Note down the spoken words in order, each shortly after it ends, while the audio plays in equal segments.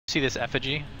See this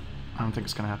effigy? I don't think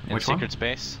it's gonna happen. In Which secret one?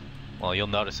 space? Well, you'll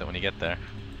notice it when you get there.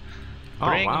 Oh,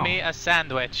 Bring wow. me a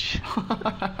sandwich.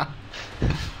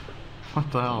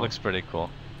 What the hell? Looks pretty cool,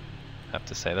 I have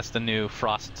to say. That's the new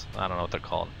Frost. I don't know what they're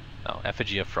called. No,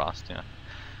 effigy of Frost. Yeah.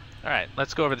 All right,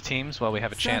 let's go over the teams while we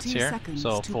have a chance here.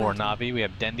 So for Na'Vi, we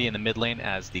have Dendi in the mid lane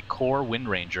as the core Wind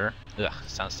Ranger. Ugh,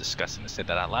 sounds disgusting to say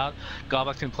that out loud.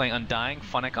 Goblok's been playing Undying,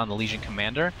 Funnick on the Legion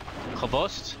Commander,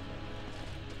 Khavost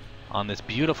on this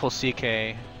beautiful CK,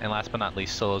 and last but not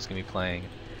least, Solo's gonna be playing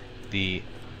the,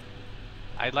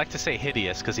 I'd like to say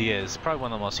hideous, because he is probably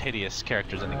one of the most hideous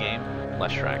characters in the game,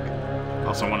 Leshrac.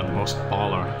 Also one of the most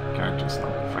baller characters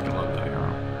though. Freaking love that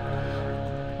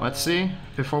hero. Let's see,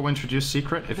 before we introduce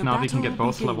Secret, if Na'Vi can get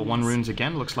both level 1 runes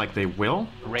again, looks like they will.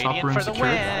 Radiant Top rune for the secured.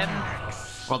 win!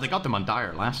 Well, they got them on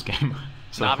Dire last game.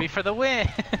 So. Na'Vi for the win!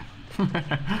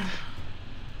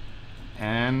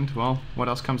 And, well, what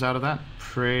else comes out of that?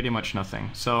 Pretty much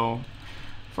nothing. So,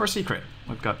 for Secret,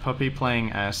 we've got Puppey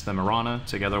playing as the Mirana,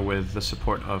 together with the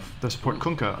support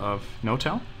Kunkka of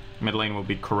No-Tail. Mid lane will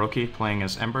be Kuroki playing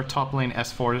as Ember. Top lane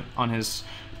S4 on his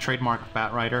trademark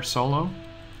Batrider solo.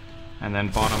 And then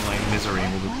bottom lane Misery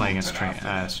will be playing as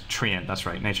Treant, that's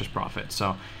right, Nature's Prophet.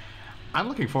 So I'm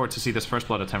looking forward to see this first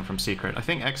blood attempt from Secret. I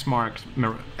think X Mark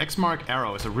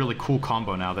Arrow is a really cool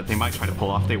combo now that they might try to pull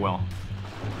off. They will.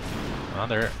 Well,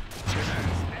 they're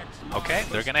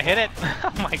gonna hit it.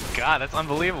 Oh my god, that's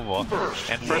unbelievable.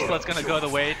 And first blood's gonna go the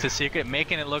way to Secret,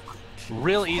 making it look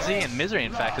real easy, and Misery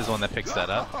in fact is the one that picks that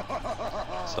up.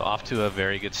 So off to a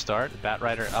very good start.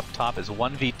 Batrider up top is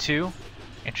 1v2.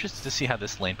 Interested to see how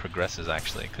this lane progresses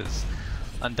actually, because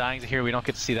Undying's here, we don't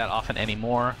get to see that often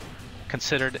anymore.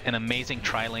 Considered an amazing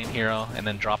tri-lane hero, and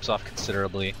then drops off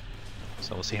considerably.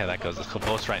 So we'll see how that goes. This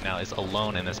Khavost right now is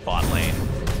alone in this bot lane,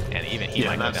 and even he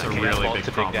might go down. Really big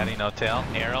to Big Daddy No-Tail.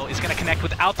 Arrow is going to connect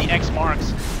without the X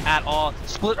marks at all.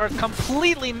 Split Earth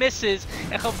completely misses,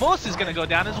 and Khavost is going to go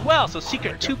down as well. So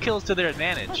Secret 2 kills to their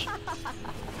advantage.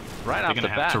 Right off the bat. They're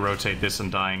gonna have to rotate this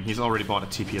Undying. He's already bought a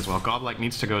TP as well. Godlike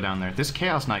needs to go down there. This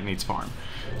Chaos Knight needs farm.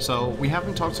 So we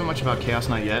haven't talked so much about Chaos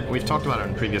Knight yet. We've talked about it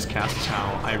in previous casts,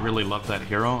 how I really love that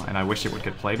hero, and I wish it would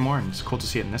get played more, and it's cool to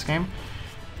see it in this game.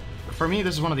 For me,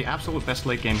 this is one of the absolute best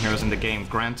late game heroes in the game,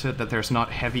 granted that there's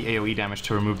not heavy AoE damage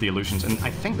to remove the illusions, and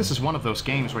I think this is one of those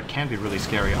games where it can be really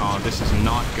scary. Oh, this is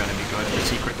not gonna be good for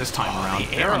Secret this time around.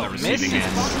 They're on the receiving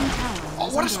end. Oh,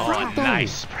 what a sprout though!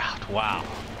 Nice sprout, wow.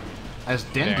 As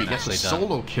Dendi gets a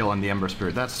solo kill on the Ember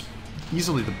Spirit, that's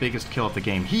easily the biggest kill of the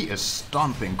game. He is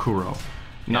stomping Kuro.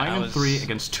 9-3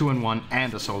 against 2-1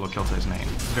 and a solo kill to his name.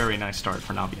 Very nice start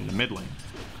for Na'Vi in the mid lane.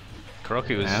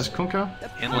 Kuroki was as Kunkka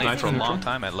in lane for a long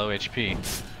time at low HP.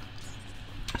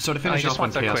 So to finish off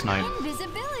on Chaos Knight,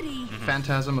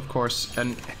 Phantasm, of course,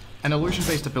 an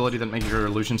illusion-based ability that makes your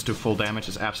illusions do full damage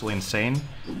is absolutely insane,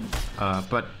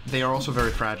 but they are also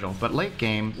very fragile. But late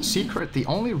game, Secret, the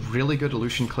only really good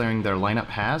illusion clearing their lineup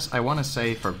has, I want to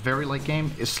say for very late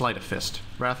game, is Sleight of Fist.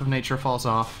 Wrath of Nature falls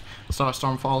off,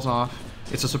 Starstorm falls off,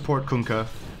 it's a support Kunkka,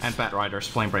 and Batrider's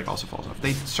Flame Break also falls off.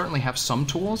 They certainly have some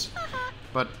tools,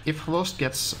 but if Khavost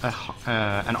gets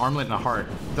an armlet and a heart,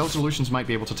 those illusions might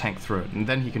be able to tank through it, and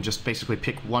then he can just basically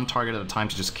pick one target at a time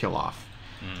to just kill off.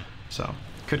 So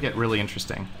could get really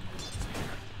interesting.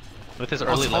 With his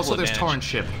early level also, there's advantage. Torrent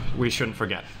Ship. We shouldn't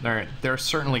forget. There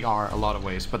certainly are a lot of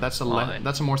ways, but that's a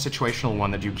more situational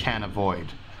one that you can avoid.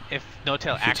 If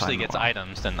No-Tail actually gets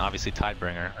items, then obviously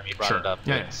Tidebringer. I mean, you brought it up.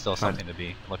 Yeah, it's still something to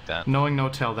be looked at. Knowing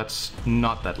No-Tail, that's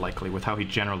not that likely with how he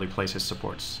generally plays his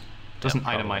supports. Doesn't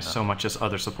itemize so much as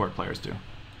other support players do.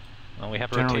 Well, we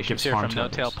have rotations here from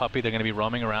No-Tail, Puppey. They're going to be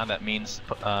roaming around. That means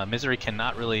Misery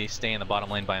cannot really stay in the bottom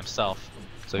lane by himself.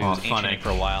 So he was ancienting for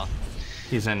a while.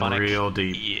 He's in real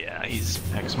deep. Yeah, he's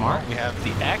X-Mark. We have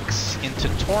the X into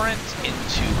Torrent,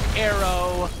 into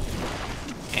Arrow,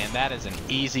 and that is an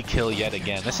easy kill yet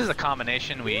again. This is a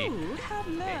combination we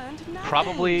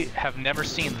probably have never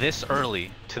seen this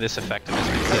early to this effectiveness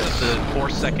because of the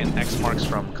 4-second X marks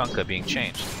from Kunkka being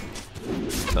changed.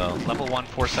 So level 1,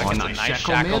 4 seconds, a nice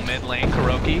shackle mid lane,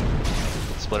 Kuroki.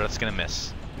 Split Earth's gonna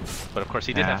miss. But of course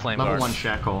he did have Flame Guard. Level 1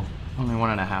 shackle, only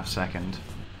 1.5 seconds.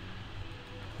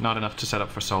 Not enough to set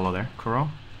up for solo there, Kuro.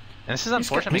 And this is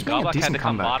unfortunate because Goblok had to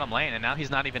come bottom lane, and now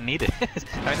he's not even needed. I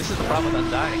mean, this is the problem with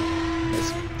Undying.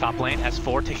 This top lane,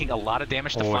 S4, taking a lot of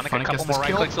damage to Funnick. A couple more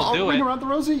right clicks will do it. Around the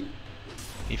Rosie.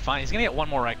 He's gonna get one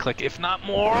more right click, if not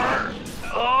more.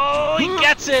 Oh, he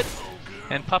gets it!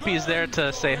 And Puppey is there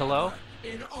to say hello.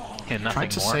 And nothing more.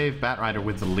 Tried to save Batrider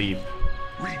with the leap.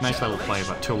 Nice little play,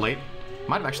 but too late.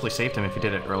 Might have actually saved him if he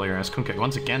did it earlier, as Kunkka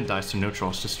once again dies to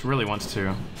neutrals. Just really wants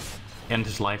to end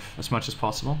his life as much as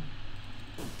possible.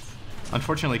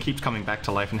 unfortunately keeps coming back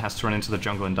to life and has to run into the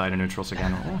jungle and die to neutrals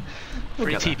again.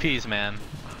 Free TPs, man.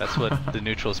 That's what the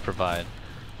neutrals provide.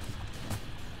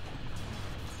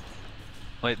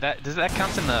 Wait, does that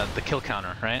count in the kill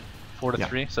counter, right? 4 to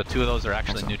 3. So 2 of those are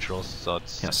actually neutrals, so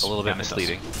it's a little bit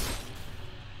misleading.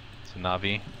 So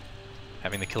Na'Vi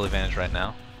having the kill advantage right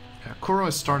now. Yeah, Kuro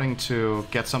is starting to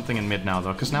get something in mid now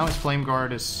though, because now his Flame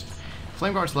Guard's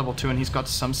level 2 and he's got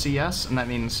some CS, and that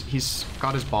means he's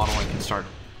got his bottle and can start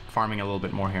farming a little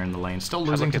bit more here in the lane. Still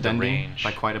losing to Dendi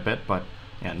by quite a bit, but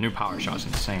yeah, new power shot's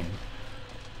insane.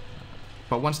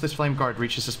 But once this Flame Guard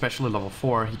reaches especially level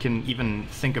 4, he can even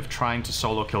think of trying to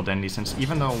solo kill Dendi, since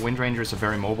even though Wind Ranger is a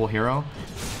very mobile hero,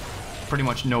 pretty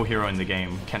much no hero in the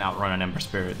game can outrun an Ember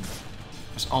Spirit.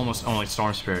 There's almost only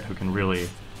Storm Spirit who can really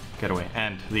get away.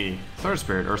 And the third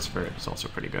Spirit, Earth Spirit, is also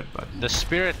pretty good. But the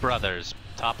Spirit Brothers,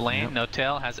 top lane, No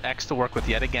Tail has X to work with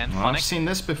yet again. Well, I've seen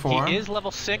this before. He is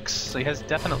level 6, so he has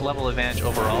definite level advantage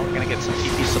overall. We're going to get some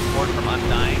TP support from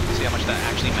Undying, see how much that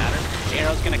actually matters.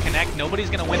 Arrow's going to connect. Nobody's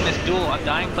going to win this duel.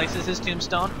 Undying places his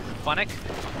tombstone. Funnick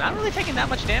not really taking that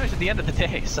much damage at the end of the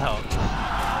day, so...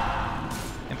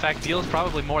 In fact, deals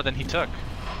probably more than he took.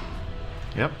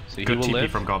 Yep, so good TP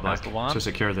from Godlike to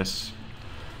secure this.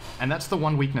 And that's the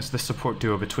one weakness this support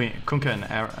duo between Kunkka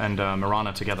and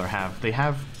Mirana together have. They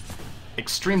have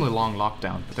extremely long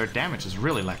lockdown, but their damage is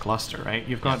really lackluster, right?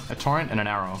 You've got a Torrent and an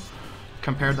Arrow.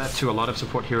 Compare that to a lot of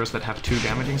support heroes that have 2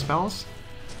 damaging spells.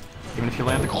 Even if you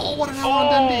land the... Oh, what an arrow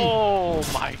on Dendi! Oh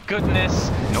my goodness!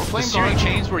 No Flame Guard. The Searing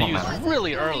Chains were used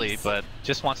really early, but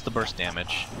just wants the burst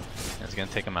damage. It's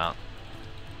gonna take him out.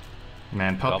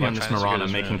 Man, Puppey on this Mirana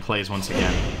making plays once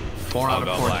again. 4 out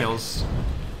of 4 kills.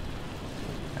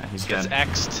 He's gets dead.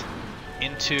 X'd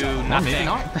into nothing. Maybe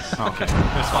not. Okay.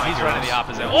 Oh, he's running the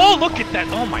opposite. Oh, look at that!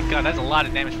 Oh my god, that's a lot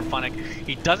of damage from Funnick.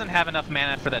 He doesn't have enough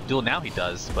mana for that duel. Now he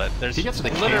does, but there's he gets the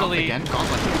literally again.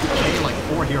 Godlike like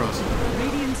 4 heroes.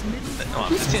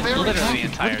 It's literally the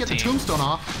entire team. Get the tombstone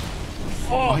off.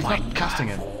 Oh, he's not casting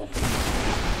it.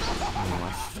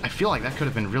 I feel like that could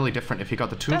have been really different if he got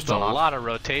the tombstone off. That's a lot of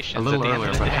rotation. A little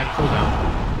earlier, but had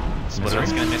cooldown.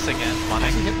 Splitter's gonna miss again.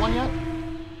 Has he hit one yet?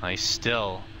 He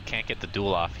still can't get the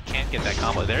duel off. He can't get that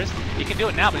combo. He can do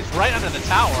it now, but he's right under the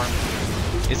tower.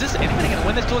 Is anybody gonna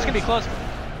win this duel? It's gonna be close.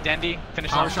 Dendi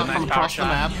finished off with a nice power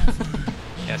shot.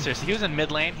 Yeah, seriously, he was in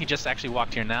mid lane. He just actually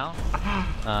walked here now.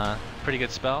 Pretty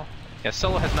good spell. Yeah,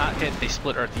 Solo has not hit a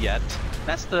split earth yet.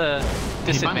 That's the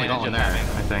disadvantage of having.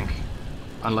 I think.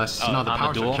 Unless no, the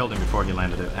power shot killed him before he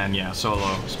landed it. And yeah,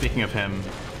 Solo. Speaking of him,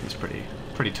 he's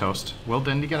pretty toast. Will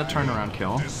Dendi get a turnaround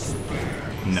kill?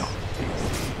 No.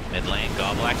 Mid lane,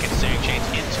 Godlike and Searing Chains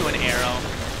into an arrow.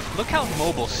 Look how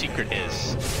mobile Secret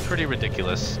is. Pretty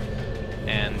ridiculous.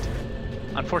 And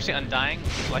unfortunately, Undying,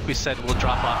 like we said, will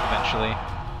drop off eventually.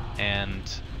 And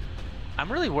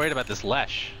I'm really worried about this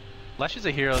Lesh. Lesh is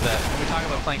a hero that, when we talk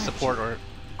about playing support or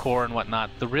core and whatnot,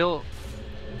 the real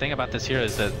thing about this hero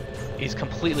is that he's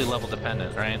completely level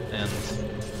dependent, right? And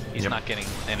he's not getting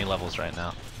any levels right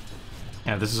now.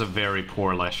 Yeah, this is a very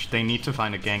poor Lesh. They need to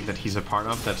find a gank that he's a part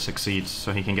of that succeeds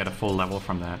so he can get a full level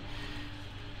from that.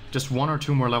 Just 1 or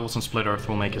 2 more levels on Split Earth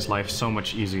will make his life so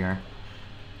much easier.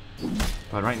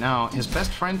 But right now, his best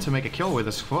friend to make a kill with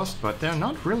is Kvothe, but they're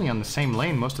not really on the same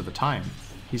lane most of the time.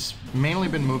 He's mainly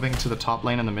been moving to the top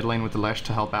lane and the mid lane with the Lesh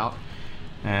to help out,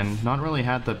 and not really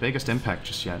had the biggest impact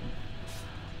just yet.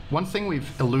 One thing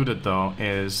we've eluded, though,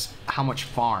 is how much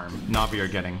farm Na'Vi are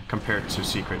getting compared to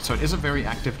Secret. So it is a very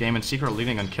active game, and Secret are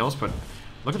leading on kills, but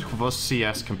look at Kvothe's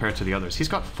CS compared to the others. He's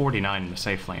got 49 in the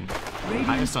safe lane.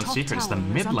 Highest on Secret is the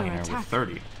mid laner with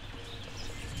 30.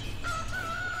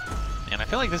 And I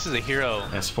feel like this is a hero.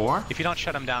 S4? If you don't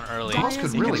shut him down early, Kvothe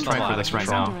could really try for this right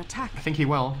now. I think he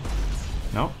will.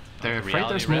 Nope. They're afraid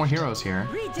there's more heroes here.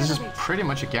 This is pretty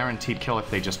much a guaranteed kill if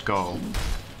they just go.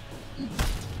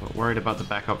 But worried about the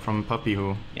backup from Puppey,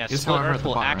 who is Split Earth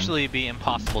will actually be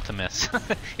impossible to miss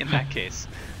in that case.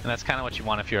 And that's kind of what you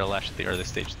want if you're a Lesh at the early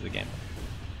stages of the game.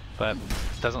 But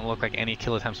it doesn't look like any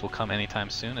kill attempts will come anytime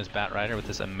soon, as Bat Rider with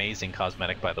this amazing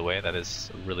cosmetic, by the way. That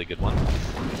is a really good one.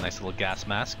 Nice little gas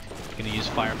mask. Going to use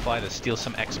Firefly to steal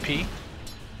some XP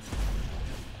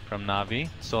from Na'Vi.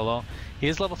 Solo. He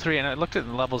is level 3, and I looked at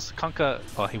the levels. Kunkka,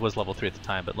 well, he was level 3 at the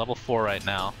time, but level 4 right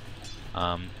now.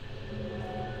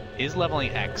 Is leveling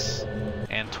X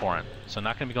and Torrent, so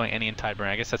not going to be going any in Tideburn.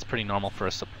 I guess that's pretty normal for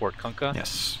a support Kunkka.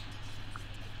 Yes.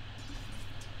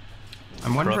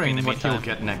 I'm wondering what he'll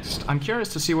get next. I'm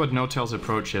curious to see what No-Tail's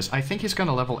approach is. I think he's going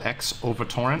to level X over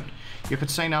Torrent. You could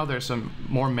say now there's some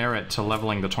more merit to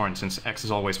leveling the Torrent since X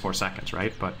is always 4 seconds,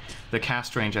 right? But the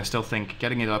cast range, I still think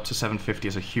getting it up to 750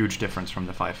 is a huge difference from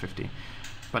the 550.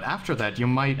 But after that, you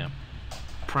might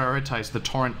prioritize the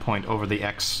torrent point over the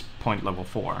X point level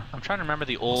 4. I'm trying to remember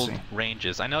the old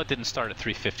ranges. I know it didn't start at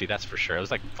 350, that's for sure. It was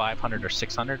like 500 or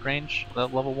 600 range,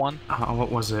 level 1.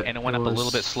 What was it? And it went up a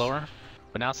little bit slower.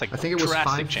 But now it's like I think it was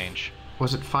drastic change.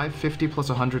 Was it 550 plus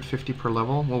 150 per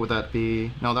level? What would that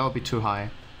be? No, that would be too high.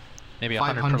 Maybe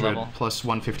 100 per level. Plus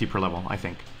 150 per level, I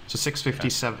think. So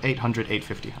 650, 800,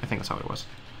 850. I think that's how it was.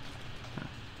 Yeah.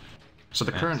 So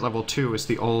the current level 2 is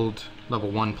the old level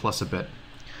 1 plus a bit.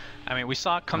 I mean, we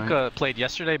saw Kunkka played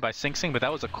yesterday by Sing Sing, but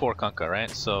that was a core Kunkka, right?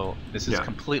 So this is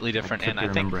completely different. And I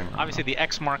think, obviously, the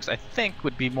X marks, I think,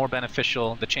 would be more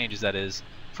beneficial, the changes that is,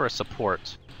 for a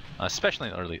support, especially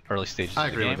in the early stages of the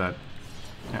game. I agree with that.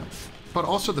 Yeah. But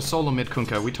also the solo mid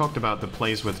Kunkka, we talked about the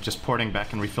plays with just porting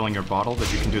back and refilling your bottle,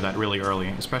 that you can do that really early,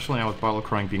 especially now with bottle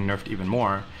crowing being nerfed even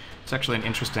more. It's actually an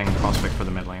interesting prospect for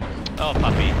the mid lane. Oh,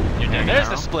 Puppey, you're dead. There's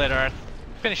the split earth.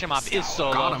 Finish him off is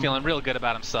solo, feeling real good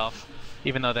about himself.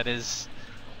 Even though that is...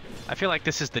 I feel like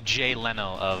this is the Jay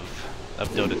Leno of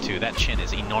Dota 2. That chin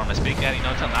is enormous. Big Daddy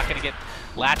No-Tail not going to get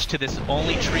latched to this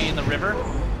only tree in the river.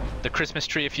 The Christmas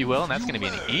tree, if you will, and that's going to be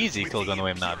an easy kill going the way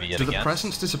of Navi yet again. Do the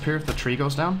presents disappear if the tree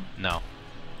goes down? No.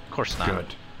 Of course not.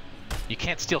 Good. You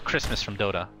can't steal Christmas from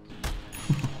Dota.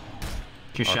 Can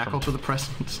you shackle to the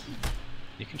presents?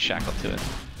 You can shackle to it.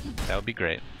 That would be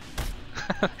great.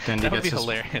 That would be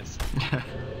hilarious.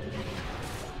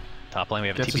 Top lane, we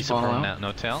have a TP support from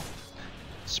No-Tail.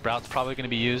 Sprout's probably going to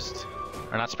be used,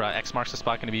 or not Sprout, X marks the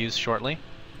spot, going to be used shortly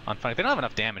on Funnick. They don't have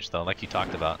enough damage though, like you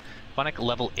talked about. Funnick,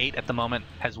 level 8 at the moment,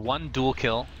 has 1 dual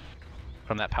kill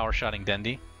from that power shotting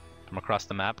Dendi from across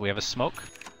the map. We have a smoke,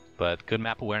 but good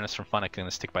map awareness from Funnick, going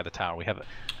to stick by the tower. We have a...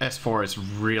 S4 is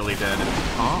really dead.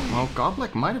 Oh, well,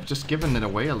 Goblik might have just given it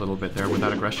away a little bit there with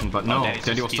that aggression, but no,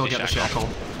 Dendi will still get the shackle.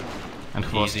 And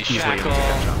easy shackle.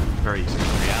 Very easy.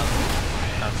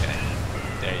 Okay,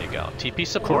 there you go. TP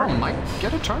support. Coral might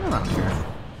get a turnaround here.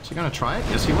 Is he gonna try it?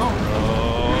 Yes, he will.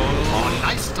 Oh,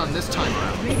 nice stun this time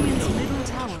around.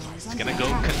 He's gonna go.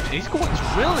 He's going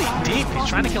really deep. He's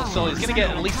trying to kill Solo. He's gonna get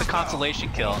at least a consolation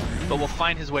kill, but will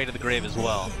find his way to the grave as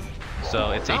well.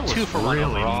 So it's a 2-for-1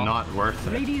 really overall. Not worth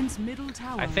it.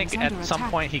 I think at some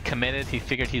point he committed. He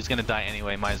figured he was gonna die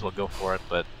anyway. Might as well go for it,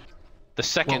 but. The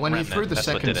second when he threw the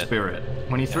second spirit,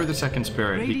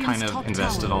 he kind of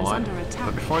invested a lot.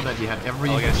 But before that, he had every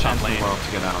chance in the world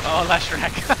to get out. Oh,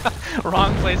 Lashrak.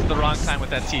 Wrong place at the wrong time with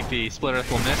that TP. Split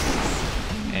Earth will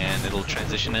miss, and it'll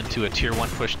transition into a tier 1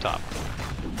 push top.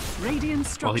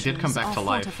 Well, he did come back to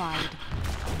life.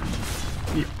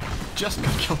 He just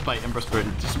got killed by Ember Spirit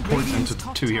and just ports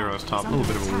into 2 heroes top. A little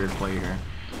bit of a weird play here.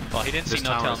 Well, he didn't see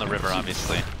No-Tail in the river,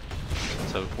 obviously.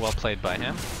 So, well played by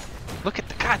him. Look at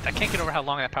the God, I can't get over how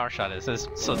long that power shot is. It's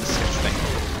so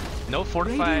disgusting. No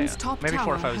fortify, maybe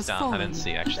fortify was down. I didn't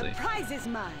see actually.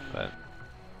 But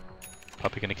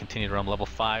Puppey gonna continue to roam level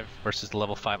 5 versus the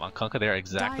level 5 on Kunkka. They're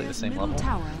exactly the same level.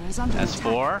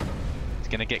 S4, he's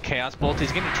gonna get Chaos Bolt.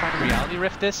 He's gonna try to reality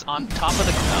rift this on top of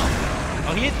the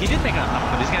Oh, he did make it on top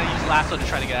of it. He's gonna use Lasso to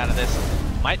try to get out of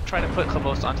this. Might try to put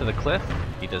Kavos onto the cliff.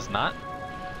 He does not.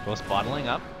 Kavos bottling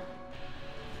up.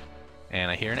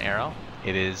 And I hear an arrow.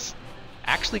 It is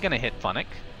actually going to hit Funnick,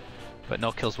 but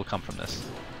no kills will come from this.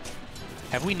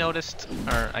 Have we noticed,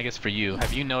 or I guess for you,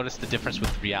 have you noticed the difference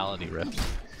with Reality Rift?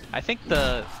 I think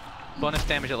the bonus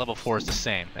damage at level 4 is the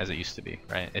same as it used to be,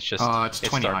 right? It's just it's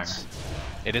 20 higher.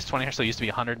 It is 20 higher, so it used to be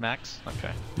 100 max?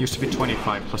 Okay. Used to be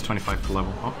 25 plus 25 per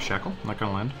level. Oh, Shackle, not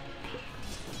gonna land.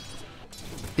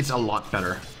 It's a lot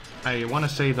better. I want to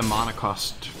say the mana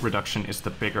cost reduction is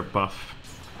the bigger buff.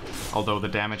 Although the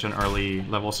damage on early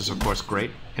levels is of course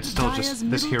great, it's still just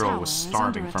this hero was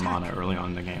starving for mana early on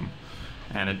in the game,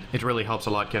 and it really helps a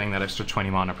lot getting that extra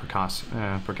 20 mana per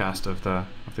cast of the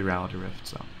Reality Rift.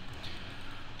 So,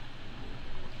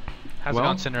 how's it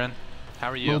going, Cinderin? How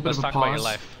are you? Let's talk about your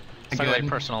life. Let's talk about your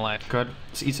personal life. Good.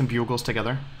 Let's eat some bugles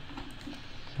together.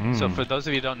 So for those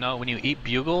of you who don't know, when you eat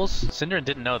bugles, Cinderin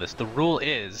didn't know this. The rule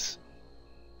is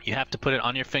you have to put it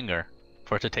on your finger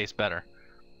for it to taste better.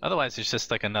 Otherwise, it's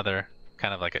just like another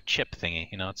kind of like a chip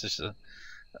thingy, you know, it's just a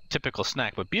typical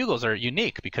snack. But bugles are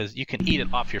unique because you can eat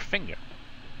it off your finger.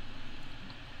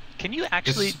 Can you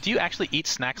actually, do you actually eat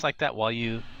snacks like that while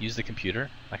you use the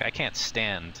computer? Like, I can't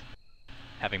stand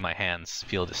having my hands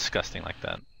feel disgusting like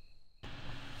that.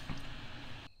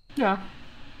 Yeah.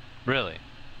 Really?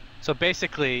 So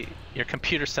basically, your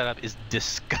computer setup is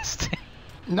disgusting.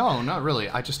 No, not really.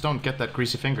 I just don't get that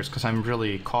greasy fingers because I'm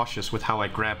really cautious with how I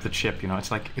grab the chip, you know, it's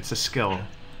like, it's a skill.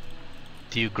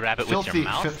 Do you grab it with your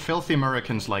mouth? Filthy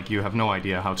Americans like you have no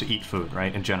idea how to eat food,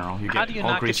 right, in general. You get all greasy and shit. How do you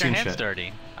not get your hands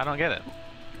dirty? I don't get it.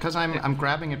 Because I'm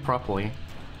grabbing it properly,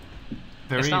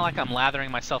 It's not like I'm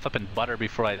lathering myself up in butter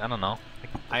before I don't know.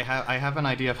 I have an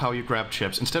idea of how you grab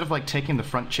chips. Instead of like taking the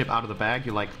front chip out of the bag,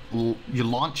 you like you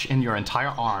launch in your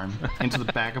entire arm into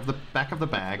the back of the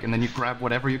bag, and then you grab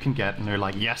whatever you can get, and you're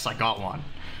like, yes, I got one.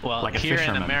 Well, like here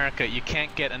in America, you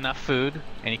can't get enough food,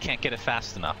 and you can't get it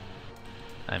fast enough.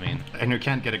 I mean, and you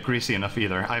can't get it greasy enough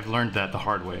either. I've learned that the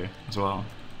hard way as well.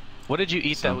 What did you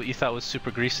eat that you thought was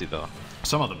super greasy though?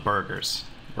 Some of the burgers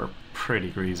were pretty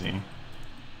greasy.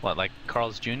 What, like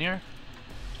Carl's Jr.?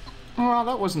 Well,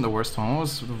 that wasn't the worst one. It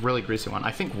was a really greasy one.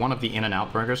 I think one of the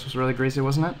In-N-Out burgers was really greasy,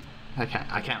 wasn't it? I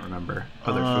can't remember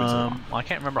other foods. Well, I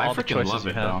can't remember all the choices I freaking love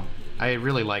it though. I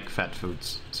really like fat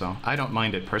foods, so I don't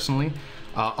mind it personally.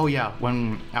 Oh yeah,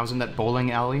 when I was in that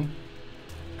bowling alley,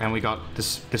 and we got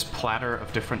this platter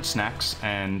of different snacks,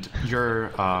 and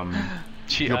your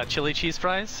chili cheese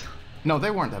fries. No,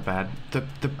 they weren't that bad.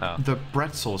 The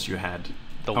pretzels you had.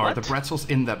 The what? The pretzels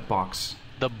in that box.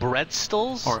 The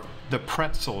breadstools? Or the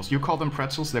pretzels. You call them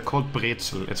pretzels? They're called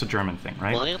brezel. It's a German thing,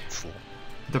 right? Brezel.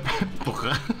 The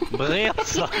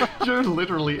brezel. You're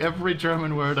literally every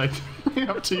German word I bring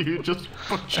up to you just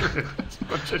butcher it.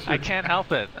 I can't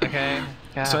help it. Okay.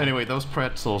 God. So anyway, those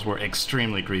pretzels were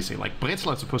extremely greasy. Like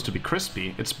brezel is supposed to be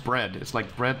crispy. It's bread. It's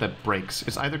like bread that breaks.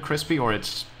 It's either crispy or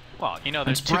it's. Well, you know,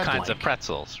 there's two kinds of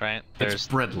pretzels, right? It's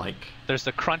bread-like. There's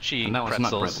the crunchy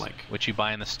pretzels, which you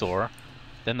buy in the store.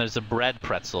 Then there's the bread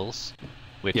pretzels,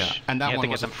 which and that one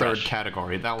was a third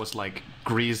category. That was like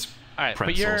grease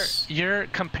pretzels. But you're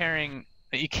comparing.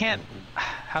 You can't.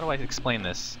 How do I explain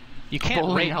this? You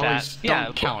can't rate that.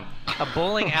 Don't count. A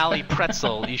bowling alley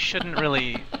pretzel. You shouldn't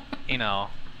really. You know,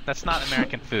 that's not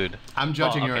American food. I'm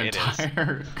judging your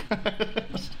entire.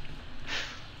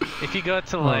 If you go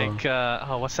to like,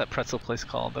 what's that pretzel place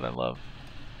called that I love?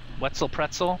 Wetzel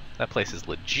Pretzel? That place is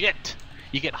legit.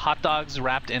 You get hot dogs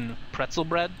wrapped in pretzel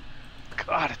bread.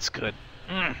 God, it's good.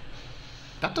 Mm.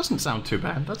 That doesn't sound too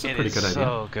bad. That's a pretty good idea. It is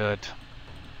so good.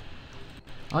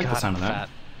 I like the sound of that.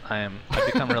 I've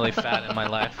become really fat in my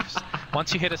life.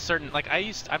 Once you hit a certain, like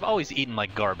I've always eaten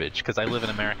like garbage because I live in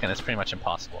America and it's pretty much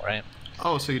impossible, right?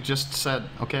 Oh, so you just said,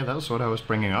 okay, that was what I was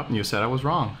bringing up, and you said I was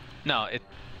wrong. No,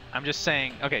 I'm just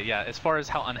saying, okay, yeah, as far as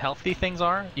how unhealthy things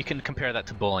are, you can compare that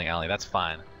to bowling alley, that's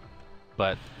fine.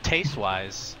 But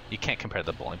taste-wise, you can't compare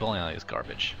the bowling. Bowling alley is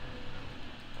garbage.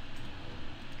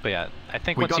 But yeah, I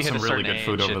think once you hit a certain age... We got some really good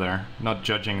food over there. Not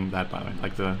judging that, by the way.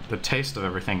 Like, the taste of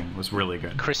everything was really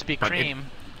good. Krispy Kreme.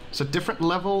 It's a different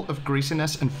level of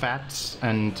greasiness and fats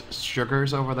and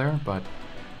sugars over there, but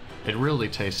it really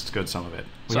tastes good, some of it.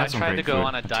 So I tried to go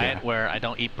on a diet where I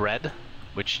don't eat bread,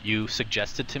 which you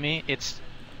suggested to me. It's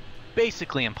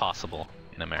basically impossible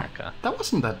in America. That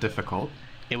wasn't that difficult.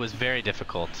 It was very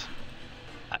difficult.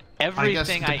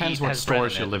 Everything I depends eat what has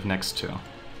stores bread in you live next to,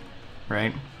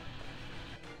 right?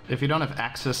 If you don't have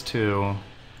access to,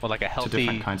 like a healthy,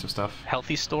 different kinds of stuff,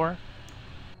 healthy store.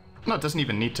 No, it doesn't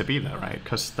even need to be that, right?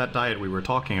 Because that diet we were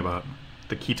talking about,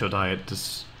 the keto diet,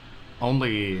 is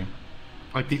only.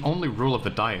 Like, the only rule of the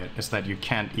diet is that you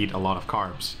can't eat a lot of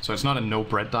carbs. So it's not a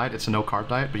no-bread diet, it's a no-carb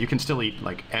diet, but you can still eat,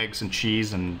 like, eggs and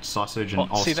cheese and sausage and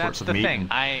all sorts of meat. See, that's the thing.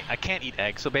 I can't eat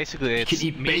eggs, so basically it's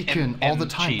you can eat bacon all the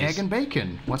time. Cheese. Egg and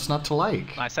bacon. What's not to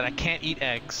like? I said I can't eat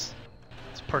eggs.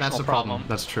 It's a personal That's a problem.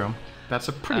 That's true. That's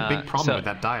a pretty big problem with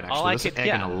that diet, actually. There's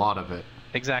egg in a lot of it.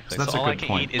 Exactly. So all I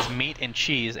can eat is meat and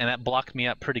cheese, and that blocked me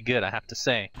up pretty good, I have to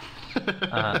say.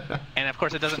 And, of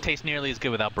course, it doesn't taste nearly as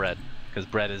good without bread. Because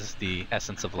bread is the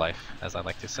essence of life, as I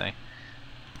like to say.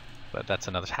 But that's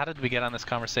another... How did we get on this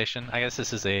conversation? I guess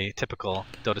this is a typical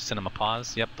Dota Cinema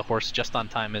pause. Yep, the horse just on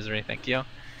time, Misery. Thank you.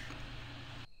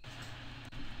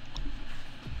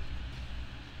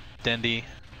 Dendi.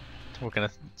 We're going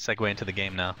to segue into the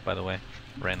game now, by the way,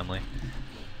 randomly.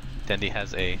 Dendi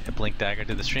has a blink dagger.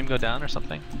 Did the stream go down or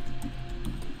something?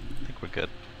 I think we're good.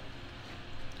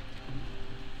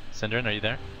 Synderen, are you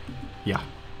there? Yeah.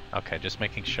 Okay, just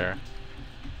making sure.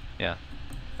 Yeah,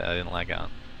 that I didn't lag out.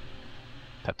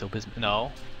 Pepto-Bismol.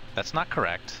 No, that's not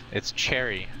correct. It's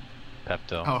cherry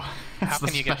Pepto. Oh, how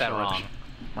can you get that wrong?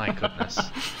 My goodness.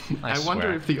 I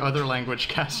wonder if the other language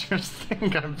casters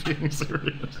think I'm being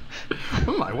serious.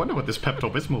 I wonder what this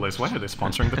Pepto-Bismol is. Why are they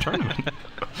sponsoring the tournament?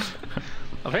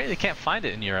 Apparently they can't find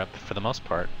it in Europe for the most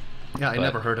part. Yeah, I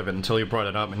never heard of it until you brought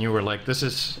it up, and you were like, "This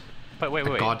is a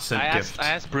godsend gift." I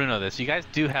asked Bruno this. You guys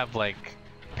do have like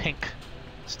pink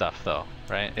stuff though,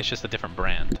 right? It's just a different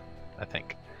brand, I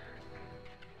think.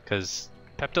 Because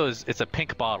Pepto it's a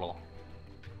pink bottle.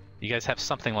 You guys have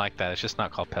something like that. It's just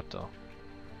not called Pepto.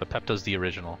 But Pepto's the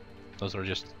original. Those are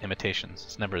just imitations.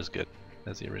 It's never as good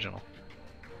as the original.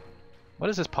 What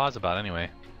is this pause about anyway?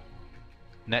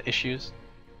 Net issues?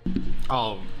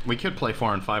 Oh, we could play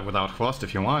 4 and 5 without Frost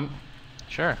if you want.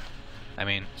 Sure. I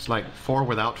mean... It's like 4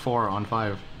 without 4 on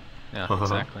 5. Yeah,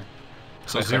 exactly.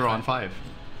 So 0 on 5.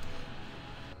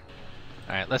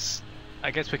 Alright, let's...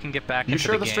 I guess we can get back into the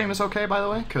game. You sure the stream is okay, by the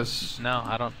way? Because... No,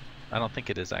 I don't think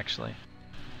it is, actually.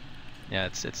 Yeah,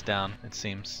 it's down, it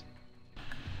seems.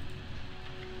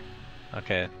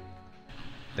 Okay.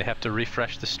 They have to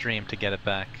refresh the stream to get it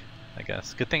back, I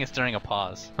guess. Good thing it's during a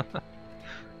pause.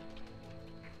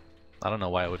 I don't know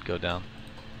why it would go down.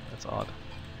 That's odd.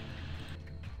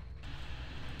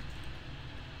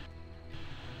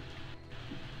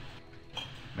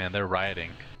 Man, they're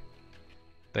rioting.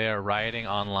 They are rioting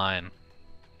online.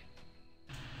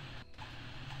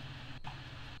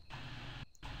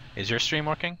 Is your stream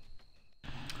working?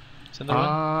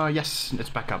 Yes, it's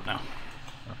back up now.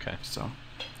 Okay. So,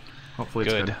 hopefully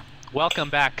it's good. Welcome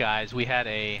back, guys. We had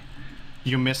a...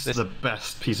 You missed the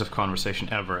best piece of conversation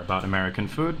ever about American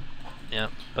food. Yeah,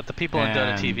 but the people in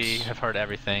Dota TV have heard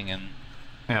everything, and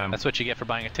that's what you get for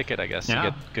buying a ticket, I guess. Yeah. You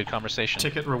get good conversation.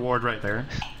 Ticket reward right there.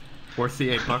 Worth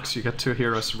the $8. You get to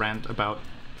hear us rant about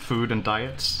food and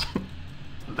diets.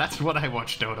 That's what I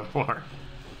watch Dota for.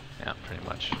 Yeah, pretty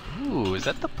much. Ooh, is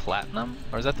that the platinum?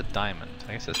 Or is that the diamond?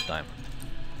 I guess it's diamond.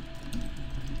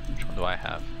 Which one do I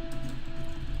have?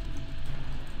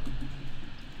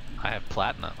 I have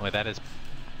platinum. Wait, that is...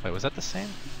 Wait, was that the same?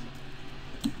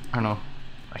 I don't know.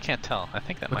 I can't tell. I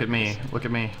think that might be the same. Look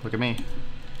at me. Look at me.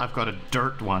 I've got a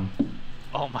dirt one.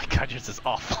 Oh my god, yours is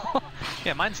awful.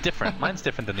 Yeah, mine's different. Mine's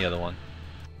different than the other one.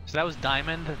 So that was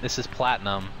diamond. This is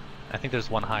platinum. I think there's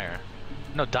one higher.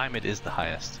 No, diamond is the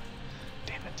highest.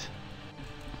 Damn it.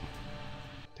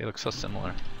 They look so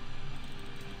similar.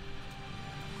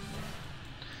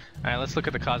 Alright, let's look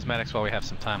at the cosmetics while we have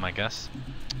some time, I guess.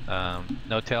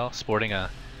 No-Tail sporting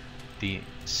the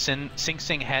Sing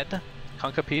Sing head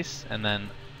Kunkka piece, and then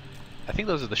I think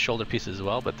those are the shoulder pieces as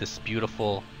well, but this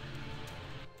beautiful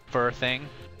fur thing,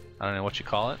 I don't know what you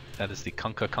call it, that is the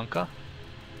Kunkka Kunkka.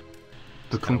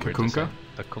 The Kunkka Kunkka?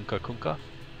 The Kunkka Kunkka.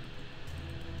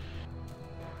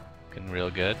 Looking real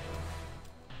good.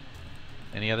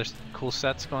 Any other cool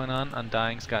sets going on?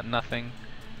 Undying's got nothing.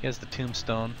 He has the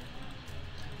Tombstone.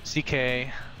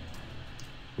 CK.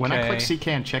 When I click CK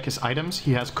and check his items,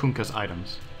 he has Kunkka's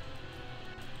items.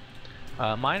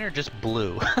 Mine are just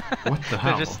blue. What the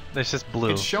hell? There's just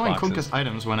blue. It's showing boxes. Kunkka's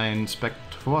items when I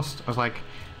inspect Frost. I was like,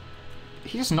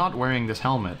 he's not wearing this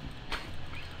helmet.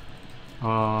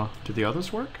 Do the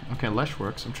others work? Okay, Lesh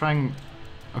works. I'm trying...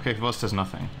 Okay, Frost has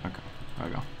nothing. Okay, there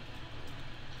we go.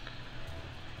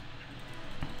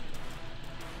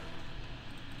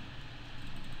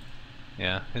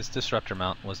 Yeah, his Disruptor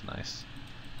mount was nice.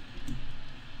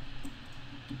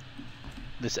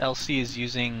 This LC is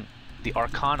using the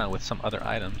Arcana with some other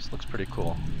items. Looks pretty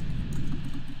cool.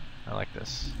 I like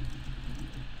this.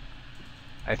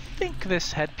 I think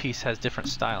this headpiece has different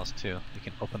styles too. You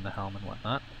can open the helm and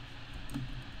whatnot.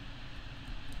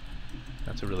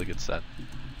 That's a really good set.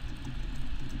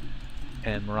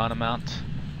 And Murana mount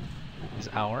is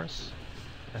ours.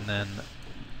 And then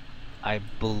I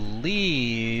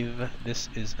believe this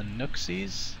is a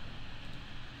Nuxie's.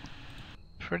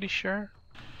 Pretty sure.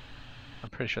 I'm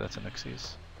pretty sure that's a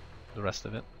Nuxie's. The rest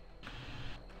of it.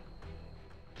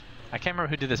 I can't remember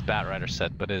who did this Bat Rider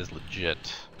set, but it is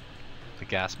legit. The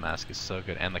gas mask is so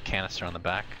good, and the canister on the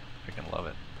back. Freaking love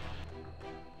it.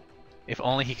 If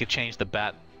only he could change the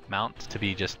Bat mount to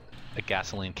be just a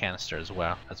gasoline canister as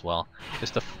well.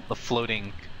 Just a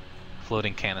floating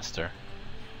canister.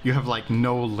 You have like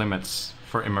no limits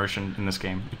for immersion in this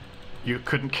game. You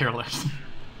couldn't care less.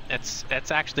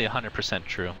 That's actually 100%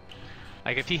 true.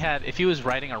 Like if he was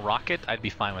riding a rocket, I'd be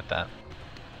fine with that.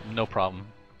 No problem.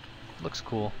 Looks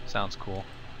cool, sounds cool.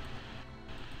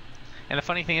 And the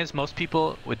funny thing is, most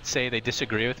people would say they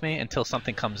disagree with me until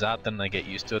something comes out, then they get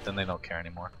used to it, then they don't care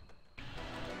anymore.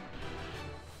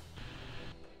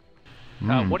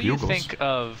 What do you think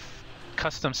of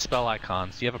custom spell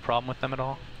icons? Do you have a problem with them at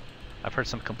all? I've heard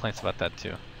some complaints about that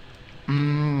too.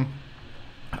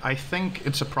 I think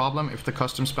it's a problem if the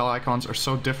custom spell icons are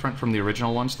so different from the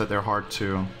original ones that they're hard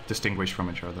to distinguish from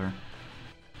each other.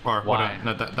 Or why?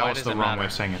 No, that was the wrong way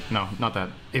of saying it. No, not that.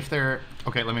 If they're...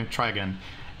 Okay, let me try again.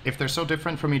 If they're so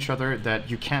different from each other that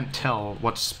you can't tell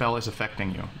what spell is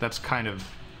affecting you, that's kind of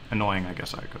annoying, I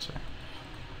guess I could say.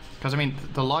 Because, I mean,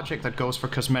 the logic that goes for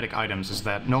cosmetic items is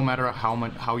that no matter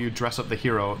how you dress up the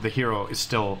hero is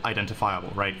still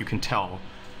identifiable, right? You can tell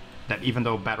that even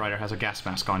though Bat Rider has a gas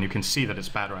mask on, you can see that it's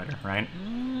Bat Rider, right?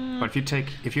 But if you take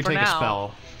a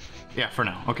spell... Yeah, for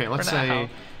now. Okay, let's say...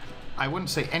 I wouldn't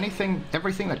say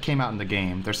everything that came out in the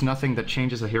game, there's nothing that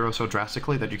changes a hero so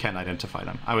drastically that you can't identify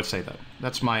them. I would say that.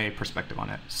 That's my perspective on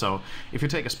it. So if you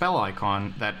take a spell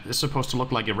icon that is supposed to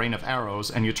look like a rain of arrows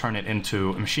and you turn it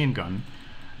into a machine gun,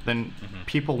 then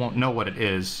people won't know what it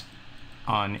is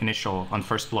on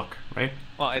first look, right?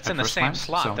 Well, it's in the same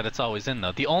slot that it's always in,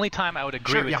 though. The only time I would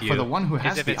agree with you... for the one who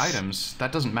has the items,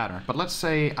 that doesn't matter. But let's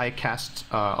say I cast...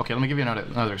 okay, let me give you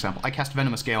another example. I cast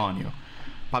Venomous Gale on you.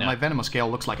 But my Venomous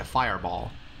Gale looks like a fireball,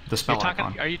 the spell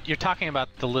icon. You're talking about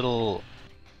the little...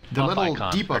 The little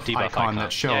debuff icon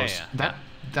that shows...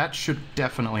 That should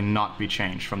definitely not be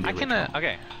changed from the original.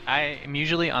 Okay, I am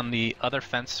usually on the other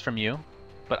fence from you,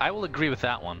 but I will agree with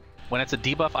that one. When it's a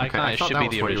debuff icon, it should be the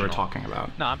original. What you were talking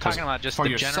about. No, I'm talking about just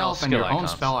the general skill icons. For yourself and your own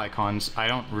spell icons, I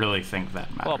don't really think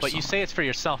that matters. Well, but you say it's for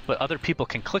yourself, but other people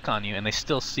can click on you and they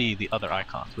still see the other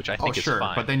icons, which I think is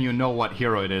fine. But then you know what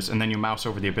hero it is, and then you mouse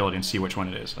over the ability and see which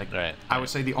one it is. Like, I would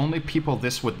say the only people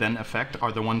this would then affect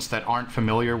are the ones that aren't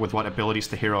familiar with what abilities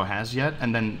the hero has yet,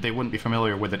 and then they wouldn't be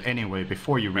familiar with it anyway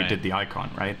before you redid the icon,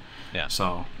 right? Yeah.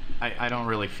 So... I don't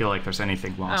really feel like there's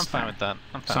anything lost. I'm fine with that.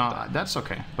 I'm fine with that. That's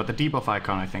okay. But the debuff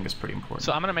icon, I think, is pretty important.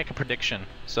 So I'm going to make a prediction.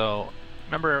 So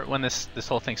remember when this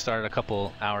whole thing started a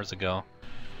couple years ago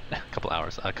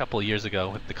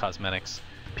with the cosmetics?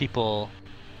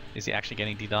 Is he actually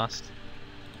getting DDoSed?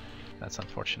 That's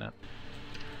unfortunate.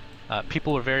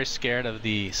 People were very scared of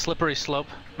the slippery slope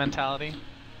mentality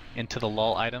into the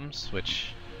lull items, which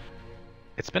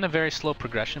it's been a very slow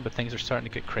progression, but things are starting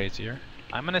to get crazier.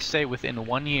 I'm going to say within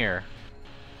 1 year,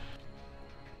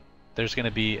 there's going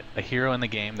to be a hero in the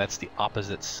game that's the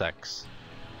opposite sex.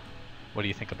 What do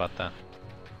you think about that?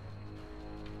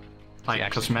 Like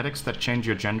cosmetics that change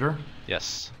your gender?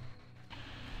 Yes.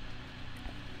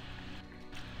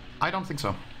 I don't think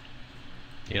so.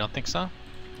 You don't think so?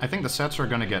 I think the sets are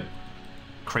going to get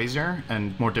crazier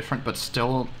and more different, but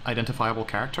still identifiable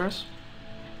characters.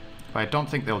 But I don't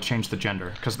think they'll change the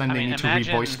gender, because then they need to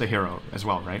revoice the hero as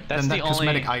well, right? Then that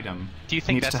cosmetic item. Do you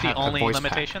think that's the only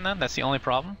limitation then? That's the only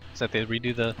problem? Is that they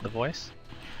redo the voice?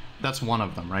 That's one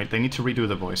of them, right? They need to redo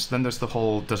the voice. Then there's the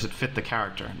whole, does it fit the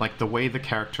character? Like the way the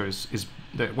character is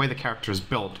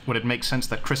built, would it make sense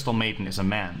that Crystal Maiden is a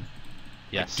man?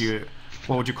 Yes. Like,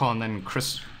 what would you call him then?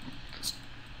 Crystal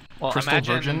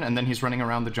Virgin, and then he's running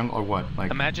around the jungle, or what?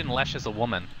 Like, imagine Lesh as a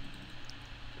woman.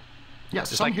 Yeah,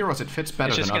 some heroes it fits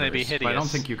better than others, be hideous. but I don't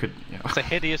think you could... It's a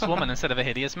hideous woman instead of a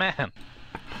hideous man.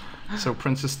 So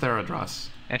Princess Theradras.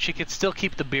 And she could still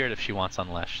keep the beard if she wants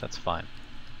on Lesh, that's fine.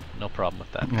 No problem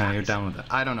with that. Yeah, you're down with that.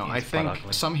 I don't know, I think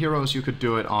some heroes you could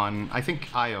do it on... I think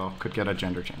Io could get a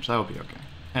gender change, that would be okay.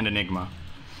 And Enigma.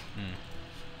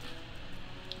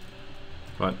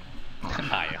 But...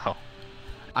 Io.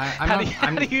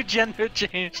 How do you gender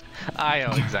change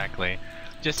Io exactly?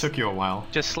 Just took you a while.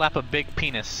 Just slap a big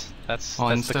penis. That's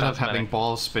instead of having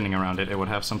balls spinning around it, it would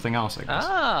have something else, I guess.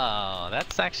 Oh,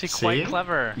 that's actually quite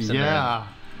clever. Yeah.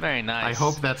 Very nice. I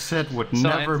hope that set would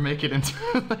never make it into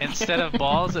the instead of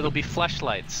balls, it'll be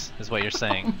fleshlights, is what you're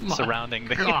saying, surrounding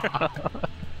the hero.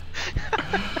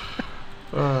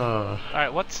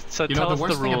 Alright, so you tell know, us the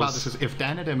worst the thing rules. about this is if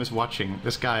Danadem is watching,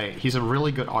 this guy, he's a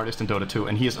really good artist in Dota 2,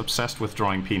 and he is obsessed with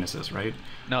drawing penises, right?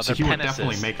 No, so they're he penises. Would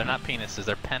definitely make they're not penises,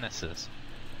 they're penises.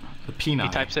 The peni. He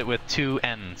types it with 2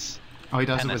 N's. Oh, he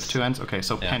does it with 2 N's? Okay,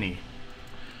 so penny.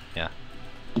 Yeah.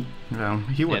 Well,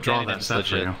 he would draw that set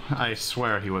for you. I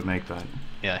swear he would make that.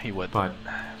 Yeah, he would. But...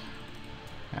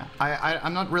 yeah,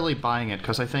 I'm not really buying it,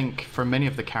 because I think for many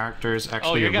of the characters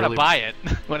actually... Oh, you're gonna buy it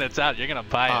when it's out. You're gonna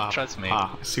buy it, trust me.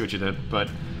 I see what you did, but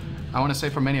I want to say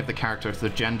for many of the characters, the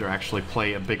gender actually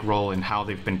play a big role in how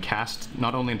they've been cast,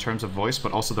 not only in terms of voice,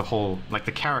 but also the whole, like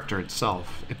the character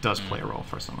itself, it does play a role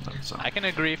for some of them. So. I can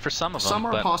agree for some of them. Some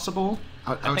are possible.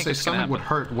 I would say some would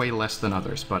hurt way less than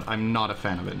others, but I'm not a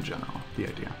fan of it in general, the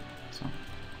idea. So.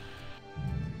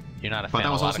 You're not a fan But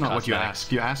that was of also not what you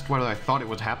asked. You asked whether I thought it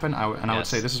would happen, and I would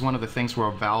say this is one of the things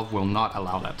where Valve will not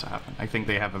allow that to happen. I think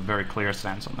they have a very clear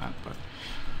stance on that, but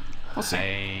we'll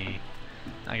see.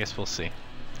 I guess we'll see.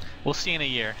 We'll see in a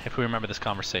year if we remember this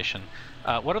conversation.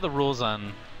 What are the rules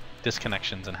on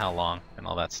disconnections and how long and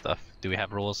all that stuff? Do we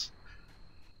have rules?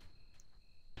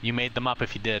 You made them up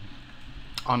if you did.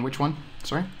 On which one?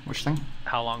 Sorry, which thing?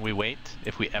 How long we wait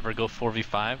if we ever go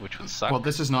 4v5, which would suck. Well,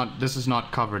 this is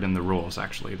not covered in the rules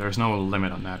actually. There's no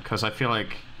limit on that because I feel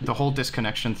like the whole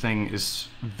disconnection thing is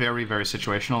very, very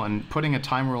situational, and putting a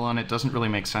time rule on it doesn't really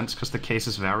make sense because the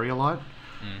cases vary a lot.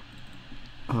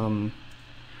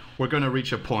 We're going to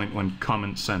reach a point when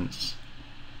common sense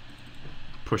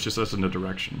pushes us in the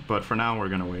direction, but for now we're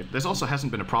going to wait. This also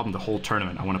hasn't been a problem the whole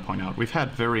tournament, I want to point out. We've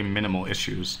had very minimal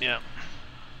issues. Yeah.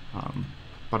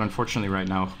 But unfortunately right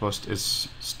now, Host is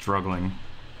struggling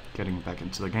getting back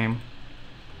into the game.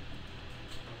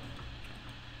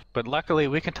 But luckily,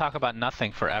 we can talk about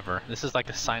nothing forever. This is like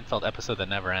a Seinfeld episode that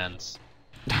never ends.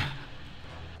 You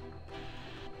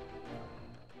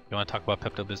want to talk about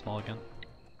Pepto-Bismol again?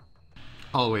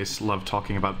 Always love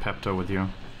talking about Pepto with you.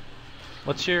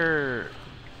 What's your...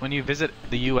 When you visit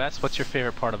the US, what's your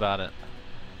favorite part about it?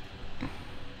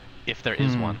 If there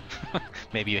is one.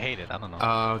 Maybe you hate it, I don't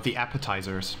know. The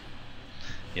appetizers.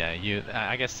 Yeah,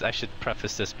 I guess I should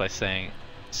preface this by saying,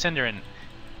 Cinderin,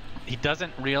 he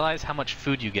doesn't realize how much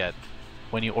food you get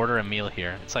when you order a meal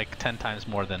here. It's like 10 times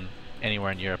more than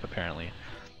anywhere in Europe, apparently.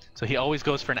 So he always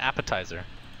goes for an appetizer.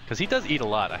 Because he does eat a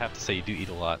lot. I have to say, you do eat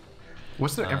a lot.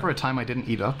 Was there ever a time I didn't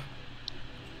eat up?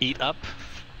 Eat up?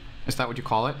 Is that what you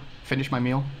call it? Finish my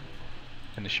meal?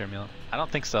 Finish your meal? I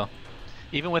don't think so.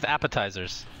 Even with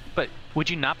appetizers. But would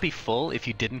you not be full if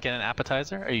you didn't get an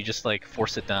appetizer? Or you just, like,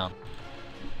 force it down?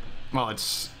 Well,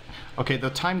 it's... Okay, the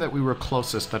time that we were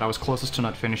closest, that I was closest to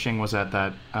not finishing, was at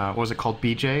that, what was it called,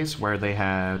 BJ's, where they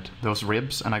had those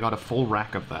ribs, and I got a full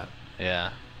rack of that.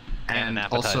 Yeah. And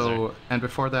also, and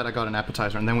before that I got an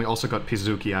appetizer, and then we also got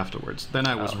Pizuki afterwards. Then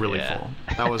I was really full.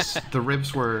 That was, the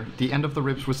ribs were, the end of the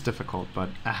ribs was difficult, but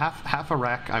a half a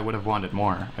rack I would have wanted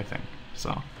more, I think.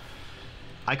 So,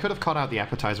 I could have cut out the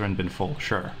appetizer and been full,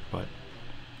 sure, but...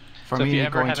 For me,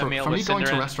 going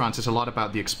to restaurants is a lot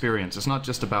about the experience. It's not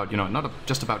just about, not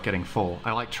just about getting full.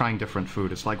 I like trying different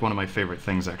food. It's like one of my favorite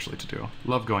things, actually, to do.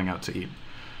 Love going out to eat.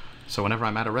 So whenever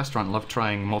I'm at a restaurant, love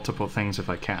trying multiple things if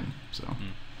I can. So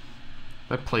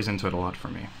that plays into it a lot for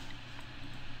me.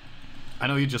 I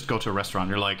know you just go to a restaurant,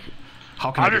 you're like,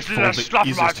 how can I get full the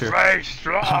easiest here?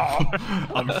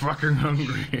 I'm fucking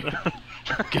hungry.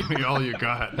 Give me all you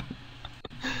got.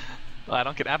 Well, I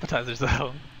don't get appetizers,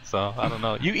 though. So, I don't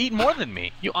know. You eat more than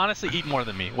me. You honestly eat more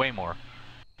than me. Way more.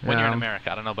 When you're in America.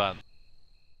 I don't know about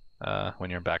when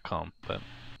you're back home, but...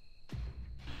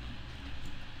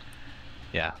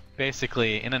 Yeah.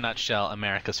 Basically, in a nutshell,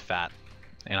 America's fat.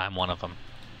 And I'm one of them.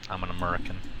 I'm an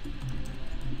American.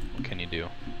 What can you do?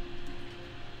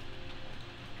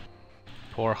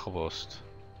 Poor Host.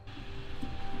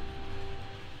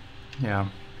 Yeah.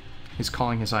 He's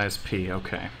calling his ISP.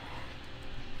 Okay.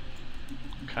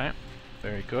 Okay.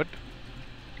 Very good.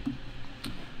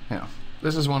 Yeah.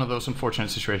 This is one of those unfortunate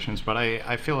situations, but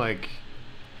I feel like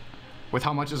with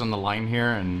how much is on the line here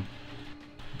and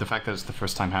the fact that it's the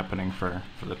first time happening for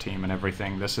the team and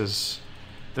everything, this is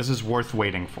worth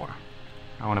waiting for.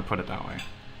 I want to put it that way.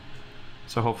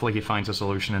 So hopefully he finds a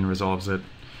solution and resolves it.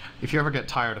 If you ever get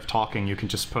tired of talking, you can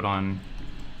just put on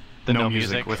the no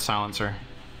music with silencer.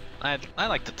 I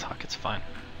like to talk, it's fine.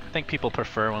 I think people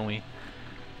prefer when we,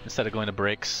 instead of going to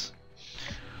breaks.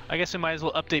 I guess we might as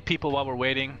well update people while we're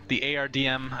waiting. The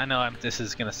ARDM, I know this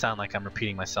is going to sound like I'm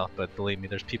repeating myself, but believe me,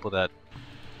 there's people that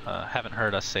haven't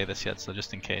heard us say this yet, so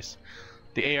just in case.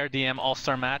 The ARDM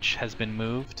All-Star match has been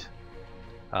moved.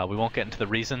 We won't get into the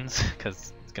reasons,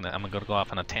 because I'm going to go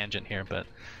off on a tangent here, but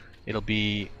it'll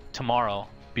be tomorrow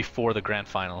before the Grand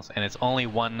Finals, and it's only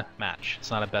one match.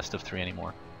 It's not a best of 3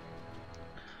 anymore.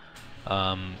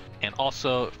 And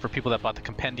also, for people that bought the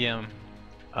Compendium,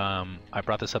 I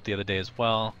brought this up the other day as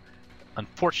well.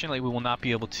 Unfortunately, we will not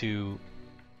be able to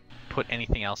put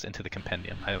anything else into the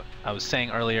Compendium. I was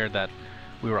saying earlier that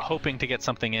we were hoping to get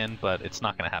something in, but it's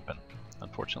not going to happen,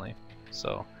 unfortunately.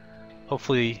 So,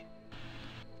 hopefully,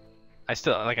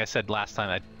 like I said last time,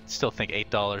 I still think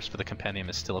 $8 for the Compendium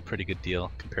is still a pretty good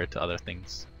deal compared to other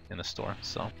things in the store.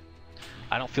 So,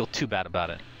 I don't feel too bad about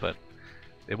it, but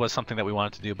it was something that we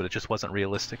wanted to do, but it just wasn't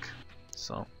realistic.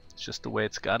 So, it's just the way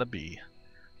it's got to be.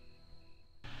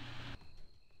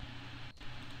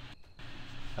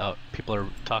 Oh, people are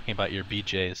talking about your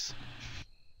BJs.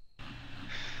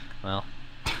 Well,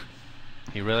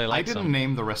 he really likes them. I didn't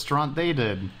name the restaurant, they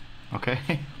did.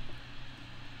 Okay?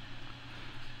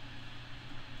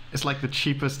 It's like the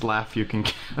cheapest laugh you can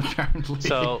get, apparently.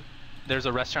 So, there's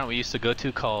a restaurant we used to go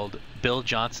to called Bill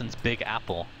Johnson's Big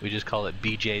Apple. We just call it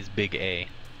BJ's Big A.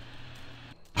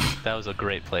 That was a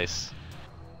great place.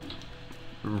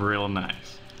 Real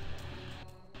nice.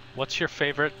 What's your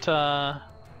favorite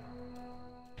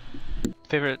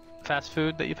fast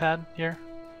food that you've had here?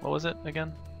 What was it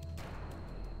again?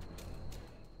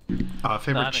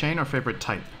 Favorite chain or favorite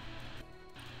type?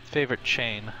 Favorite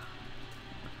chain.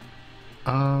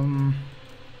 Does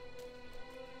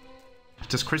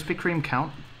Krispy Kreme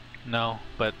count? No,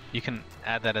 but you can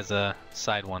add that as a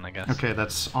side one, I guess. Okay,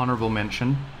 that's honorable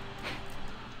mention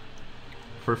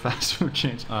for fast food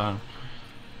chains. I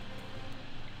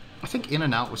think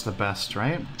In-N-Out was the best,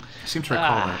 right? I seem to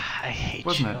recall that. I hate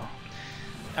Wasn't you. it?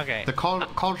 Okay. The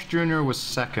Carl's Jr. was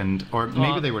second, or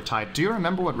maybe they were tied. Do you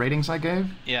remember what ratings I gave?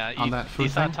 Yeah, on that food you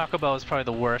thought thing? Taco Bell was probably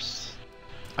the worst.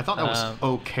 I thought that was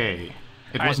okay.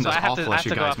 It wasn't so as awful as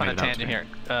you guys made it out to be. I have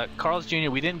to go off on a tangent here. Carl's Jr.,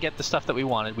 we didn't get the stuff that we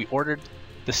wanted. We ordered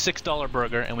the $6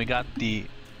 burger, and we got the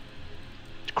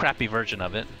crappy version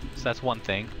of it. So that's one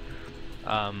thing.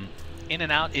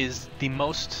 In-N-Out is the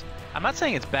most... I'm not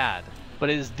saying it's bad, but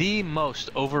it is the most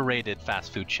overrated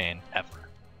fast food chain ever.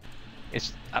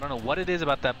 I don't know what it is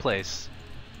about that place.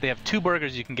 They have 2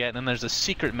 burgers you can get, and then there's a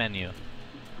secret menu.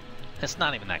 It's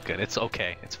not even that good. It's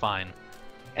okay. It's fine.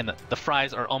 And the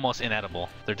fries are almost inedible.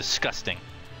 They're disgusting.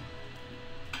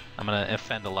 I'm gonna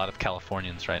offend a lot of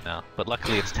Californians right now, but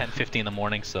luckily it's 10:50 in the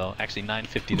morning, so actually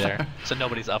 9:50 there, so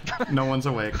nobody's up. No one's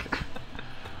awake.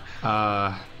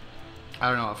 I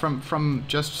don't know. From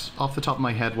just off the top of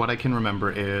my head, what I can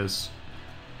remember is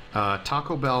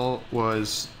Taco Bell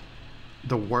was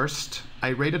the worst. I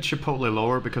rated Chipotle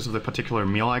lower because of the particular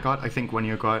meal I got. I think when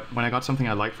I got something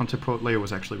I liked from Chipotle, it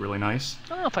was actually really nice. I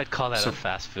don't know if I'd call that a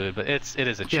fast food, but it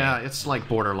is a chain. Yeah, it's like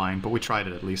borderline, but we tried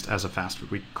it at least as a fast food.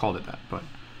 We called it that, but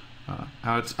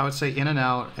I would say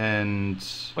In-N-Out and...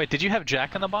 Wait, did you have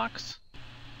Jack in the Box?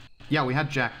 Yeah, we had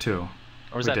Jack too.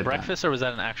 Or was that breakfast, or was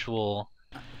that an actual...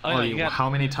 Oh, no, how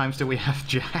many times did we have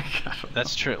Jack?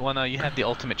 That's true. Well, no, you had the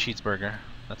ultimate cheeseburger.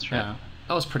 That's right. Yeah,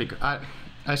 that was pretty good.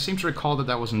 I seem to recall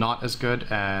that was not as good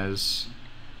as...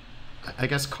 I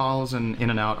guess Carl's and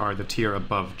In-N-Out are the tier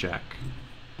above Jack,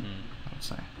 I would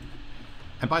say.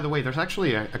 And by the way, there's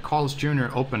actually a Carl's Jr.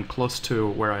 open close to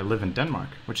where I live in Denmark,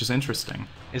 which is interesting.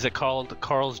 Is it called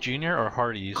Carl's Jr. or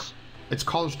Hardee's? It's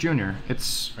Carl's Jr.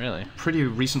 It's really pretty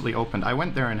recently opened. I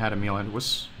went there and had a meal, and it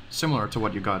was similar to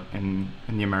what you got in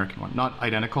the American one. Not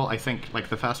identical. I think like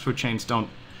the fast food chains don't...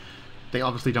 They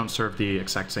obviously don't serve the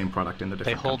exact same product in the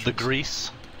different countries. The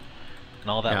grease and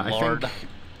all that lard.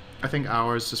 I think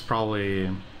ours is probably...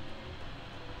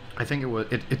 I think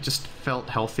it just felt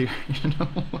healthier, you know?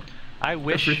 I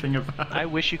wish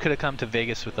you could have come to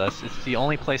Vegas with us. It's the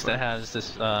only place that has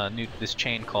this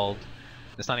chain called...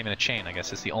 It's not even a chain, I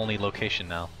guess. It's the only location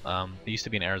now. It used to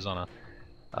be in Arizona.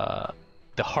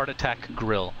 The Heart Attack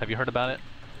Grill. Have you heard about it?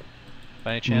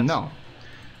 By any chance? No.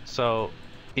 So,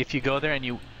 if you go there and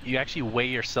you actually weigh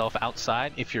yourself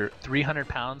outside, if you're 300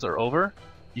 pounds or over,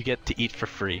 you get to eat for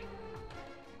free.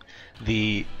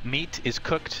 The meat is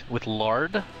cooked with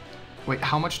lard. Wait,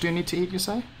 how much do you need to eat, you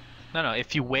say? No,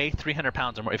 if you weigh 300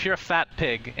 pounds or more. If you're a fat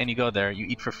pig and you go there, you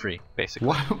eat for free, basically.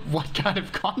 What kind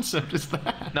of concept is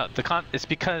that? No, it's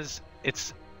because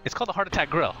it's called the Heart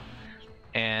Attack Grill.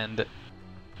 And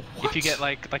if you get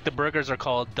like the burgers are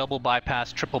called double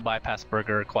bypass, triple bypass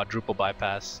burger, quadruple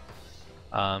bypass.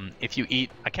 If you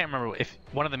eat, I can't remember, if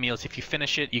one of the meals, if you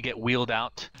finish it, you get wheeled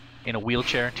out in a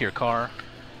wheelchair to your car.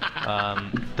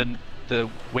 The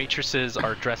waitresses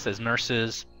are dressed as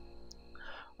nurses.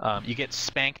 You get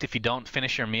spanked if you don't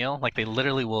finish your meal. Like, they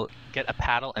literally will get a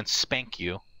paddle and spank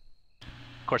you.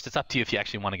 Of course, it's up to you if you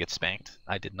actually want to get spanked.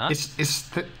 I did not. This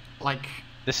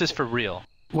is for real.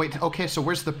 Wait, okay, so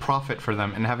where's the profit for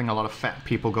them in having a lot of fat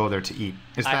people go there to eat?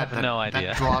 Is I have no idea.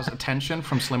 That draws attention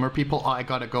from slimmer people? Oh, I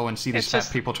gotta go and see these fat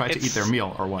people try to eat their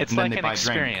meal, or what? It's like an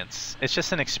experience. It's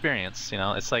just an experience, you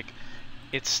know? It's like,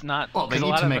 it's not... Well, they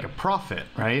need to make a profit,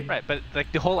 right? Right, but like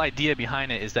the whole idea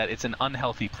behind it is that it's an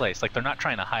unhealthy place. Like, they're not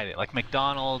trying to hide it. Like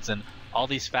McDonald's and all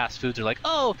these fast foods are like,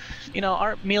 oh, you know,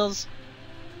 our meals...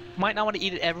 might not want to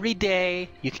eat it every day.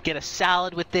 You can get a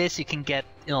salad with this. You can get,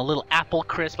 you know, a little apple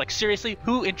crisp. Like, seriously,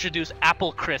 who introduced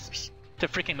apple crisps to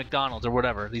freaking McDonald's or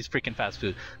whatever, these freaking fast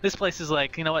food? This place is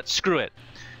like, you know what, screw it.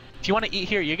 If you want to eat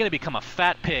here, you're going to become a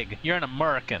fat pig. You're an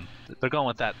American. They're going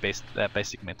with that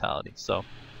basic mentality. So,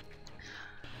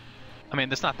 I mean,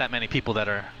 there's not that many people that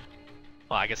are,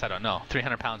 well, I guess I don't know,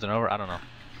 300 pounds and over, I don't know.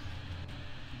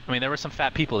 I mean, there were some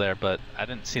fat people there, but I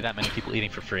didn't see that many people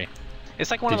eating for free. It's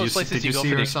like one of those places you go for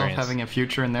the experience. Did you see yourself having a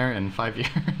future in there in 5 years?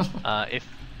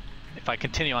 If I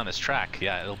continue on this track,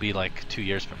 yeah, it'll be like 2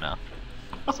 years from now.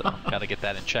 So gotta get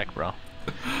that in check, bro.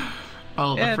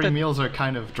 Well, the free meals are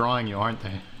kind of drawing you, aren't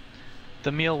they?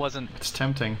 The meal wasn't... It's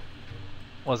tempting.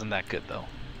 Wasn't that good, though.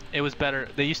 It was better.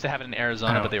 They used to have it in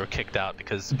Arizona, but they were kicked out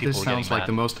because people were getting mad. This sounds like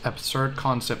the most absurd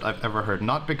concept I've ever heard.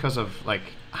 Not because of,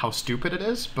 like, how stupid it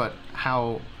is, but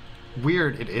how...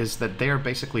 weird it is that they're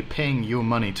basically paying you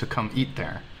money to come eat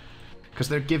there, because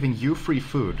they're giving you free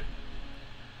food.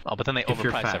 Oh, but then they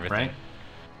overprice everything. Right?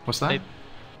 What's that?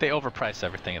 They overprice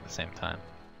everything at the same time.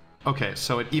 Okay,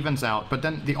 so it evens out. But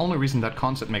then the only reason that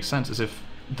concept makes sense is if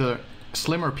the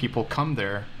slimmer people come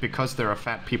there because there are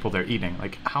fat people they're eating.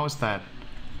 Like, how is that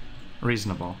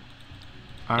reasonable?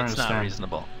 It's not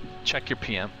reasonable. Check your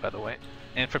PM, by the way.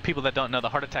 And for people that don't know, the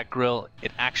Heart Attack Grill,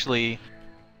 it actually,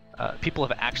 people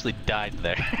have actually died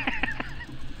there.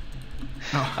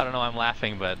 Oh. I don't know why I'm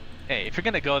laughing, but hey, if you're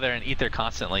gonna go there and eat there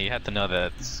constantly, you have to know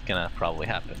that it's gonna probably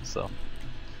happen, so.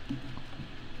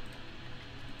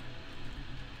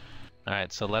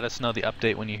 Alright, so let us know the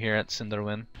update when you hear it,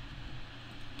 Cinderwin.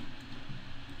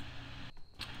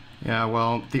 Yeah,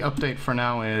 well, the update for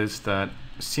now is that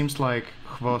it seems like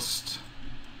Hvost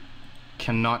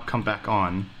cannot come back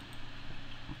on.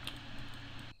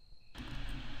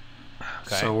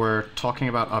 Okay. So we're talking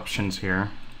about options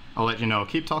here. I'll let you know.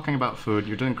 Keep talking about food.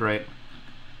 You're doing great.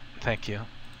 Thank you.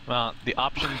 Well, the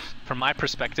options, from my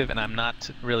perspective, and I'm not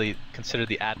really considered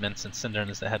the admin since Cinderin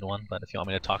is the head one, but if you want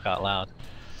me to talk out loud,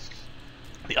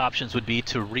 the options would be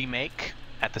to remake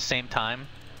at the same time,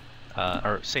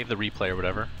 or save the replay or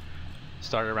whatever.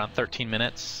 Start at around 13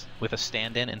 minutes with a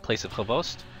stand-in place of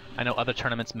Hvost. I know other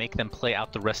tournaments make them play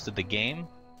out the rest of the game.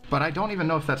 But I don't even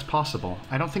know if that's possible.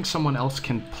 I don't think someone else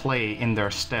can play in their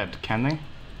stead, can they?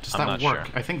 Does that work?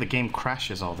 Sure. I think the game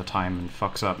crashes all the time and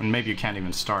fucks up, and maybe you can't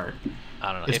even start.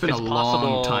 I don't know. It's been a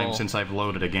long time since I've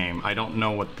loaded a game. I don't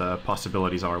know what the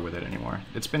possibilities are with it anymore.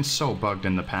 It's been so bugged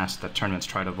in the past that tournaments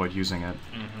try to avoid using it.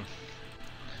 Mm-hmm.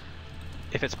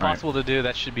 If it's possible to do,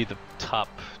 that should be the top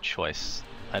choice.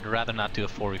 I'd rather not do a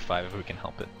 4v5 if we can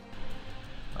help it.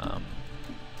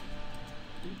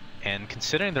 And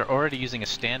considering they're already using a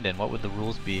stand-in, what would the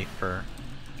rules be for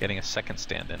getting a second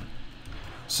stand-in?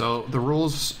 So the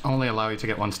rules only allow you to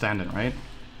get one stand-in, right?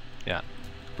 Yeah.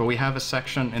 But we have a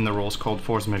section in the rules called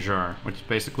force majeure, which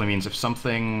basically means if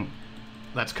something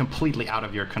that's completely out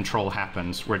of your control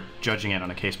happens, we're judging it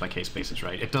on a case-by-case basis,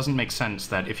 right? It doesn't make sense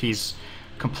that if he's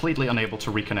completely unable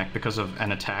to reconnect because of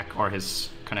an attack or his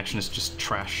connection is just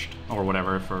trashed or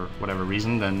whatever for whatever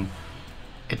reason, then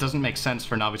it doesn't make sense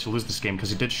for Navi to lose this game because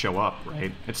he did show up,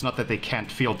 right? It's not that they can't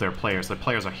field their players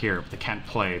are here, but they can't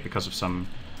play because of some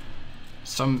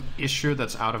issue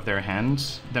that's out of their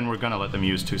hands. Then we're gonna let them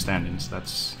use two stand-ins.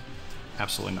 That's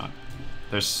absolutely not.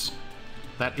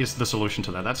 That is the solution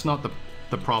to that. That's not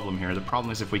the problem here. The problem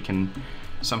is if we can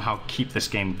somehow keep this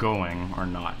game going or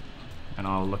not. And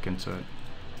I'll look into it.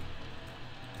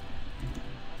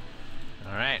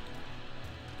 Alright.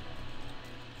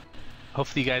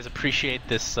 Hopefully you guys appreciate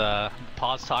this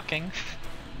pause talking.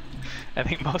 I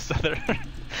think most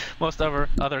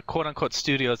other quote-unquote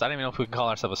studios, I don't even know if we can call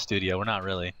ourselves a studio, we're not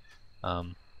really.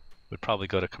 We'd probably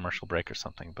go to commercial break or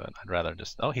something, but I'd rather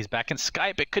just, oh, he's back in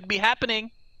Skype, it could be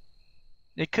happening!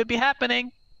 It could be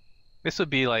happening! This would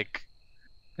be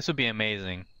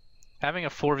amazing. Having a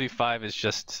 4v5 is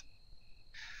just,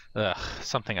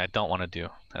 something I don't want to do,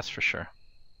 that's for sure.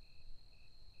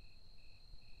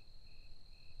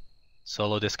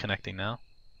 Solo disconnecting now.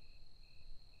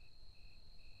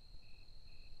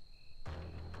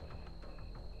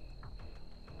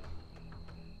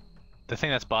 The thing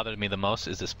that's bothered me the most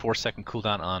is this 4-second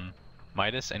cooldown on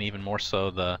Midas, and even more so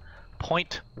the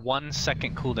 0.1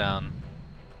 second cooldown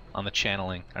on the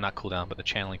channeling, or not cooldown, but the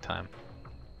channeling time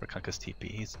for Kunkka's TP.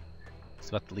 He's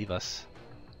about to leave us.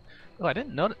 Oh, I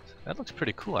didn't notice. That looks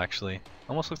pretty cool, actually.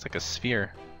 Almost looks like a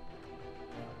sphere.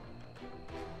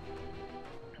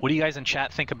 What do you guys in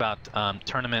chat think about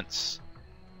tournaments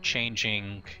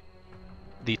changing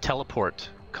the teleport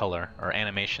color, or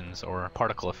animations, or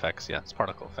particle effects? Yeah, it's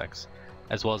particle effects,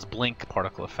 as well as blink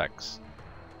particle effects.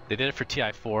 They did it for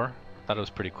TI4. Thought it was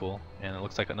pretty cool, and it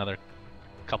looks like another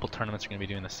couple tournaments are going to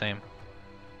be doing the same.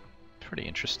 Pretty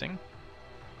interesting.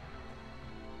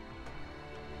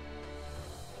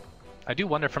 I do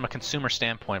wonder from a consumer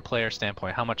standpoint, player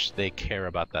standpoint, how much they care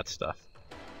about that stuff.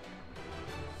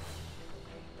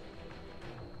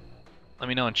 Let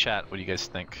me know in chat what you guys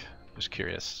think. Just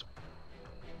curious.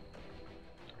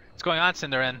 What's going on,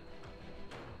 Cinderin?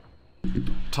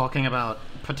 Talking about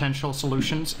potential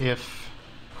solutions if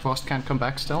Hvost can't come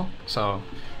back still. So,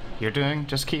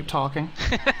 just keep talking.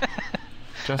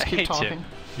 Just keep talking.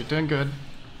 You're doing good.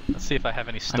 Let's see if I have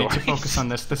any stories. I need to focus on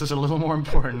this. This is a little more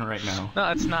important right now.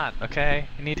 No, it's not, okay?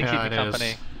 You need to keep me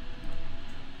company.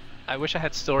 I wish I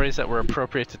had stories that were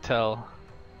appropriate to tell.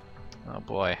 Oh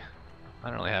boy. I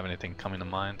don't really have anything coming to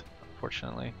mind,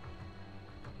 unfortunately.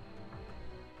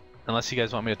 Unless you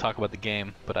guys want me to talk about the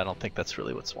game, but I don't think that's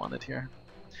really what's wanted here.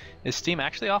 Is Steam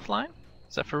actually offline?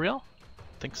 Is that for real?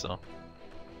 I think so.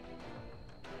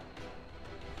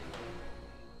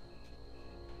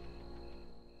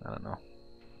 I don't know.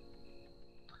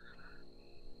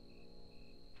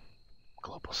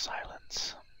 Global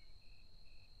silence.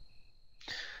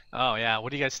 Oh yeah, what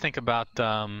do you guys think about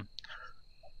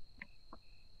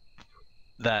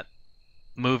that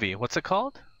movie? What's it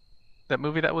called? That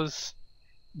movie that was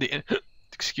the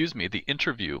excuse me, the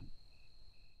Interview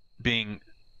being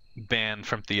banned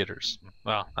from theaters.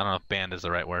 Well, I don't know if banned is the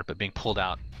right word, but being pulled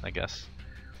out, I guess.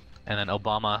 And then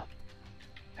Obama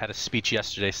had a speech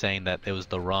yesterday saying that it was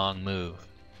the wrong move.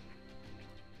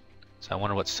 So I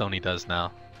wonder what Sony does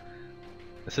now.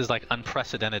 This is like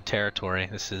unprecedented territory.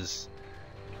 It's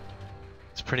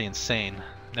pretty insane.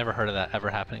 Never heard of that ever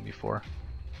happening before.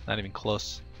 Not even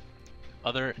close.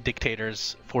 Other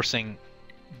dictators forcing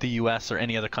the US or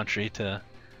any other country to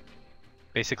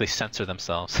basically censor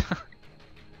themselves.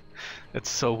 It's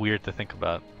so weird to think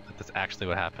about that that's actually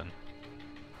what happened.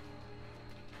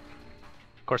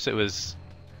 Of course it was...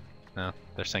 No,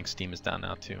 they're saying Steam is down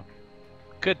now too.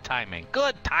 Good timing.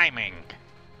 Good timing!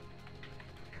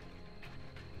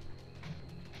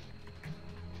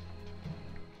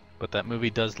 But that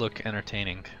movie does look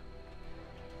entertaining.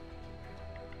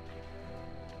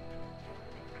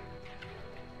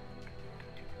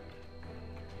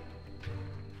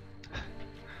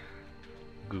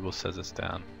 Google says it's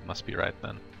down. Must be right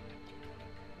then.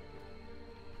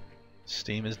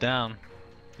 Steam is down.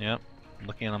 Yep, I'm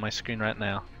looking on my screen right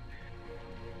now.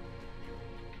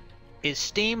 Is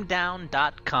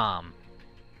steamdown.com.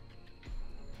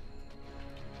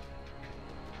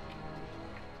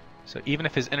 So even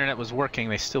if his internet was working,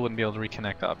 they still wouldn't be able to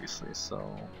reconnect, obviously.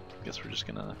 So I guess we're just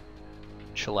gonna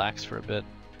chillax for a bit.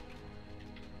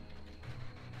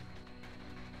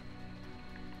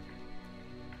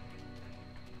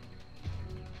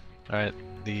 Alright,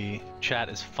 the chat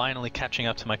is finally catching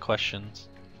up to my questions.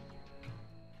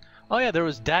 Oh yeah, there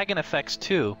was Dagon effects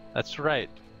too. That's right.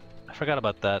 I forgot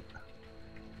about that.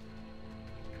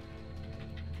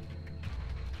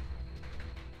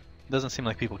 Doesn't seem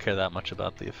like people care that much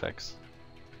about the effects.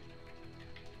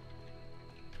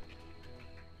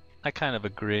 I kind of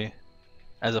agree.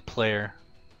 As a player,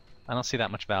 I don't see that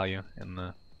much value in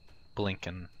the blink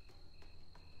and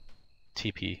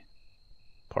TP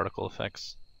particle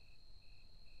effects.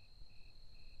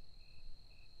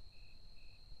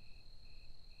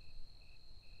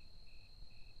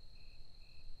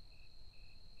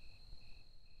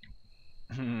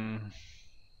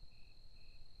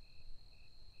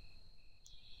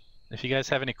 If you guys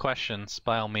have any questions,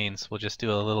 by all means, we'll just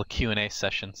do a little Q&A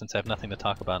session since I have nothing to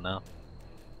talk about now.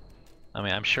 I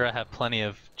mean, I'm sure I have plenty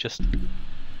of just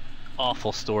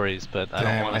awful stories, but I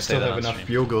don't want to say that on stream. I still have enough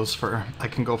bugles for... I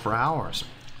can go for hours.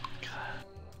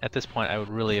 At this point, I would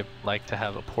really like to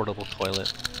have a portable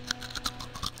toilet.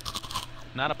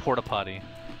 Not a porta potty,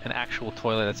 an actual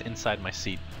toilet that's inside my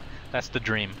seat. That's the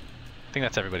dream. I think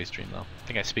that's everybody's dream, though. I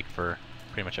think I speak for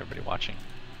pretty much everybody watching.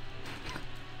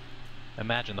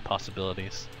 Imagine the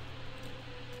possibilities.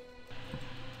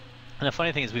 And the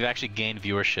funny thing is, we've actually gained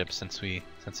viewership since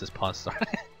this pause started.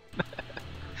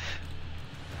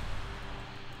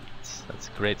 That's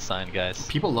a great sign, guys.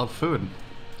 People love food.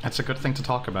 That's a good thing to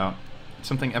talk about. It's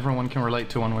something everyone can relate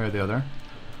to one way or the other.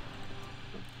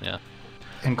 Yeah.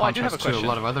 In contrast to a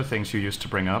lot of other things you used to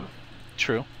bring up.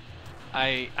 True.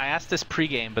 I asked this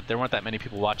pre-game, but there weren't that many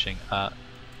people watching.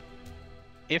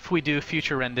 If we do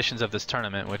future renditions of this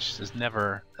tournament, which is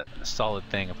never a solid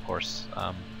thing, of course,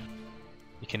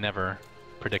 you can never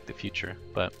predict the future,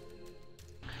 but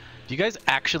do you guys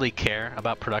actually care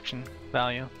about production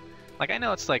value? Like, I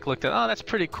know it's like looked at, oh, that's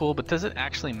pretty cool, but does it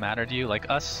actually matter to you? Like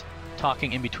us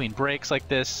talking in between breaks like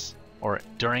this, or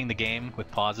during the game with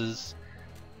pauses,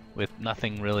 with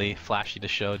nothing really flashy to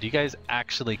show, do you guys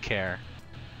actually care?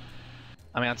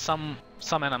 I mean, on some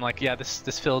end, I'm like, yeah,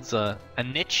 this fills a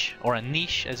niche, or a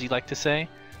niche, as you like to say,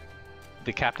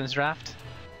 the captain's draft,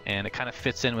 and it kind of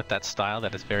fits in with that style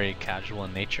that is very casual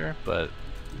in nature. But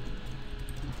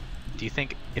do you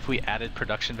think if we added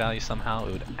production value somehow,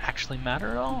 it would actually matter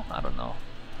at all? I don't know.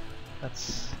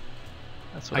 That's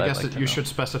what I guess that you should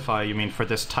specify. You mean for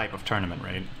this type of tournament,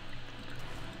 right?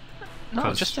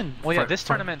 No, just in this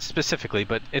tournament specifically,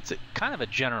 but it's kind of a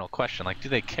general question. Like, do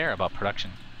they care about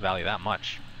production value that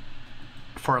much?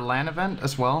 For a LAN event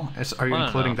as well? Are you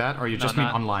including that, or you just mean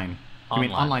online? You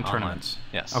mean online tournaments?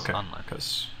 Yes. Okay. Online.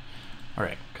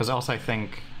 Because also I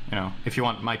think, you know, if you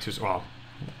want my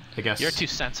I guess your 2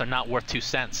 cents are not worth 2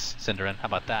 cents, Cinderin. How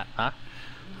about that, huh?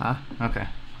 Huh? Okay.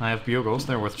 I have bugles.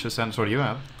 They're worth 2 cents. What do you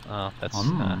have? Oh, that's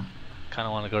kind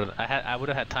of want to go to. I would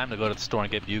have had time to go to the store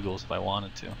and get bugles if I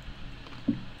wanted to.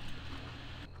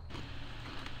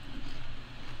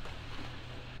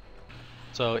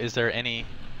 So is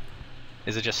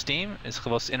it just Steam? Is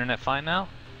KheZu's internet fine now?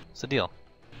 What's the deal?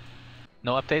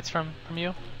 No updates from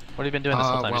you? What have you been doing this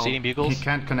whole time? Just eating bugles? He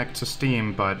can't connect to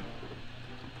Steam, but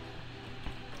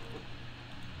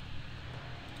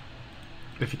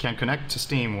if he can't connect to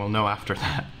Steam, we'll know after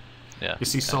that. Yeah. You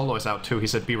see, Solo is out too. He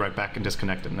said, "Be right back," and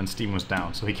disconnected, and then Steam was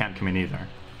down, so he can't come in either.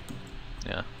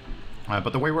 Yeah.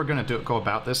 But the way we're going to go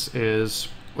about this is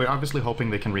we're obviously hoping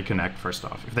they can reconnect first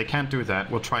off. If they can't do that,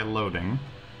 we'll try loading.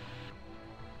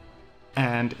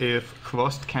 And if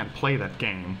Khvost can't play that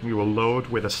game, we will load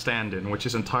with a stand-in, which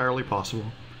is entirely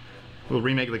possible. We'll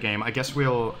remake the game. I guess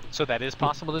we'll... So that is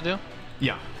possible to do?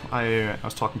 Yeah. I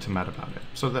was talking to Matt about it.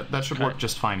 So that should work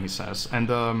just fine, he says. And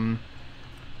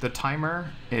the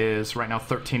timer is right now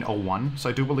 13:01, so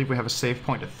I do believe we have a save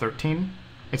point at 13.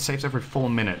 It saves every full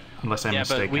minute, unless I'm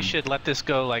mistaken. Yeah, but we should let this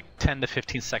go like 10 to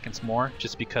 15 seconds more,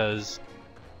 just because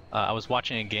I was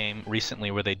watching a game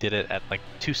recently where they did it at like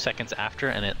 2 seconds after,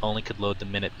 and it only could load the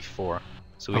minute before.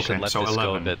 So we should let this 11,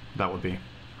 go a bit. That would be.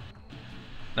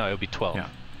 No, it would be 12. Yeah.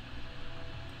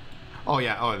 Oh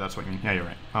yeah. Oh, that's what you mean. Yeah, you're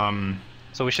right.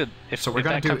 So we should. If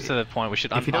that comes to the point, we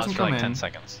should unpause for like 10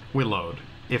 seconds. We load.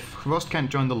 If Khvost can't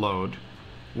join the load,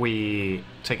 we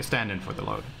take a stand-in for the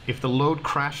load. If the load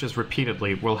crashes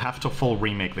repeatedly, we'll have to full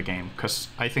remake the game, because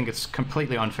I think it's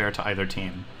completely unfair to either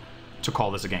team to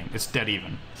call this a game. It's dead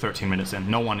even, 13 minutes in.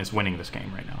 No one is winning this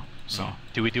game right now. So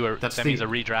do we do a? That means a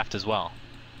redraft as well.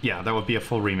 Yeah, that would be a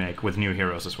full remake with new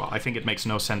heroes as well. I think it makes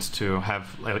no sense to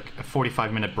have like a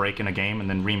 45-minute break in a game and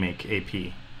then remake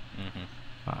AP.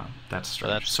 That's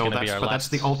strange. That's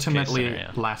the ultimately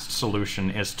last solution,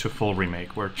 is to full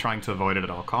remake. We're trying to avoid it at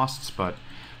all costs, but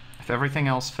if everything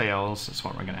else fails, it's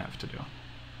what we're going to have to do.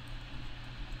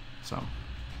 So.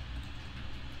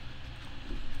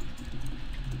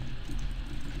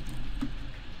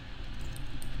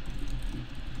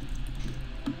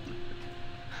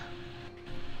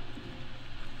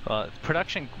 Well,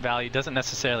 production value doesn't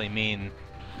necessarily mean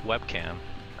webcam.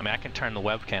 I mean, I can turn the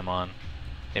webcam on.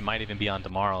 It might even be on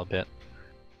tomorrow a bit.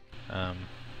 I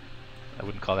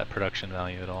wouldn't call that production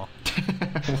value at all.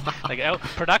 Wow. Like, oh,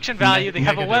 production value, they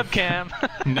have a webcam.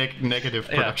 Negative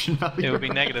production value. It would be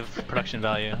negative production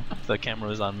value if the camera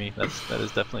was on me. That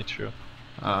is definitely true.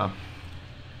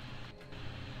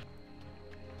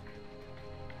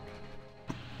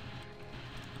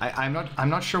 I'm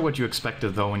not sure what you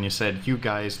expected though when you said, "You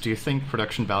guys, do you think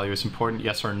production value is important?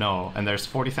 Yes or no?" And there's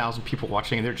 40,000 people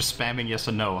watching, and they're just spamming yes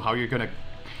or no. How are you gonna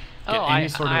get any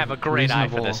sort of I have a great eye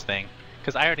for reasonable... this thing,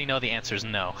 because I already know the answer is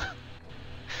no.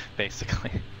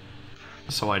 Basically.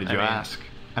 So why did you ask?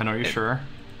 And are you sure?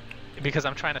 Because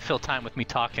I'm trying to fill time with me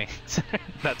talking.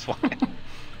 That's why.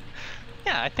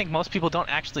 Yeah, I think most people don't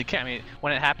actually care. I mean,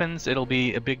 when it happens, it'll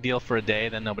be a big deal for a day,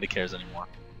 then nobody cares anymore.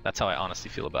 That's how I honestly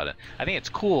feel about it. I think it's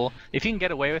cool if you can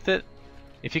get away with it.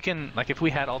 If you can, like, if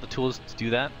we had all the tools to do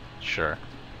that, sure,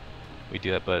 we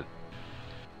do it. But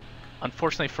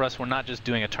unfortunately for us, we're not just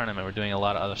doing a tournament. We're doing a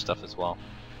lot of other stuff as well,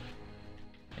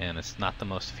 and it's not the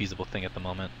most feasible thing at the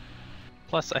moment.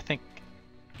 Plus, I think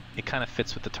it kind of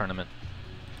fits with the tournament,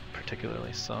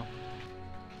 particularly. So.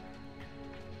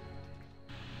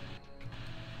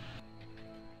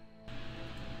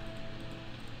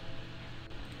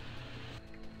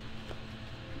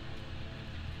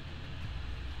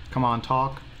 Come on,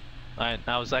 talk. I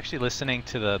was actually listening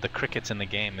to the crickets in the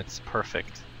game. It's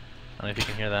perfect. I don't know if you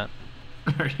can hear that.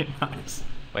 Very nice.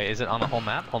 Wait, is it on the whole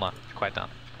map? Hold on, quiet down.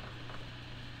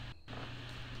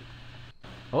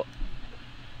 Oh,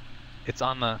 it's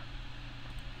on the...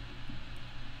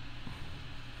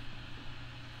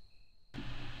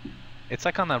 It's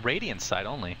like on the Radiant side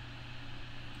only.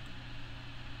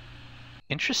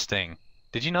 Interesting.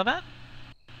 Did you know that?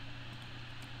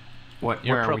 What?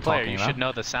 You're where a pro are we player. talking You about? should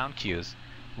know the sound cues.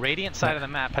 Radiant side of the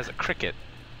map has a cricket.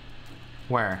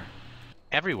 Where?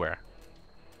 Everywhere.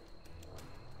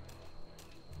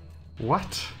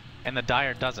 What? And the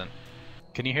Dire doesn't.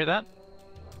 Can you hear that?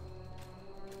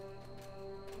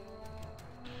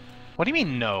 What do you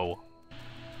mean no?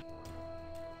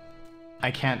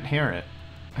 I can't hear it,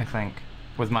 I think,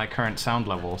 with my current sound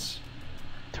levels.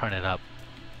 Turn it up.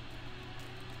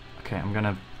 Okay, I'm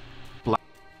gonna...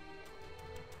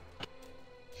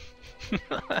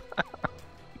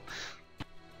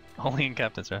 Only in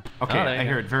Captain's, right? Okay, I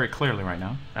hear it very clearly right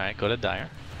now. Alright, go to Dire.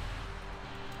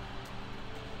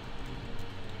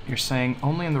 You're saying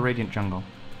only in the Radiant jungle.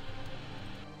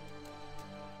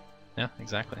 Yeah,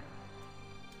 exactly.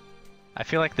 I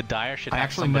feel like the Dire should have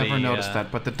actually somebody, never noticed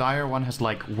that, but the Dire one has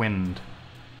like wind.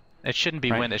 It shouldn't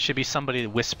be wind, it should be somebody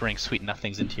whispering sweet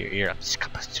nothings into your ear.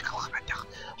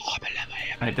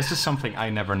 Right, this is something I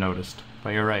never noticed,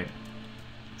 but you're right.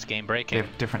 It's game breaking. They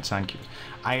have different sound cues.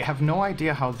 I have no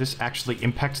idea how this actually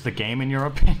impacts the game in your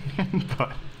opinion,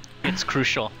 but... It's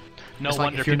crucial. No it's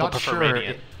wonder like, if you're people not prefer sure,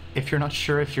 Radiant. If you're not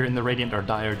sure if you're in the Radiant or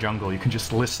Dire jungle, you can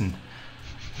just listen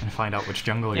and find out which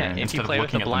jungle you're in If instead you play of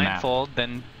with looking the at the map. blindfold,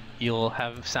 then you'll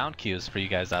have sound cues for you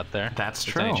guys out there. That's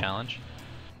true. Any challenge.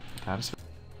 That is.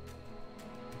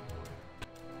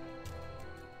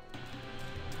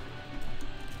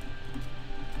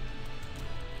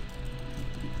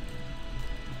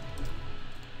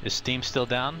 Is Steam still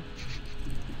down?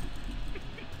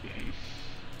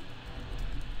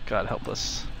 God help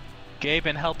us.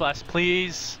 Gaben, help us,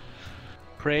 please.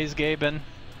 Praise Gaben.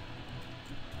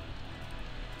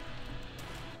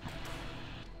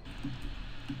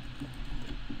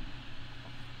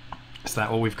 Is that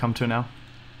what we've come to now?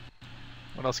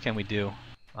 What else can we do,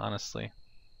 honestly?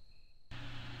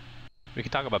 We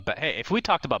could talk about... Hey, if we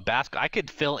talked about basketball, I could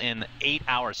fill in 8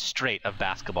 hours straight of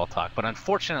basketball talk, but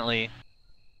unfortunately,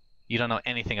 you don't know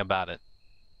anything about it.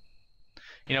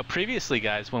 You know, previously,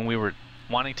 guys, when we were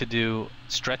wanting to do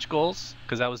stretch goals,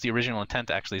 because that was the original intent,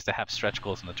 actually, is to have stretch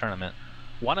goals in the tournament.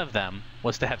 One of them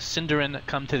was to have Cinderin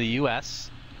come to the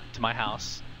U.S., to my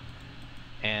house,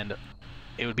 and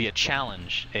it would be a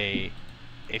challenge, a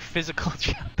physical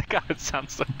challenge. God, it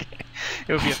sounds so gay.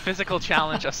 It would be a physical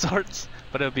challenge of sorts,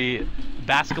 but it would be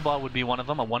basketball would be one of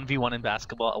them, a 1v1 in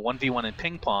basketball, a 1v1 in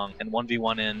ping pong, and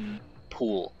 1v1 in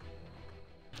pool.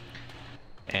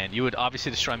 And you would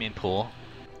obviously destroy me in pool.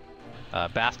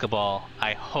 Basketball,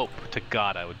 I hope to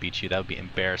God I would beat you. That would be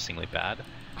embarrassingly bad.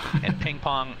 And ping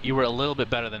pong, you were a little bit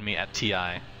better than me at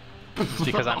TI. It's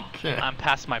because I'm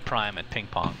past my prime at ping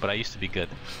pong, but I used to be good.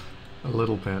 A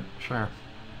little bit, sure.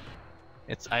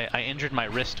 I injured my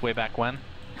wrist way back when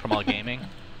from all gaming,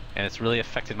 and it's really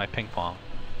affected my ping pong,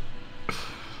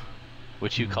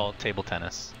 which you call table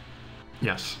tennis.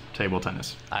 Yes, table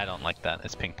tennis. I don't like that.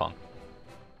 It's ping pong.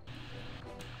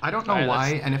 I don't know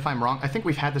why, and if I'm wrong, I think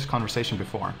we've had this conversation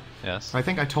before. Yes. I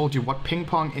think I told you what ping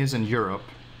pong is in Europe,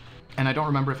 and I don't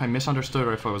remember if I misunderstood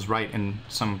or if I was right in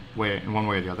some way, in one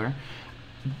way or the other.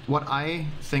 What I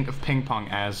think of ping pong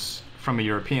as, from a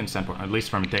European standpoint, at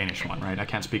least from a Danish one, right? I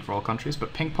can't speak for all countries,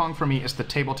 but ping pong for me is the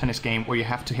table tennis game where you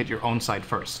have to hit your own side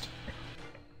first.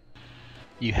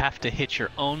 You have to hit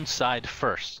your own side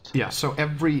first. Yeah, so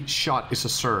every shot is a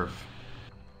serve.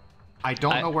 I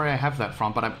don't know where I have that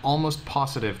from, but I'm almost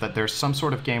positive that there's some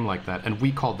sort of game like that, and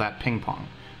we call that ping pong.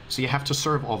 So you have to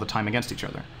serve all the time against each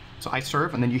other. So I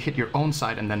serve, and then you hit your own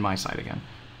side, and then my side again.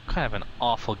 What kind of an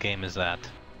awful game is that?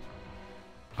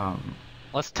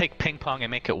 Let's take ping pong and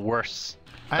make it worse.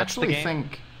 I actually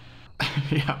think...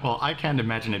 Yeah, well, I can't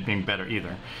imagine it being better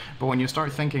either. But when you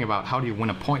start thinking about how do you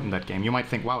win a point in that game, you might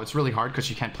think, wow, it's really hard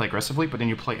because you can't play aggressively, but then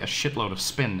you play a shitload of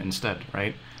spin instead,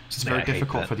 right? So it's very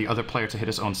difficult for the other player to hit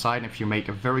his own side, and if you make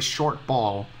a very short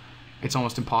ball, it's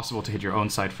almost impossible to hit your own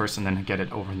side first and then get it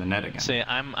over the net again. See,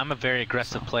 I'm a very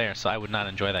aggressive player, so I would not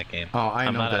enjoy that game. Oh, I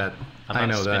know that. I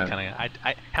know that.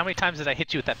 How many times did I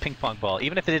hit you with that ping pong ball?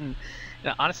 Even if it didn't... You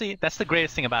know, honestly, that's the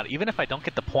greatest thing about it. Even if I don't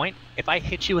get the point, if I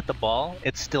hit you with the ball,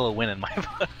 it's still a win in my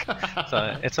book.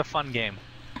 So it's a fun game.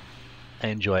 I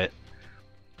enjoy it.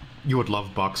 You would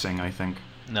love boxing, I think.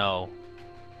 No,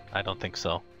 I don't think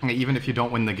so. Even if you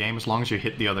don't win the game, as long as you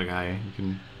hit the other guy, you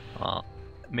can...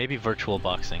 Maybe virtual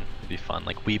boxing would be fun,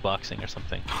 like Wii boxing or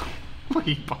something.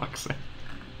 Wii boxing.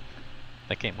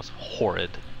 That game was horrid.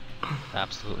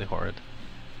 Absolutely horrid.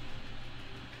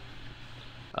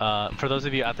 For those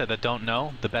of you out there that don't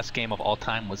know, the best game of all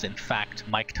time was in fact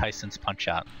Mike Tyson's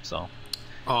Punch-Out. So,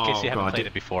 in case you haven't played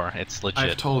it before, it's legit.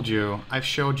 I've told you, I've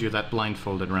showed you that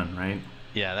blindfolded run, right?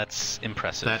 Yeah, that's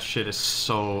impressive. That shit is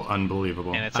so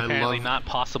unbelievable. And it's apparently not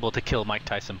possible to kill Mike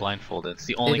Tyson blindfolded. It's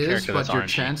the only character that's RNG. But your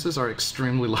chances are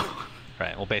extremely low.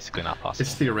 Right, well, basically not possible.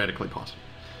 It's theoretically possible.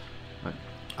 But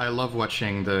I love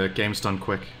watching the games done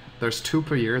quick. There's 2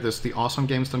 per year. There's the awesome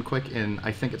games done quick in,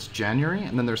 I think it's January,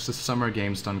 and then there's the summer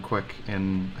games done quick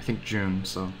in, I think, June.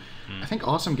 So I think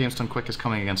awesome games done quick is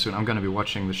coming again soon. I'm going to be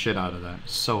watching the shit out of that.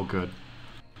 So good.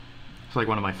 It's like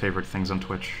one of my favorite things on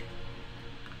Twitch.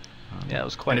 Yeah, it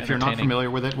was quite And if you're not familiar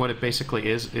with it, what it basically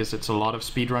is it's a lot of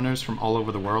speedrunners from all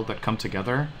over the world that come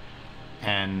together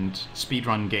and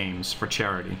speedrun games for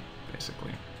charity,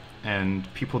 basically.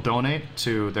 And people donate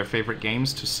to their favorite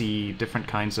games to see different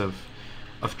kinds of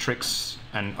tricks,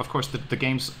 and of course the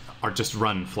games are just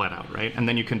run flat out, right? And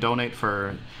then you can donate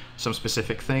for some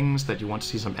specific things that you want to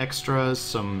see, some extras,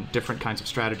 some different kinds of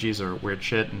strategies or weird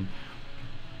shit, and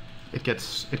it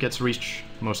gets reached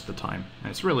most of the time.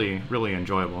 And it's really, really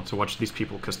enjoyable to watch these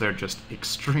people because they're just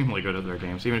extremely good at their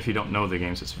games. Even if you don't know the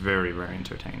games, it's very, very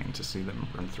entertaining to see them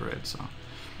run through it. So,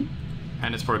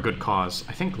 and it's for a good cause.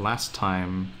 I think last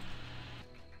time,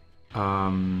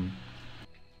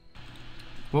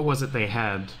 what was it they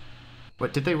had?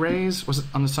 What did they raise? Was it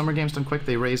on the Summer Games Done Quick?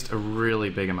 They raised a really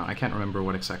big amount. I can't remember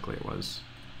what exactly it was.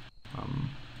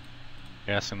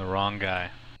 You're asking the wrong guy.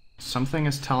 Something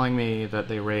is telling me that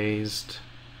they raised...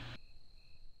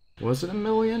 Was it $1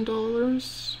 million? Or...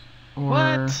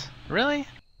 What? Really?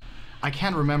 I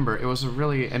can't remember. It was a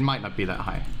really... It might not be that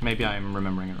high. Maybe I'm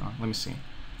remembering it wrong. Let me see.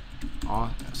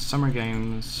 Summer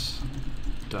Games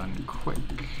done quick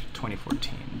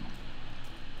 2014.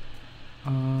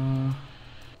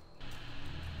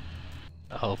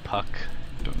 Oh, Puck.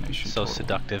 Donation so total.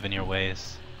 Seductive in your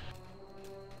ways.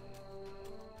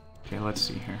 Okay, let's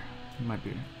see here. It might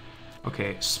be...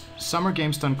 Okay, Summer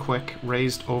Games Done Quick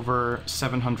raised over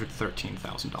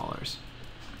 $713,000.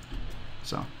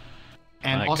 So,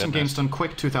 and Awesome Games Done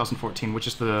Quick 2014, which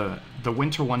is the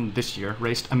winter one this year,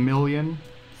 raised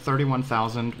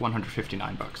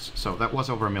 $1,031,159. So that was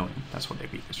over $1 million. That's what they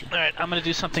beat this year. All right, I'm gonna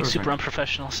do something super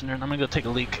unprofessional, Cinder. I'm gonna go take a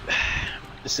leak.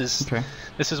 This is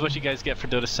what you guys get for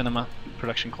Dota Cinema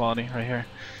production quality right here.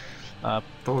 But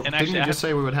didn't you just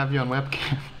say we would have you on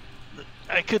webcam?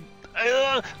 I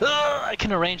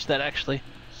can arrange that actually.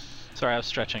 Sorry, I was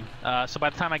stretching. So by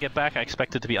the time I get back, I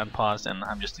expect it to be unpaused, and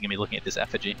I'm just gonna be looking at this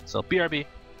effigy. So BRB.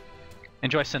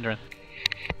 Enjoy Cinderin.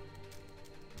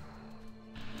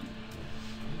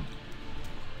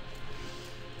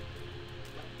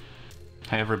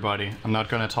 Hey everybody, I'm not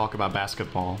going to talk about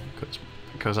basketball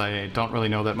because I don't really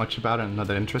know that much about it and I'm not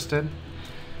that interested.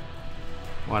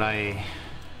 What I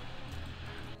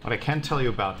can tell you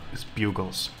about is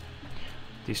bugles.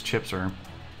 These chips are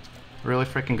really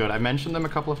freaking good. I mentioned them a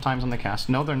couple of times on the cast.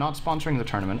 No, they're not sponsoring the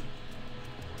tournament.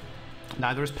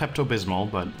 Neither is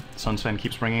Pepto-Bismol, but Sunsven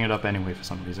keeps bringing it up anyway for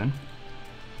some reason.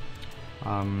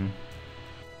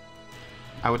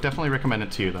 I would definitely recommend it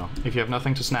to you though. If you have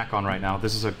nothing to snack on right now,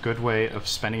 this is a good way of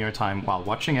spending your time while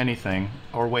watching anything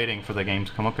or waiting for the game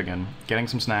to come up again. Getting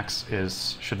some snacks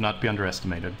should not be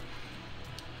underestimated.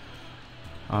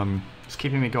 It's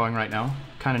keeping me going right now.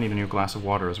 Kind of need a new glass of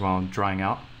water as well. I'm drying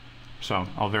out. So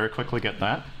I'll very quickly get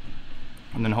that.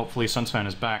 And then hopefully Sunsven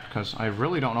is back because I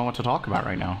really don't know what to talk about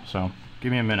right now. So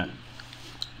give me a minute.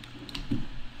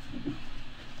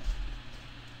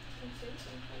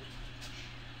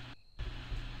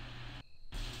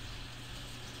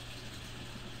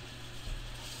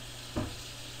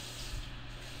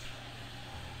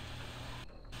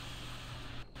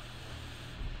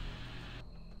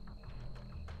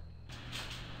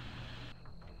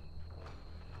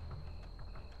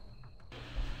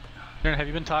 Have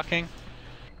you been talking?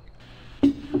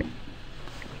 You're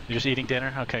just eating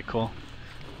dinner? Okay, cool.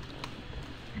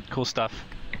 Cool stuff.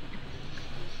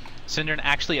 Cinderin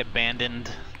actually abandoned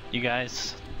you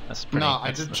guys? That's pretty... No,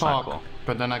 I did talk, cool.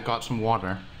 But then I got some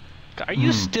water. Are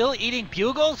you still eating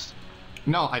bugles?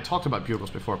 No, I talked about bugles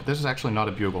before, but this is actually not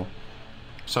a bugle.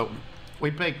 So, we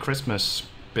baked Christmas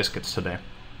biscuits today.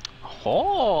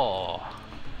 Oh!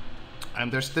 And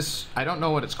there's this, I don't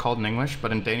know what it's called in English,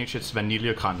 but in Danish it's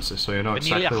vaniljekrans, so you know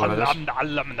exactly what it is.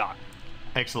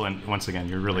 Excellent, once again,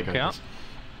 you're really good at this.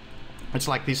 It's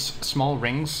like these small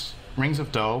rings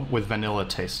of dough with vanilla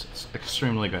taste. It's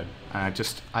extremely good. I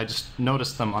just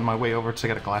noticed them on my way over to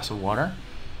get a glass of water,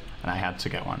 and I had to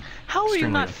get one. How are you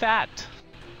not fat?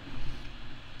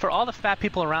 For all the fat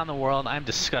people around the world, I'm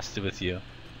disgusted with you.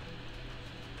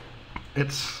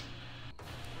 It's...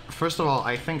 First of all,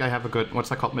 I think I have a good, what's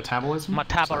that called, metabolism?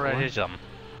 Metabolism.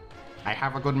 I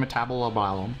have a good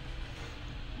metabolism,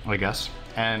 I guess.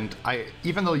 And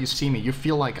even though you see me, you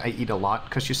feel like I eat a lot,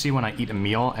 because you see when I eat a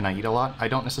meal and I eat a lot, I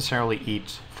don't necessarily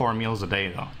eat 4 meals a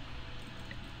day, though.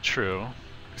 True.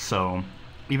 So,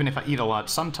 even if I eat a lot,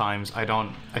 sometimes I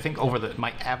don't, I think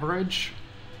my average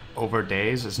over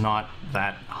days is not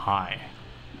that high.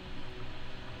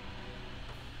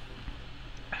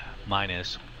 Mine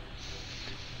is.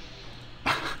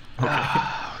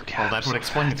 Okay. Well, that would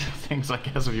explain things, I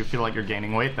guess. If you feel like you're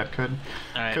gaining weight, that could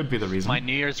be the reason. My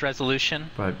New Year's resolution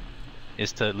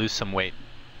is to lose some weight,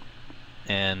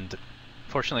 and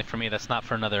fortunately for me, that's not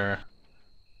for another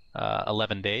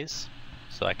 11 days,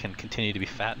 so I can continue to be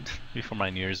fat before my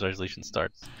New Year's resolution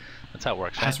starts. That's how it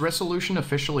works. Right? Has Resolution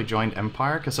officially joined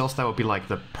Empire? Because else that would be like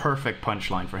the perfect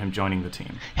punchline for him joining the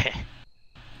team. I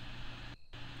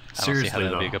don't see how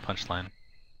that would be a good punchline.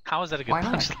 How is that a good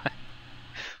punchline?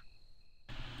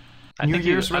 New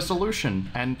Year's resolution,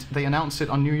 and they announce it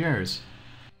on New Year's.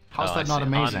 How's that not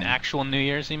amazing? On actual New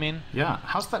Year's, you mean? Yeah.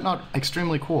 How's that not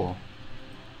extremely cool?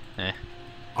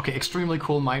 Okay, extremely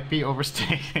cool might be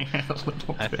overstating it a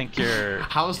little bit. I think you're.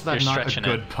 How's that not a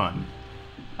good pun?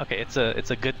 Okay, it's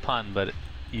a good pun, but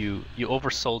you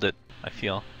oversold it. I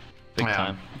feel big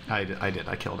time. I did.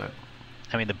 I killed it.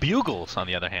 I mean, the bugles, on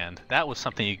the other hand, that was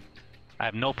something I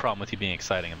have no problem with you being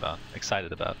excited about.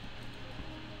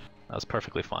 That was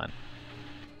perfectly fine.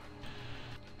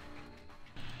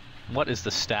 What is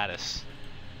the status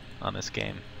on this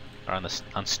game, or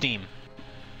on Steam?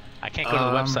 I can't go to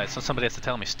the website, so somebody has to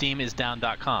tell me.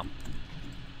 SteamIsDown.com.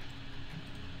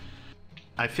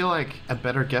 I feel like a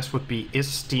better guess would be, is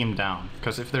Steam down?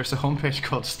 Because if there's a homepage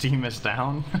called Steam is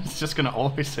down, it's just gonna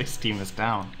always say Steam is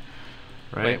down,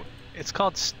 right? Wait, it's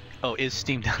called. Oh, is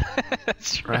Steam down?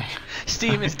 That's right. Right.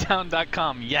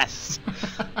 SteamIsDown.com. Yes,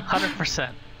 100%.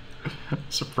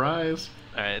 Surprise.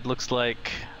 All right. It looks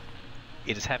like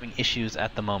it is having issues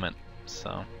at the moment.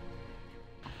 So.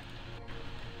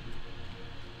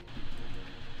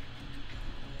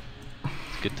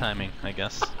 Good timing, I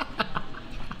guess.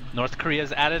 North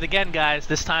Korea's at it again, guys.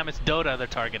 This time it's Dota they're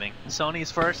targeting.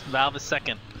 Sony's first, Valve is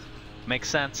second. Makes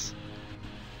sense.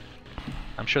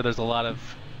 I'm sure there's a lot of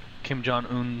Kim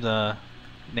Jong-un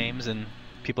names and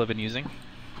people have been using.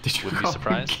 Did you Wouldn't be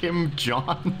surprised. Kim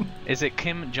Jong? Is it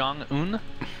Kim Jong-un?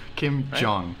 Kim Right?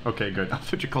 Jong. Okay, good. I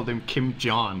thought you called him Kim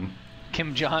Jong.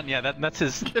 Kim Jong, yeah, that's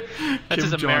his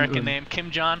his American name.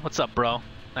 Kim Jong, what's up, bro?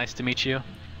 Nice to meet you.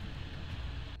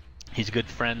 He's good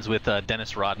friends with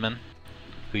Dennis Rodman,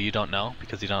 who you don't know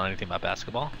because you don't know anything about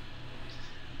basketball.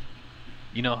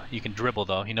 You know, you can dribble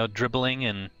though. You know, dribbling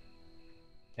and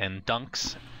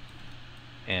dunks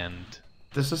and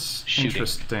this is shooting.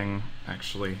 Interesting,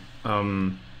 actually.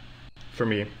 For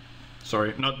me,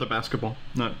 sorry, not the basketball.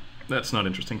 That's not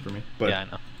interesting for me. But yeah, I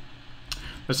know.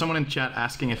 There's someone in chat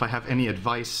asking if I have any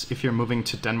advice if you're moving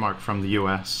to Denmark from the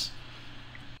US.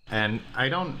 And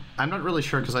I'm not really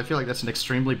sure because I feel like that's an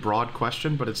extremely broad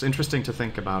question, but it's interesting to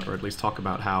think about, or at least talk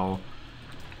about how,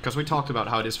 because we talked about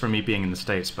how it is for me being in the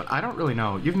States, but I don't really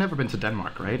know. You've never been to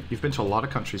Denmark, right? You've been to a lot of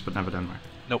countries, but never Denmark.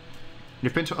 Nope.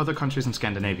 You've been to other countries in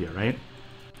Scandinavia, right?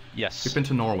 Yes. You've been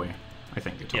to Norway, I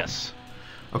think you told me. Yes.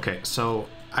 Okay, so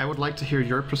I would like to hear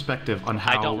your perspective on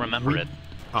how... I don't remember it.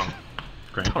 Oh,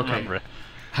 great. Don't okay. remember it.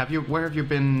 Where have you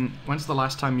been, when's the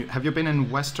last time have you been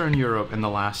in Western Europe in the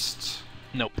last...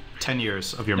 Nope. 10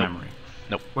 years of your Nope. memory?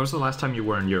 Nope. When was the last time you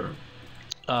were in Europe?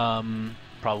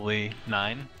 Probably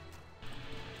 9.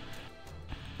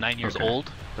 9 years Okay. old,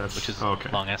 That's, which is okay.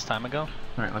 a long-ass time ago.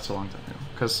 Alright, that's a long time ago.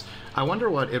 Because I wonder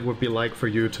what it would be like for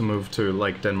you to move to,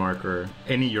 like, Denmark or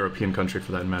any European country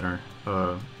for that matter.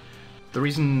 The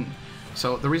reason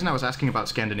I was asking about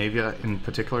Scandinavia in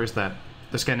particular is that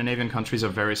the Scandinavian countries are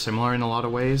very similar in a lot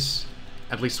of ways.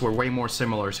 At least we're way more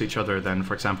similar to each other than,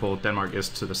 for example, Denmark is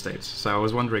to the States. So I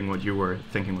was wondering what you were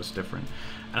thinking was different.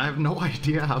 And I have no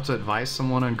idea how to advise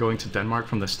someone on going to Denmark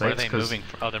from the States. Where are they moving?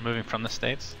 Oh, they're moving from the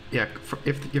States? Yeah,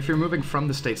 if you're moving from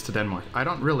the States to Denmark, I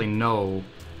don't really know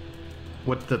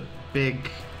what the big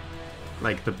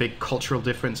cultural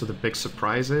difference or the big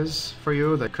surprise is for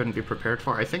you that couldn't be prepared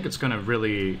for. I think it's going to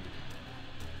really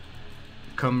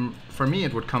come, for me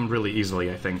it would come really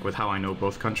easily, I think, with how I know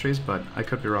both countries, but I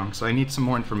could be wrong. So I need some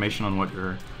more information on what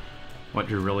you're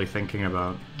really thinking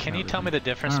about. Can you tell me the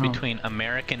difference between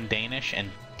American Danish and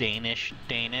Danish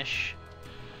Danish?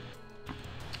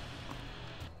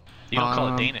 You don't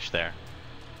call it Danish there.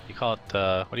 You call it,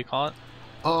 what do you call it?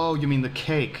 Oh, you mean the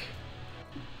cake.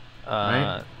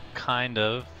 Right? Kind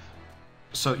of.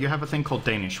 So you have a thing called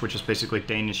Danish, which is basically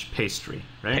Danish pastry,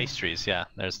 right? Pastries, yeah.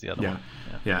 There's the other one.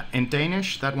 Yeah. In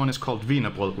Danish, that one is called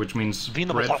wienerbrød, which means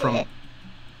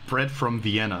bread from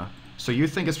Vienna. So you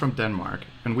think it's from Denmark,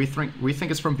 and we think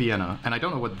it's from Vienna, and I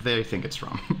don't know what they think it's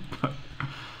from. But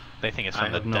they think it's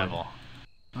from the devil.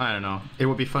 I don't know. It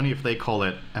would be funny if they call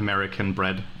it American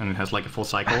bread, and it has like a full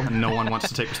cycle, and no one wants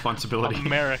to take responsibility.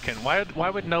 American. Why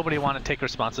would nobody want to take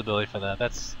responsibility for that?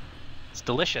 It's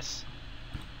delicious.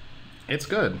 It's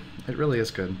good. It really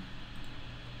is good.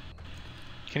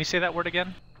 Can you say that word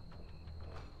again?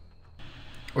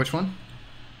 Which one?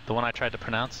 The one I tried to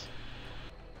pronounce.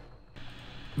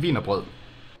 Wienerbrød.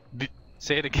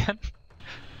 Say it again.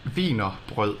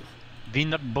 Wienerbrød.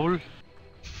 Wienerbrød.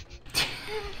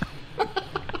 All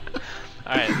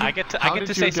right, I get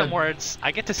to say some words.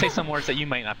 I get to say some words that you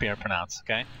might not be able to pronounce.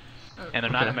 Okay, and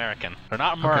they're not American. They're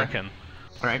not American. Okay.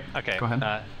 All right. Okay. Go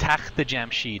ahead. Tach the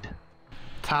Jamshid.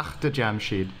 Tach the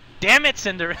Jamshid. Damn it,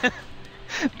 Cinder!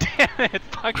 Damn it!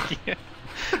 Fuck you.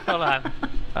 Hold on.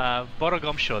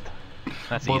 Borogomshod.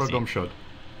 That's easy. Borogomshod.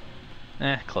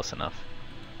 Close enough.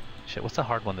 Shit, what's a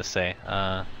hard one to say?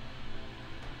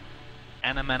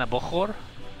 Anamanabochor?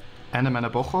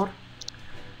 Anamanabochor?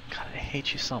 God, I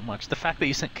hate you so much. The fact that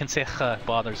you can say ch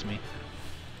bothers me.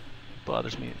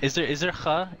 Bothers me. Is there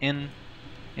ch in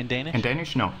Danish? In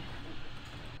Danish, no.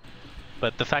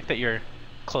 But the fact that you're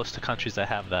close to countries that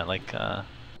have that, like,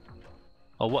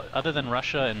 well, what other than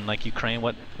Russia and like Ukraine,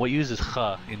 what uses ch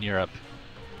in Europe?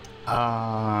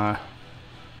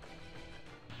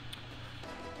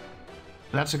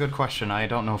 That's a good question. I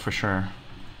don't know for sure.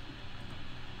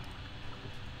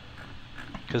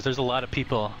 Because there's a lot of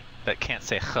people that can't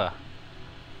say "h."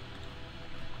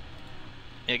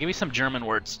 Yeah, give me some German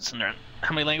words, Sindren.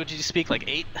 How many languages do you speak? Like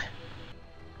 8?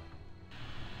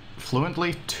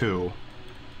 Fluently, 2.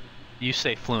 You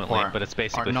say fluently, but it's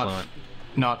basically fluent.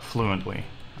 Not fluently.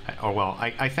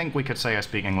 I think we could say I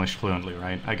speak English fluently,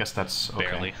 right? I guess that's okay.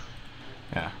 Barely.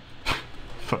 Yeah.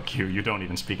 Fuck you, you don't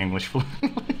even speak English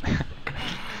fluently.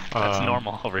 That's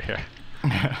normal over here.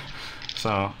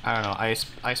 So, I don't know,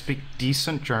 I speak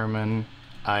decent German,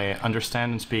 I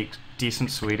understand and speak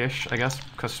decent Swedish, I guess,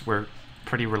 because we're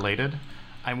pretty related.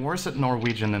 I'm worse at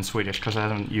Norwegian than Swedish, because I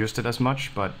haven't used it as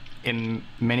much, but in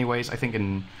many ways, I think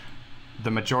in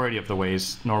the majority of the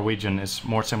ways, Norwegian is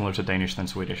more similar to Danish than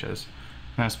Swedish is.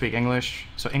 And I speak English,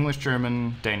 so English,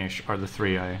 German, Danish are the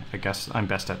 3 I guess I'm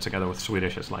best at, together with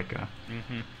Swedish as like a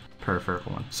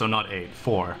peripheral one. So not 8,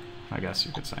 4, I guess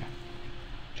you could say.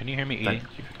 Can you hear me that eating?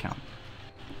 You could count.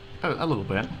 A little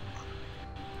bit.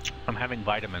 I'm having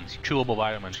vitamins, chewable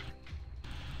vitamins.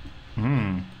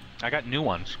 Mmm. I got new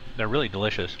ones. They're really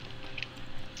delicious.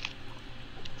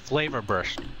 Flavor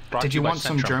burst. Did you want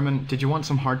some German? Did you want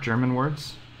some hard German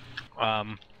words?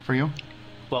 For you?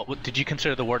 Well, did you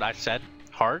consider the word I said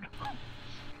hard?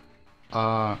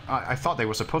 I thought they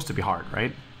were supposed to be hard,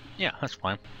 right? Yeah, that's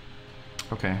fine.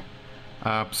 Okay.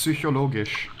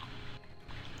 Psychologisch.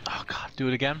 Oh God, do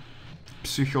it again.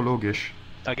 Psychologisch.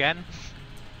 Again?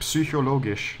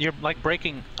 Psychologisch. You're like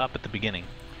breaking up at the beginning.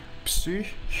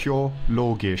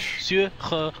 Psychologisch.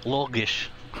 Psychologisch.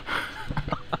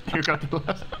 You got the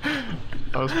last.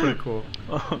 That was pretty cool.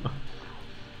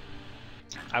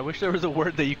 I wish there was a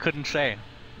word that you couldn't say.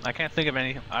 I can't think of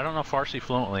any. I don't know Farsi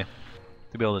fluently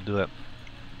to be able to do it.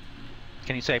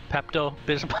 Can you say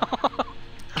Pepto-Bismol?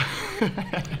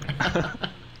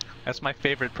 That's my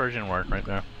favorite Persian word right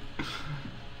there.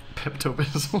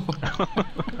 Pepto-Bismol.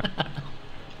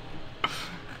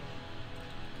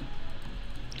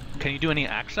 Can you do any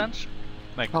accents?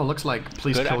 Like, oh, looks like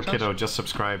Please Kill accents? Kiddo just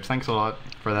subscribed. Thanks a lot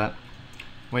for that.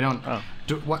 We don't. Oh.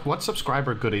 What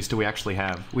subscriber goodies do we actually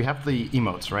have? We have the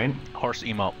emotes, right? Horse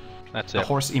emote. That's it. The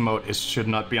horse emote should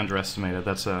not be underestimated.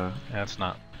 That's a. That's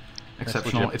not.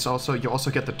 Exceptional. It's also you also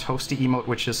get the toasty emote,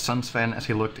 which is Sun's fan as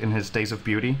he looked in his Days of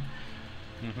Beauty.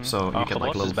 So you get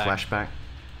like a little flashback.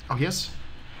 Oh yes.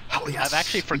 Hell yes. I've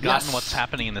actually forgotten what's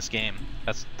happening in this game.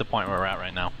 That's the point where we're at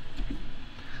right now.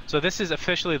 So this is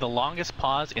officially the longest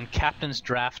pause in Captain's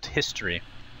Draft history.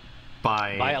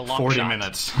 By a long 40 shot.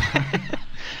 minutes.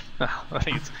 I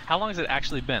think how long has it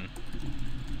actually been?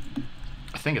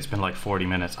 I think it's been like 40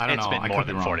 minutes. I don't know. It's been I more could be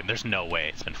than wrong. 40. There's no way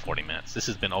it's been 40 minutes. This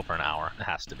has been over an hour. It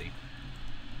has to be.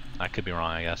 I could be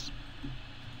wrong, I guess.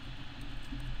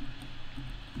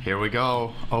 Here we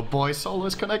go. Oh boy, Soul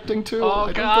is connecting too.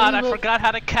 Oh God, I forgot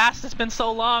how to cast. It's been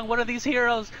so long. What are these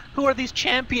heroes? Who are these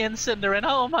champions, Cinderin?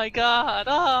 Oh my God.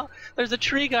 Oh, there's a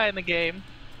tree guy in the game.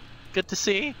 Good to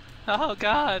see. Oh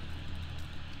God.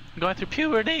 I'm going through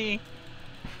puberty.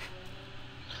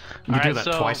 You do that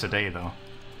twice a day, though.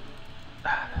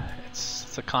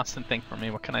 It's a constant thing for me.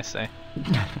 What can I say?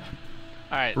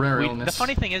 Alright, the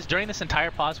funny thing is, during this entire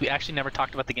pause, we actually never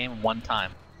talked about the game one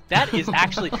time. That is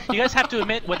actually, you guys have to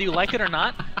admit, whether you like it or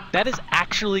not, that is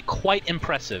actually quite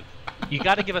impressive. You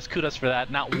gotta give us kudos for that.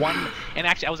 Not one, and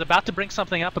actually, I was about to bring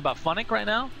something up about Funnick right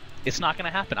now. It's not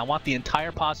gonna happen. I want the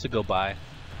entire pause to go by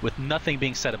with nothing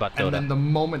being said about Dota. And then the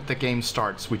moment the game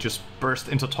starts, we just burst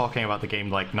into talking about the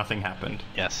game like nothing happened.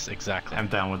 Yes, exactly. I'm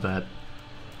down with that.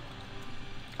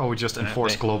 Oh, we just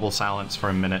enforce global silence for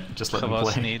a minute. Just let them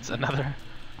play. needs another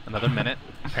minute.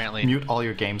 Apparently, mute all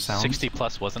your game sounds. 60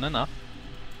 plus wasn't enough.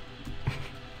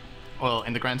 Well,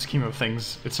 in the grand scheme of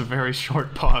things, it's a very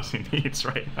short pause he needs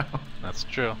right now. That's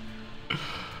true.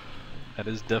 That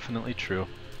is definitely true.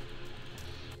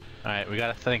 Alright, we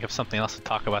gotta think of something else to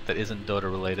talk about that isn't Dota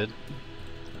related.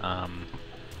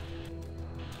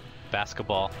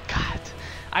 Basketball. God,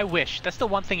 I wish. That's the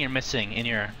one thing you're missing in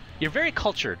your... You're very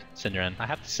cultured, Cinderin, I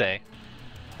have to say.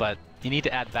 But you need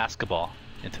to add basketball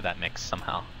into that mix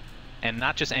somehow. And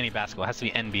not just any basketball, it has to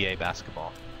be NBA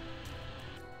basketball.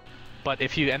 But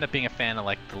if you end up being a fan of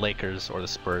like the Lakers or the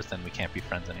Spurs, then we can't be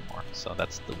friends anymore. So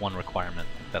that's the one requirement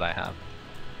that I have.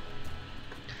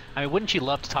 I mean, wouldn't you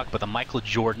love to talk about the Michael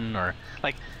Jordan or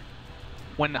like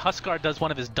when Huskar does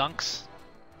one of his dunks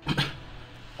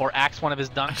or acts one of his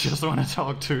dunks? I just want to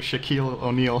talk to Shaquille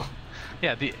O'Neal.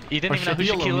 Yeah, you didn't even know who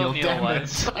Shaquille O'Neal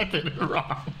was. I did it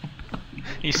wrong.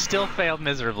 You still failed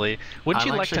miserably. Wouldn't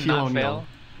you like to not fail?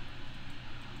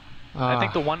 I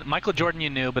think the one Michael Jordan you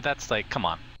knew, but that's like, come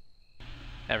on.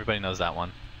 Everybody knows that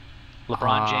one.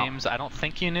 LeBron James, I don't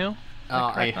think you knew.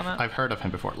 I've heard of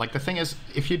him before. Like, the thing is,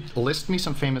 if you list me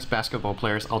some famous basketball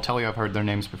players, I'll tell you I've heard their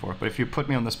names before. But if you put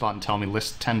me on the spot and tell me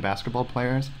list 10 basketball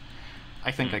players,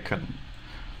 I think I couldn't.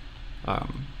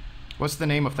 What's the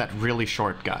name of that really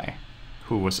short guy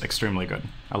who was extremely good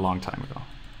a long time ago?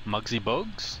 Muggsy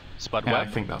Bogues? Spud Yeah, Webb?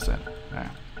 I think that's it. Yeah.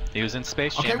 He was in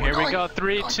Space Jam. Okay, Here we go.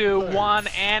 3, 2, 1,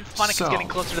 and Funnick is getting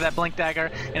closer to that Blink Dagger.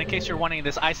 And in case you're wondering,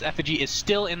 this Ice effigy is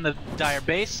still in the Dire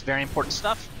base. Very important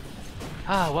stuff.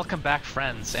 Welcome back,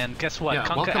 friends. And guess what? Yeah,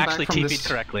 Kunkka actually TP'd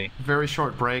correctly. Very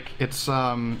short break. It's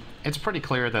pretty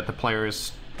clear that the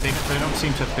players, they don't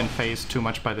seem to have been phased too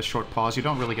much by the short pause. You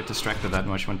don't really get distracted that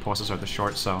much when pauses are this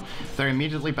short, so they're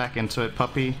immediately back into it.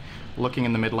 Puppey looking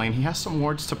in the mid lane. He has some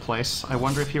wards to place. I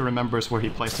wonder if he remembers where he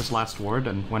placed his last ward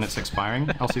and when it's expiring,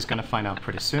 else he's going to find out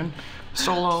pretty soon.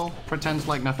 Solo pretends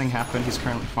like nothing happened. He's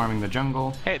currently farming the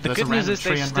jungle. Hey, the good news is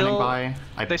they still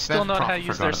know how to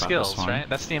use their skills, right?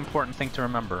 That's the important thing to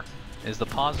remember, is the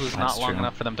pause was not long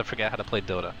enough for them to forget how to play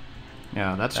Dota.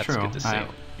 Yeah, that's true. Good to see.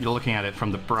 You're looking at it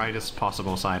from the brightest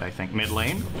possible side, I think. Mid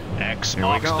lane. X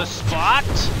marks the spot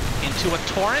into a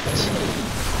torrent.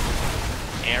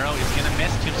 Arrow is going to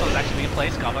miss. Tombstone is actually being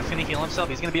placed. Goblik's going to heal himself.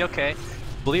 He's going to be okay.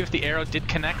 I believe if the arrow did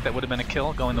connect, that would have been a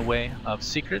kill going the way of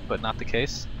Secret, but not the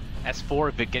case.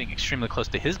 S4 getting extremely close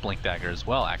to his Blink Dagger as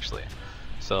well, actually.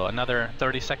 So another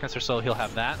 30 seconds or so, he'll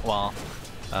have that while...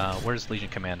 where's Legion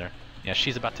Commander? Yeah,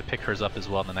 she's about to pick hers up as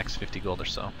well in the next 50 gold or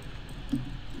so.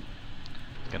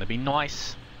 It's going to be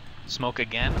nice. Smoke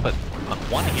again, but on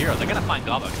one hero, they're going to find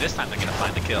Goblik. This time they're going to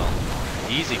find the kill.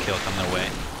 Easy kill coming their way.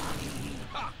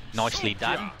 Nicely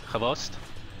done, KheZu.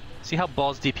 See how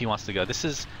balls deep he wants to go. This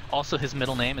is also his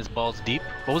middle name is balls deep.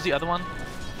 What was the other one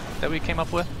that we came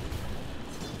up with?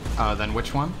 Then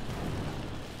which one?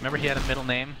 Remember he had a middle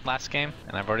name last game,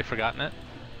 and I've already forgotten it.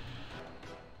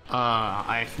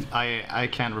 I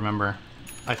can't remember.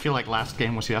 I feel like last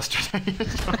game was yesterday.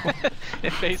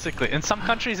 Basically, in some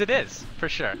countries it is for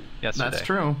sure. Yesterday. That's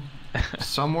true.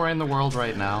 Somewhere in the world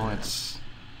right now, it's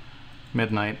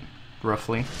midnight,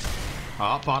 roughly.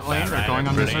 Oh, bot lane, they're going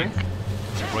on Misery.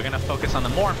 We're gonna focus on the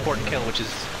more important kill, which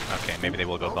is... Okay, maybe they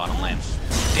will go bottom lane.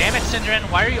 Damn it, Synderen,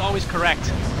 why are you always correct?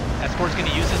 S4's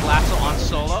gonna use his lasso on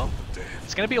solo.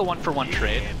 It's gonna be a 1-for-1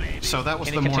 trade. So that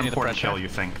was the more important kill, you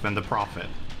think, than the Prophet?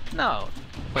 No.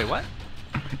 Wait, what?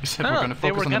 You said we're gonna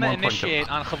focus on the more important kill. They were gonna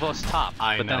initiate on KheZu's top,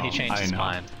 but then he changed his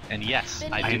mind. And yes,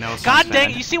 I do. God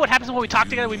dang it, you see what happens when we talk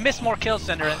together? We miss more kills,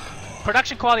 Synderen.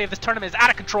 Production quality of this tournament is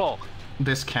out of control.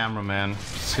 This cameraman,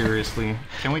 seriously.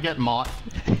 Can we get Mott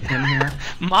in here?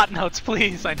 Mott notes,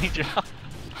 please. I need your help.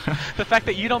 The fact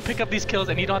that you don't pick up these kills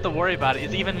and you don't have to worry about it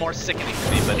is even more sickening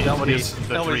to me, but nobody's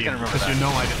gonna remember that. Because you know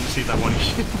I didn't see that one.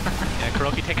 Yeah,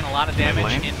 KheZu taking a lot of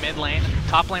damage in mid lane.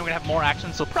 Top lane we're gonna have more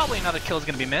action, so probably another kill is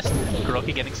gonna be missed.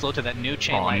 KheZu getting slow to that new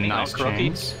chain lightning. Nice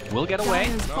KheZu will get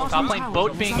away. Top lane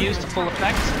boat being used to full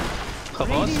effect.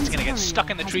 KheZu is going to get stuck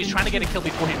in the trees trying to get a kill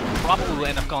before he probably will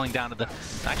end up going down to the...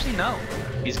 Actually, no.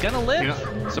 He's going to live. You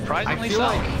know, surprisingly so.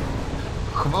 I feel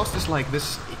like KheZu is like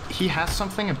this... He has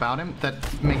something about him that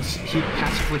makes... He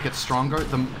passively gets stronger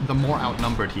the more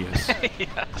outnumbered he is.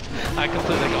 Yeah, I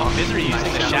completely go. Misery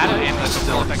using the shadow and the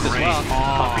still effect as well.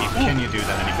 Puppey, can you do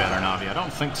that any better, Navi? I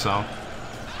don't think so.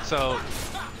 So...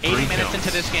 80 minutes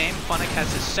into this game, Funnick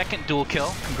has his second dual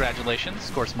kill. Congratulations.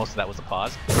 Of course, most of that was a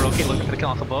pause. KheZu looking for the kill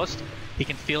on KheZu. He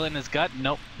can feel it in his gut.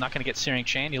 Nope, not going to get Searing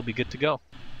Chain. He'll be good to go.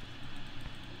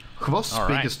 KheZu's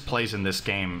biggest plays in this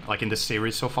game, like in this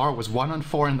series so far, was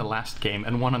 1-on-4 in the last game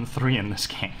and 1-on-3 in this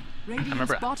game. I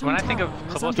remember, when I think of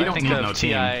KheZu, I think of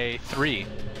TI3.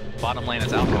 Bottom lane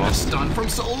is Alchemist. Stun from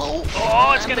solo!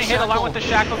 Oh, it's going to hit along with the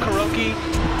Shackle. KheZu.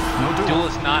 No duel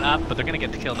is not up, but they're going to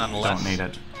get the kill nonetheless. Don't need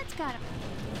it. Let's got him.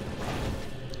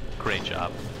 Great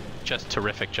job. Just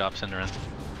terrific job, Synderen.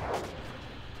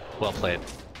 Well played.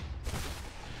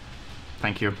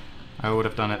 Thank you. I would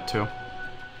have done it too.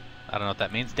 I don't know what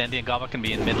that means. Dendi and Goblik can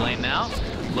be in mid lane now.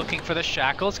 Looking for the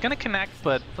shackle. It's going to connect,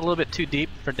 but a little bit too deep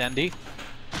for Dendi.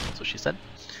 That's what she said.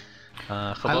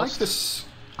 I like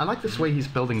this way he's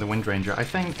building the Wind Ranger. I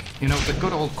think, you know, the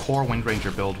good old core Wind Ranger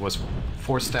build was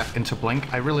 4-step into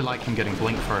Blink. I really like him getting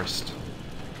Blink first.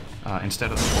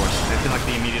 Instead of the Force. I feel like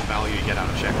the immediate value you get out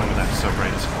of Shackling with that is so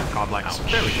great. Godlike's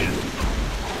very good.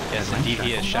 Yes, indeed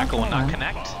he is. Shackle will not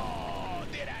connect.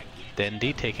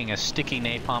 Dendi taking a sticky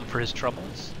napalm for his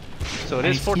troubles. So it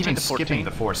is 14 to 14. Skipping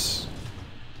the Force.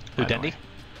 Who, Dendi?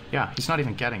 Yeah, he's not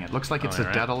even getting it. Looks like it's a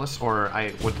Daedalus, or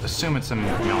I would assume it's a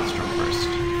Maelstrom first.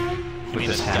 With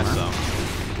this hammer.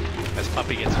 As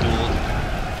Puppey gets dueled.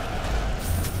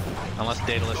 Unless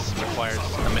Daedalus requires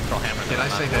a Mithril Hammer. Did I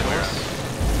say Daedalus?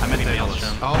 I meant Daedalus.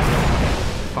 Maelstrom. Oh.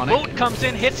 Boat comes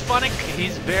in, hits Funnick.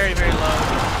 He's very, very low.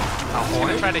 He's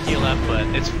gonna try to heal up, but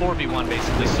it's 4v1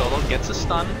 basically. Solo gets a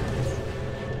stun.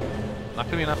 Not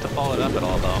gonna be enough to follow it up at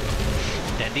all though.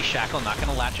 Dendy Shackle not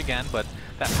gonna latch again, but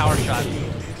that power shot,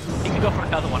 he can go for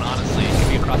another one honestly. He can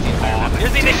be across the entire map.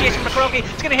 Here's the initiation from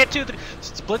KheZu. It's gonna hit 2.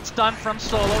 Split stun from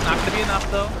Solo, not gonna be enough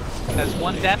though. Has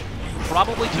 1 death,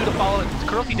 probably 2 to follow it.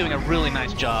 KheZu doing a really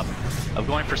nice job of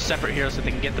going for separate heroes so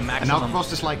they can get the maximum. And now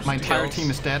Frost is like, my entire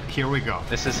team is dead, here we go.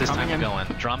 This is his time to go in.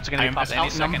 Drums are gonna be popped any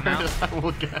second now. I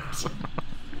will guess.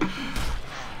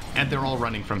 And they're all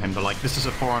running from him. They're like, this is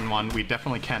a 4-on-1, we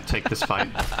definitely can't take this fight.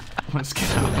 Let's get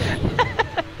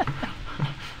out.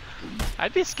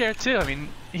 I'd be scared too. I mean,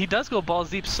 he does go balls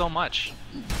deep so much.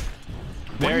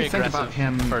 What do you think about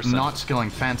him not skilling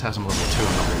Phantasm level 2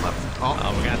 and level 11?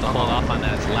 Oh, we're gonna have to hold off on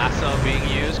that. It's Lasso being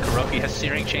used. KheZu has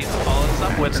Searing Chains to follow this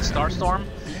up with, and Starstorm.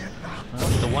 Well,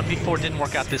 the 1v4 didn't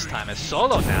work out this time. As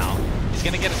Solo now, he's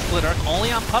gonna get a split arc.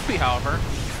 Only on Puppey, however.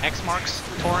 X marks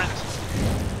Torrent.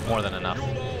 More than enough.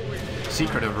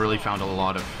 Secret have really found a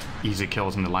lot of easy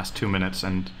kills in the last 2 minutes,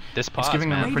 and this pause, it's giving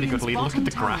them a man. pretty good lead. Look at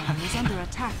the graph.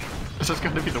 This is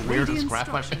going to be the weirdest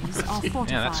graph I've ever seen.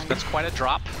 Yeah, that's quite a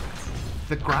drop.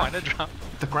 The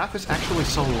graph is actually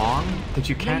so long that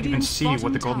you can't even see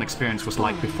what the golden experience was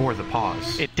like before the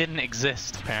pause. It didn't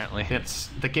exist, apparently.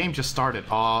 The game just started.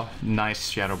 Oh, nice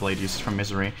Shadow Blade use from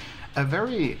Misery. A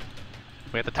very...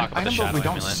 We have to talk about the Shadow we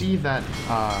don't Amulet. See that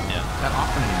that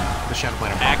often in the Shadow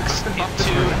Blade. X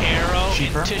into arrow,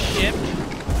 into ship,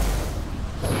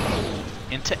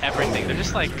 into everything. They're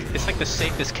just like, it's like the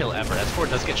safest kill ever. S4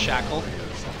 does get shackled.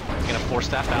 Gonna force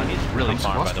staff out. He's really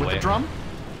far, by the way. Drum?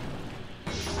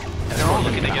 S4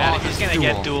 looking to get out. He's gonna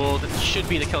get dueled. Should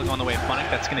be the kill going the way of Funnick.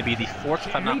 That's gonna be the 4th,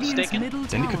 if I'm not mistaken.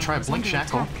 Then you could try a Blink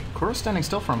Shackle. KheZu's standing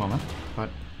still for a moment, but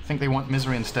I think they want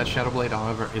Misery instead. Shadow Blade,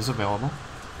 however, is available.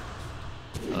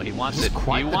 Oh, he wants it.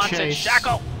 He wants it.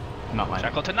 Shackle! Not mine.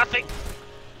 Shackle to nothing.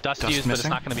 Dust used, but it's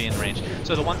not going to be in range.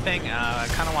 So the one thing I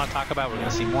kind of want to talk about, we're going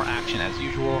to see more action as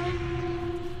usual.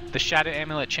 The Shadow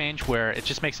Amulet change, where it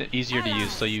just makes it easier to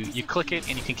use. So you click it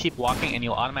and you can keep walking and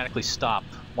you'll automatically stop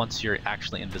once you're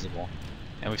actually invisible.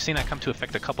 And we've seen that come to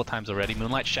effect a couple times already.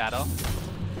 Moonlight Shadow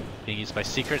being used by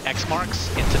Secret. X marks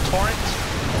into Torrent.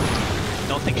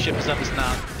 Don't think ship is up, is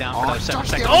now down for another 7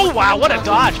 seconds. Oh wow, what a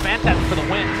dodge! Phantasm for the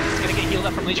win. He's gonna get healed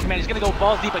up from Leech Command. He's gonna go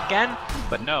balls deep again,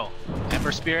 but no.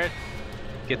 Ember Spirit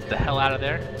gets the hell out of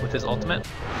there with his ultimate.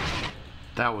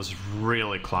 That was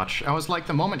really clutch. I was like,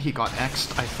 the moment he got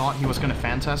X'd, I thought he was gonna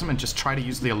Phantasm and just try to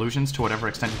use the illusions to whatever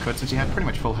extent he could, since he had pretty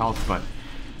much full health, but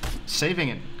saving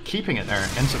it, keeping it there,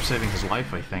 ends up saving his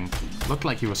life, I think. Looked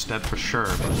like he was dead for sure,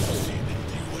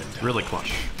 but really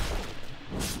clutch.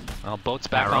 Well, boat's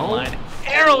back online.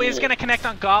 Arrow is going to connect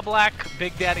on Goblak.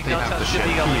 Big Daddy knows how to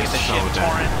be able to get the ship.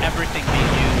 Torrent, everything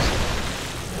being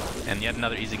used. And yet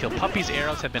another easy kill. Puppey's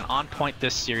arrows have been on point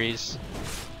this series.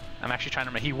 I'm actually trying to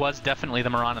remember. He was definitely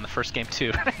the Moran in the first game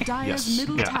too. Yes.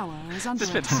 Middle tower is under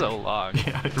It's been so long.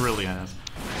 Yeah, it really has.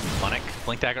 Funnick,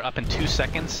 Blink Dagger up in 2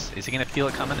 seconds. Is he going to feel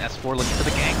it coming? S4 looking for the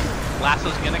gank.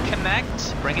 Lasso's going to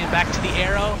connect. Bringing it back to the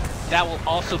arrow. That will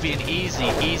also be an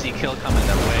easy kill coming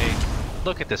their way.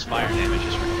 Look at this fire damage,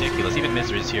 it's ridiculous. Even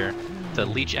Misery's here to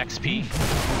leech XP.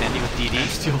 Dendy with DD. And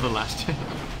steal the last hit.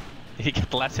 He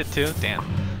get the last hit too? Damn.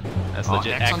 That's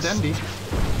legit X. On Dendy.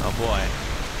 Oh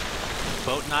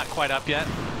boy. Boat not quite up yet.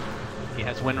 He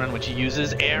has Wind Run, which he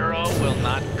uses. Arrow will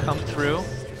not come through.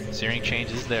 Searing Change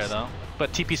is there though.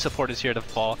 But TP support is here to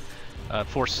fall,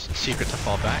 force Secret to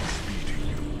fall back.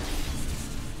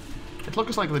 It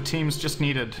looks like the teams just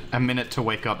needed a minute to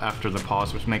wake up after the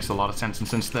pause, which makes a lot of sense, and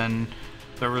since then,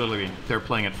 they're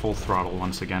playing at full throttle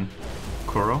once again.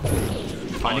 KheZu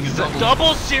finding a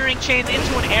double Searing Chains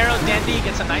into an arrow. Dendy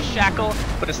gets a nice shackle,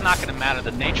 but it's not going to matter.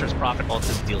 The Nature's Prophet ult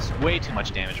just deals way too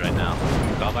much damage right now.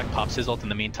 Goblak pops his ult in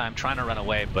the meantime, trying to run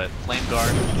away, but Flame Guard,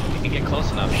 if he can get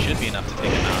close enough, should be enough to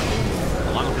take him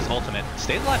out. Along with his ultimate,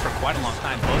 stays alive for quite a long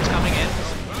time. Boat's coming in,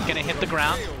 going to hit the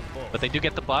ground, but they do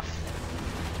get the buff,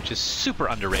 which is super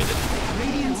underrated.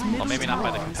 Well, maybe not by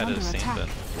the competitive scene, but...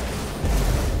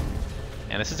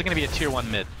 And this is going to be a tier 1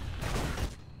 mid.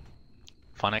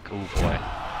 Funnick, oh boy.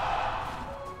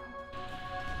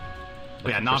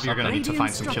 Yeah, Na'Vi are going to need to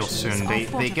find some kills soon.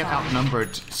 They get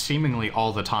outnumbered seemingly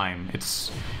all the time.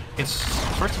 It's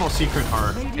first of all, Secret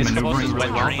are maneuvering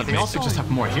really well, but they also just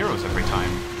have more heroes every time.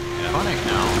 Yeah. Funnick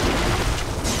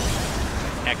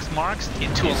now. X marks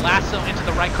into a lasso into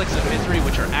the right clicks of Misery,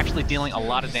 which are actually dealing a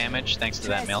lot of damage thanks to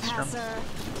that Maelstrom.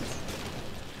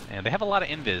 And they have a lot of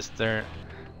invis. They're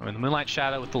the Moonlight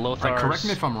Shadow with the Lothars. Right, correct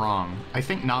me if I'm wrong. I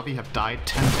think Na'Vi have died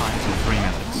 10 times in 3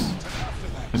 minutes.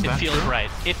 It feels right.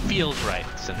 It feels right,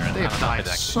 Syndra. They have died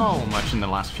so much in the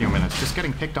last few minutes, just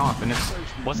getting picked off, and it's...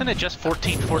 Wasn't it just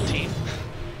 14-14?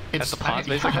 It's,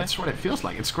 that's what it feels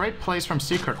like. It's great plays from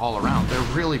Secret all around.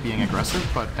 They're really being aggressive,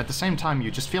 but at the same time,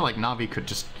 you just feel like Na'Vi could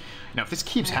just... You know, if this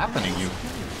keeps happening, you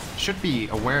should be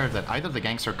aware that either the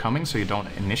ganks are coming so you don't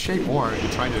initiate, or you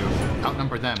try to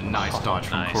outnumber them. Nice dodge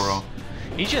from Kuro.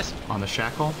 He's just on the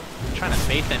shackle, trying to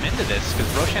bait them into this, because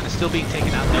Roshan is still being taken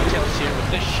out. No-Tails here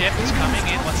with the shift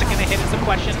coming in. What's it going to hit is the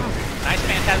question. Nice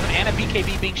Phantasm and a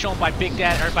BKB being shown by Big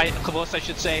Dad, or by KheZu, I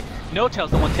should say.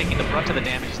 No-Tails the one taking the brunt of the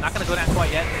damage. He's not going to go down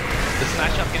quite yet. The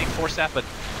smash shot getting forced out, but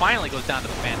finally goes down to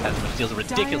the Phantasm, which deals a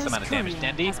ridiculous amount of damage.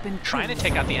 Dendi trying to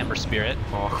take out the Ember Spirit.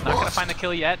 Not going to find the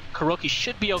kill yet. KuroKy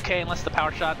should be okay unless the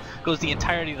power shot goes the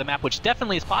entirety of the map, which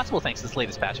definitely is possible thanks to this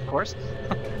latest patch, of course.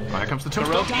 Here comes the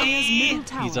tombstone.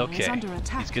 He's okay.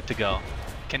 He's good to go.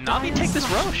 Can Na'Vi take this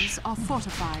Roche?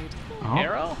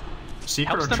 Arrow?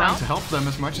 Secret are trying to help them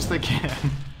as much as they can.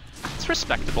 It's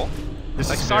respectable. This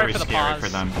is very scary for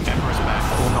them. Ember's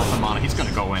back, full health and mana. He's going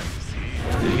to go in.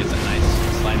 He gets a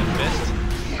nice slide of fist.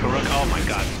 KuroKy, oh my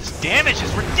god, this damage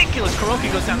is ridiculous!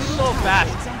 KuroKy goes down so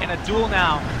fast, and a duel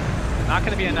now. Not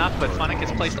going to be enough, but Funnick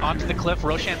gets placed onto the cliff.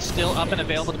 Roshan's still up and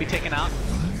available to be taken out.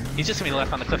 He's just going to be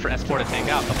left on the cliff for S4 to take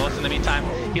out. KheZu in the meantime,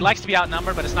 he likes to be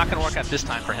outnumbered, but it's not going to work out this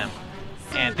time for him.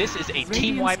 And this is a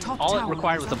team wipe. All it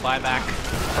required was a buyback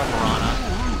from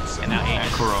Mirana. And now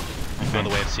Aegis go the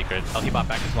way of Secret. Oh, he bought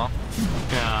back as well?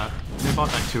 Yeah, they bought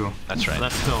back too. That's right.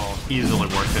 That's still easily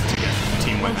worth it to get a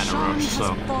team wipe and a Roche,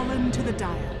 so...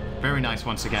 Very nice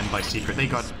once again by Secret. They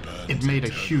got... It made a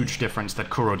huge difference that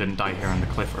Kuro didn't die here on the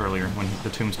cliff earlier when the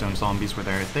Tombstone zombies were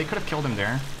there. If they could have killed him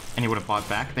there, and he would have bought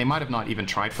back, they might have not even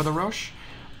tried for the Roche.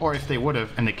 Or if they would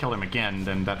have, and they killed him again,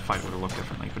 then that fight would have looked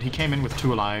differently. But he came in with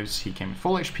 2 lives, he came in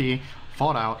full HP,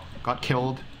 fought out, got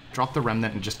killed, dropped the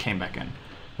Remnant, and just came back in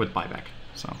with buyback.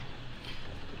 So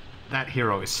that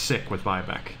hero is sick with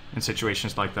buyback in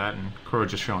situations like that, and Kuro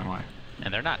just showing why.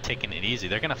 And they're not taking it easy.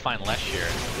 They're going to find Lesh here.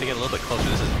 They get a little bit closer.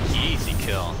 This is an easy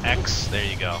kill. X, there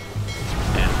you go.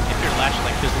 And if you're Lesh,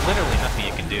 like, there's literally nothing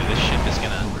you can do. This ship is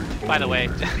going to... By the way,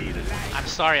 I'm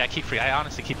sorry, I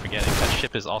honestly keep forgetting that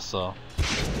ship is also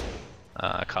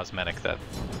a cosmetic that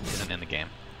isn't in the game.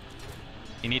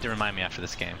 You need to remind me after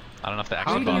this game. I don't know if the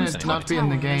actual bonus is not be in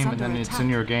the game and then it's in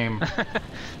your game.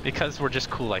 Because we're just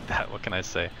cool like that, what can I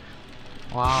say?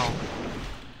 Wow.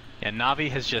 Yeah, Na'Vi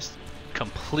has just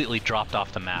completely dropped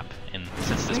off the map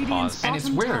since this pause. And it's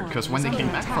weird, because when they came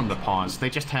back from the pause, they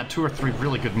just had 2 or 3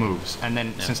 really good moves, and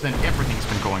then since then everything's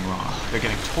been going wrong. They're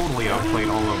getting totally outplayed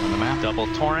all over the map. Double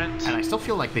Torrent. And I still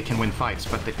feel like they can win fights,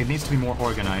 but it needs to be more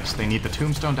organized. They need the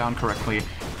Tombstone down correctly,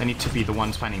 they need to be the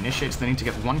ones finding initiates, they need to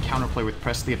get one counterplay with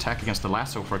press the attack against the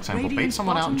lasso, for example. Bait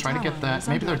someone out and try to get that.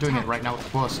 Maybe they're doing it right now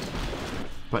with Boost.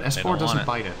 But S4 doesn't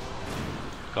bite it.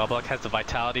 Gobluck has the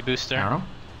Vitality booster. Arrow.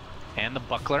 And the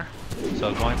Buckler.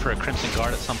 So going for a Crimson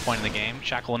Guard at some point in the game.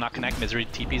 Shackle will not connect, Misery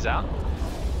TP's out.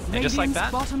 And just like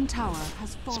that,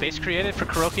 space created for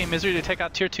KuroKy and Misery to take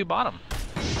out tier 2 bottom.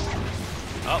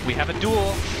 Oh, we have a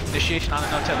duel. Initiation on the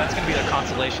no-tail. That's going to be their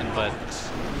consolation, but...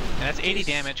 And that's 80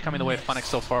 damage coming the way of Funnick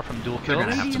so far from dual kills. They're going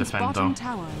to have to defend, though.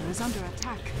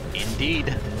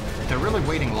 Indeed. They're really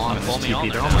waiting long in this TP.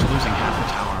 They're almost losing half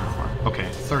a tower. Okay,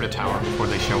 third a tower before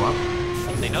they show up.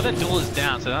 They know that duel is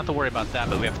down, so they don't have to worry about that,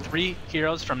 but we have 3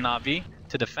 heroes from Na'Vi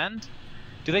to defend.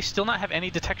 Do they still not have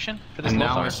any detection for this? And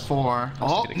now it's 4.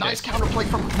 Oh, nice counterplay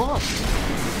from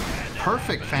KheZu.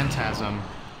 Perfect Phantasm.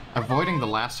 Avoiding the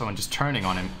lasso and just turning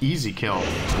on him. Easy kill.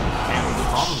 And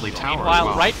probably tower.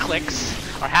 Meanwhile, right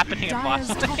clicks are happening at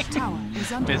bottom.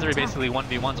 Misery basically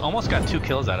 1v1s. Almost got 2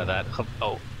 kills out of that.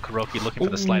 Oh, KuroKy looking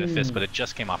for the Sleight of Fist, but it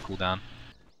just came off cooldown.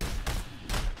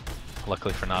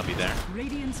 Luckily for Na'Vi there.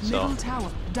 So,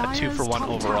 a 2 for 1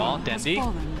 overall.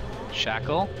 Dendi,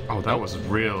 Shackle. Oh, that was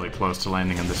really close to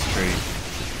landing on this tree.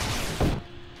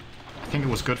 I think it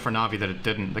was good for Na'Vi that it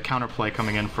didn't. The counterplay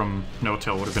coming in from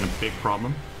no-tail would have been a big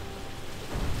problem.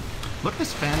 Look at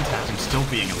this Phantasm still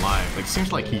being alive. Like,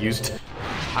 seems like he used...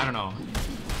 I don't know.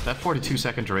 That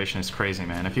 42-second duration is crazy,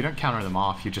 man. If you don't counter them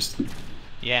off, you just...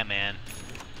 Yeah, man.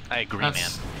 I agree,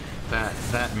 man.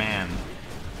 That man...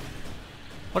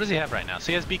 What does he have right now? So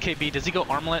he has BKB. Does he go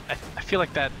Armlet? I feel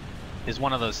like that is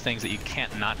one of those things that you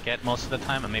can't not get most of the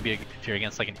time, and maybe if you're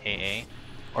against like an AA.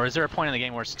 Or is there a point in the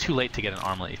game where it's too late to get an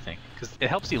Armlet, you think? Because it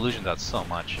helps the illusions out so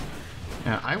much.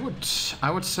 Yeah, I would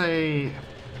say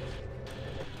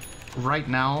right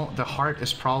now the Heart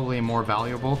is probably more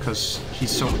valuable because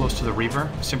he's so close to the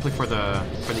Reaver, simply for the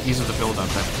ease of the build-up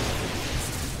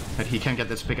that he can get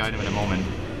this big item in a moment.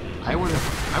 I would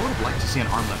have liked to see an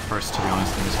Armlet first, to be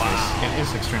honest, in this case. It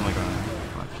is extremely good,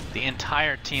 but The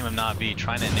entire team of Na'Vi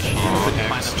trying to initiate. Couldn't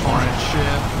find the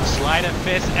torrent. Slide of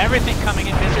fist, everything coming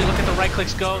in. Misery, look at the right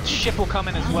clicks go. Ship will come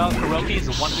in as well. Kuroki is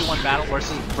a 1v1 battle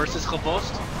versus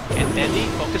Khvost. And Dendi,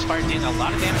 focus fire dealing a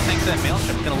lot of damage thanks to that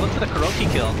Maelstrom. He's gonna look for the Kuroki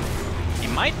kill. He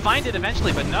might find it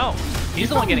eventually, but no. He's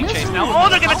the one getting chased now. Oh,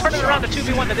 they're gonna turn it around to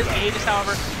 2v1. That is the Aegis,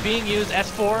 however, being used.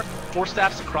 S4, 4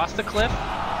 steps across the cliff.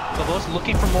 Khvost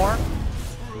looking for more.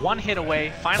 One hit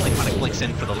away, finally clicks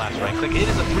in for the last right click. It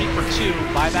is a 3-for-2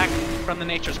 buyback from the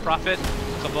Nature's Prophet.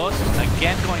 Khvost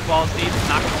again going balls deep,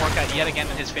 not going to work out yet again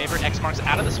in his favor. X marks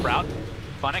out of the Sprout.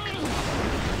 Funnick,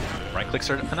 right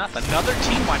clicks are enough. Another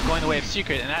team wipe going the way of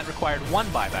Secret, and that required 1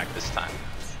 buyback this time.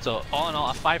 So all in all,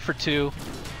 a 5-for-2.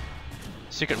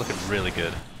 Secret looking really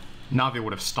good. Na'Vi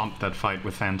would have stomped that fight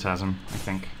with Phantasm, I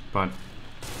think, but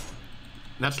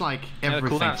that's like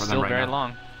everything the for them right very now.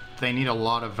 Long. They need a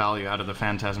lot of value out of the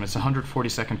Phantasm. It's a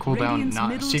 140-second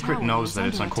cooldown. Secret knows that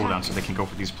it's on cooldown, so they can go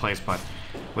for these plays. But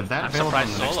with that available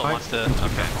in the next fight, wants to.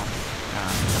 Okay.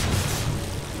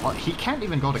 Well, he can't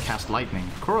even go to cast Lightning.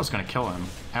 Kuro's gonna kill him.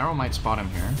 Arrow might spot him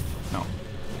here. No.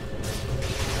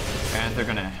 And they're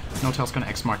gonna. No-Tail's gonna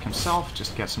X-Mark himself,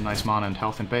 just get some nice mana and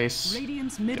health and base.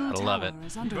 Gotta love it.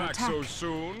 Back so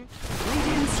soon.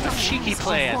 Cheeky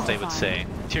play, as they would say.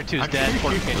 Tier 2's dead,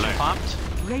 Fortification popped.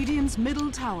 Radiant's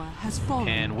middle tower has fallen.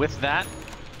 And with that,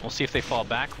 we'll see if they fall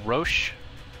back. Roche.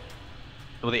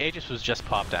 Well, the Aegis was just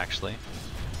popped actually,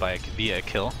 via a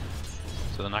kill,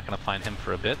 so they're not going to find him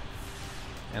for a bit.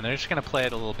 And they're just going to play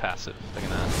it a little passive. They're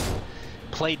going to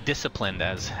play disciplined,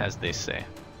 as they say.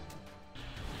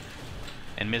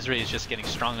 And Misery is just getting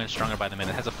stronger and stronger by the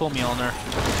minute. It has a full Mjolnir,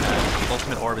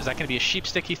 ultimate orb. Is that going to be a Sheep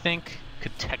Stick, you think?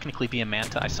 Could technically be a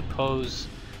Manta, I suppose.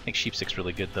 I think Sheep Stick's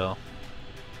really good though.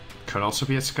 Could also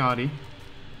be a Skadi.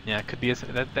 Yeah, it could be.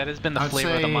 That has been the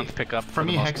flavor of the month pickup. For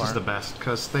me, Hex is the best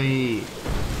because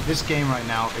this game right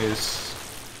now is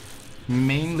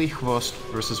mainly Khvost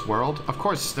versus World. Of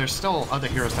course, there's still other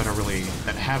heroes that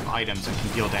have items and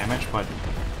can deal damage, but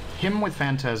him with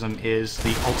Phantasm is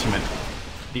the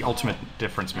ultimate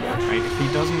difference maker, right? If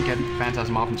he doesn't get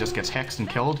Phantasm off and just gets hexed and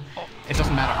killed, it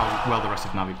doesn't matter how well the rest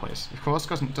of Na'Vi plays. If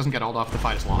Khvost doesn't get ult off, the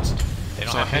fight is lost.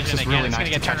 So Hex is really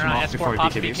nice to catch him off before he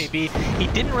BKBs. He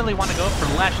didn't really want to go for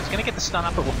the Lash. He's going to get the stun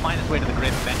up, but will find his way to the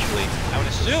grave eventually. I would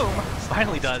assume,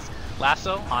 finally does.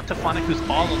 Lasso onto Funnick, who's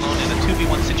all alone in a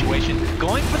 2v1 situation.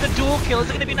 Going for the dual kill. Is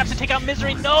it going to be enough to take out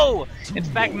Misery? No! In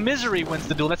fact, Misery wins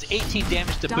the duel. That's 18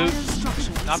 damage to boot.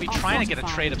 Na'Vi trying to get a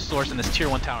trade of sorts in this tier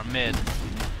 1 tower mid.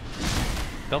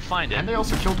 They'll find it. And they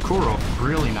also killed Kuro.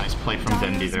 Really nice play from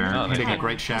Dendi there. Hitting a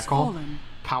great shackle,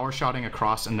 power shotting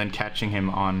across, and then catching him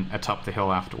on atop the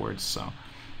hill afterwards. So,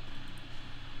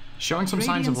 showing some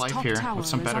signs of life here with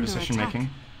some better decision making.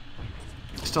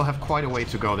 Still have quite a way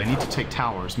to go. They need to take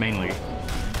towers mainly.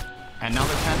 And now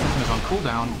that Phantasm is on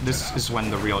cooldown, this is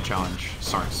when the real challenge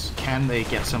starts. Can they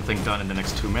get something done in the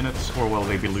next 2 minutes, or will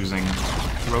they be losing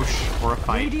Roche or a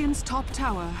fight? Radiant's top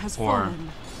tower has fallen.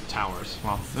 Towers.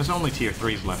 Well, there's only tier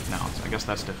 3s left now, so I guess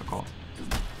that's difficult.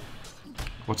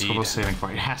 What's Khvost saving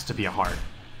for? It has to be a heart.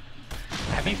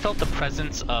 Have you felt the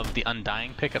presence of the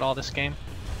Undying pick at all this game?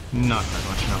 Not that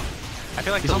much, no. I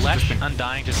feel like the Lesh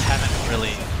Undying just haven't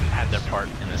really had their part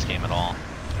in this game at all.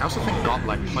 I also think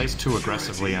Godlike plays too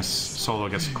aggressively as Solo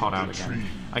gets caught out again.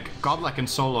 Like, Godlike and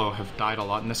Solo have died a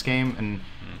lot in this game, and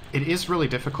it is really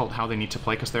difficult how they need to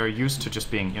play because they're used to just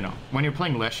being, you know, when you're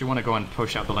playing Lesh, you want to go and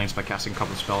push out the lanes by casting a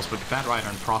couple of spells, but Bat Rider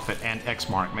and Prophet and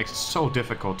X-Mark makes it so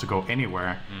difficult to go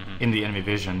anywhere in the enemy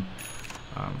vision.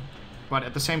 But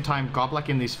at the same time, Godlike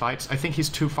in these fights, I think he's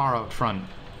too far out front.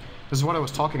 This is what I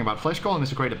was talking about. Flesh Golem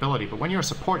is a great ability, but when you're a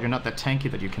support, you're not that tanky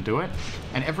that you can do it.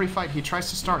 And every fight, he tries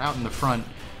to start out in the front,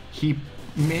 he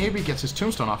maybe gets his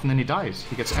tombstone off, and then he dies.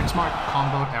 He gets X-Mark,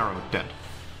 comboed, arrow, dead.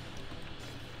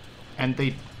 And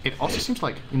it also seems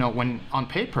like, you know, when on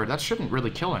paper, that shouldn't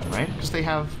really kill him, right? Because they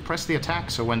have press the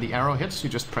attack, so when the arrow hits, you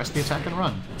just press the attack and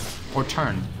run. Or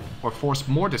turn. Or force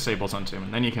more disables onto him,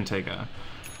 and then you can take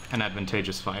an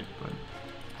advantageous fight, but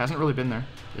hasn't really been there.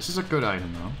 This is a good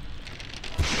item, though.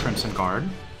 Crimson Guard.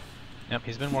 Yep,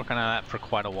 he's been working on that for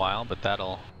quite a while, but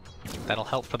that'll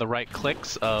help for the right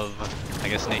clicks of, I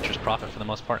guess, Nature's Prophet for the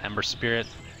most part. Ember Spirit.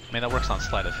 I mean, that works on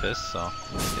Sleight of Fist, so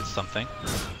it's something.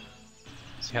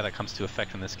 See how that comes to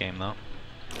effect in this game, though.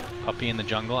 Puppey in the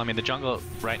jungle. I mean, the jungle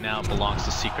right now belongs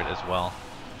to Secret as well.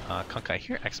 Kunkai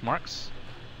here, X marks.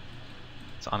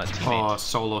 It's on a teammate. Oh,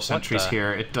 Solo sentries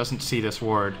here. It doesn't see this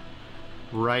ward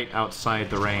right outside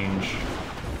the range.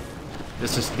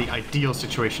 This is the ideal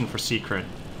situation for Secret.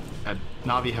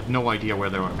 Na'Vi have no idea where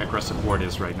their aggressive ward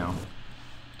is right now.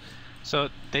 So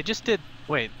they just did.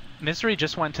 Wait, Misery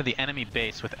just went to the enemy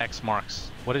base with X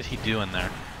marks. What did he do in there?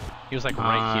 He was like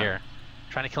right here.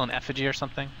 Trying to kill an effigy or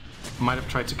something? Might have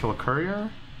tried to kill a courier?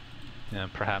 Yeah,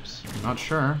 perhaps. Not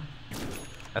sure.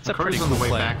 That's the a pretty courier's cool on the way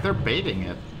play. back. They're baiting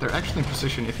it. They're actually in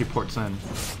position if he ports in.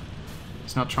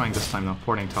 He's not trying this time though,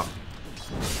 porting top.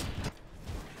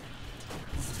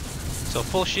 So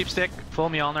full sheepstick, full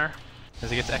Mjolnir, as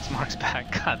he gets X marks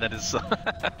back. God, that is so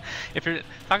if you're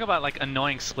talking about like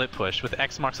annoying split push with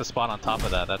X marks a spot on top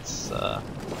of that,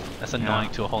 that's annoying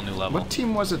to a whole new level. What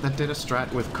team was it that did a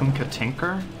strat with Kunkka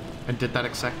Tinker and did that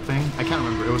exact thing? I can't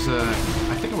remember. It was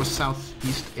I think it was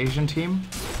Southeast Asian team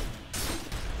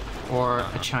or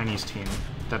a Chinese team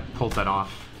that pulled that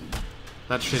off.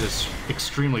 That shit is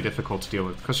extremely difficult to deal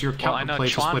with because your counter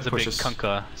plays to split pushes. I know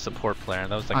Chuan's a big Kunkka support player.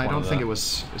 That was like I don't think it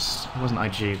wasn't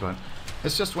IG, but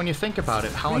it's just when you think about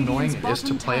it, how annoying it is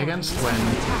to play against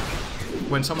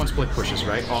when someone split pushes,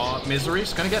 right? Oh,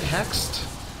 Misery's gonna get hexed.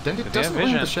 Then it doesn't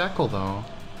win the shackle though.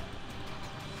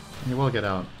 He will get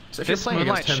out. So if you're playing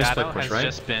against heavy split push, right?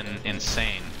 Has just been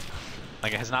insane.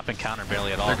 Like it has not been countered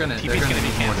barely at all. TP's gonna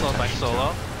be cancelled by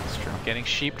solo. Getting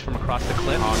sheeped from across the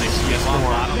cliff. Oh, they see S4.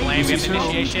 Bottom lane, we have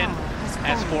initiation.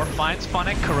 S4 finds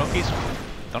Funnick. Karoki's...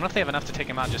 Don't know if they have enough to take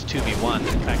him out just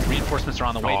 2v1. In fact, reinforcements are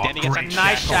on the way. Dendy gets a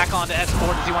nice shackle onto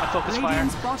S4. Does he want to focus fire?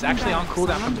 It's actually on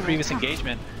cooldown from the previous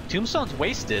engagement. Tombstone's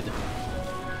wasted.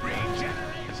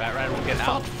 Bat Rider will get out. I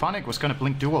thought Funnick was going to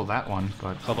blink duel that one,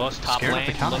 but... KheZu top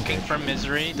lane, looking for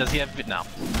Misery. Does he have... No.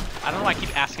 I don't know why I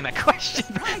keep asking that question.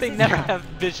 They never have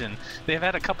vision. They've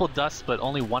had a couple dusts, but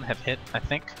only one have hit, I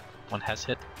think. One has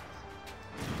hit.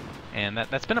 And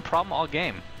that's been a problem all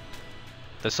game.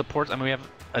 The supports, I mean, we have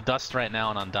a dust right now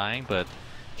on Undying, but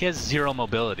he has 0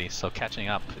 mobility, so catching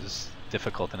up is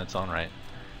difficult in its own right.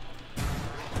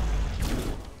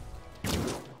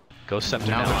 Ghost Scepter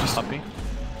now on Puppey.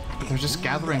 They're just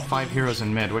gathering 5 heroes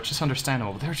in mid, which is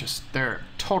understandable. They're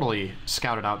totally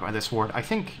scouted out by this ward. I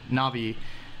think Na'Vi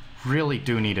really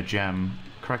do need a gem.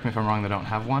 Correct me if I'm wrong, they don't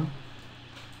have one?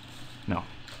 No.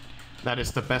 That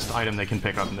is the best item they can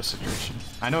pick up in this situation.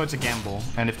 I know it's a gamble,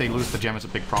 and if they lose the gem, it's a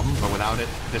big problem, but without it,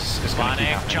 this is going to keep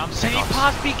happening. Jumps in, he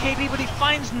pops BKB, but he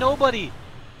finds nobody!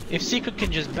 If Secret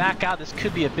can just back out, this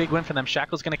could be a big win for them.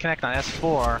 Shackle's going to connect on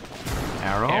S4.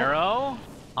 Arrow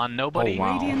on nobody. Oh,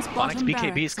 wow. Funnick's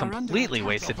BKB is completely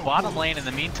wasted. Bottom lane in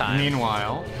the meantime.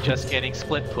 Meanwhile, just getting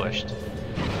split pushed.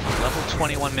 Level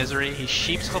 21 Misery. He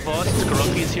sheeps KheZu.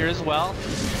 Karoki's here as well.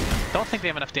 Don't think they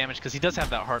have enough damage because he does have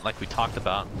that heart like we talked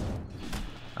about.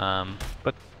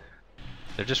 But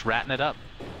they're just ratting it up.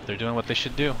 They're doing what they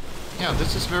should do. Yeah,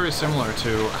 this is very similar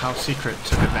to how Secret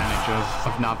took advantage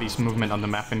of Navi's movement on the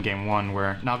map in Game 1,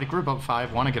 where Na'Vi group up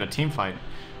 5, want to get a team fight.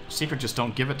 Secret just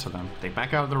don't give it to them. They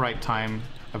back out at the right time,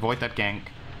 avoid that gank,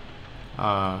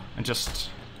 and just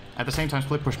at the same time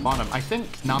split push bottom. I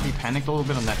think Na'Vi panicked a little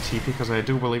bit on that TP because I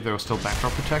do believe there was still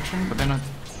backdrop protection, but then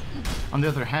on the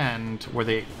other hand, were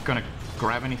they gonna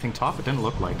grab anything top? It didn't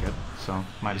look like it, so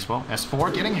might as well.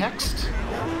 S4 getting hexed.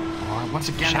 Oh, once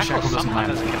again, the shackle doesn't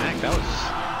land. Connect.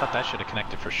 I thought that should have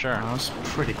connected for sure. That was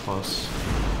pretty close.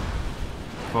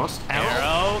 Close.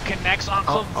 Arrow connects on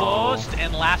KheZu,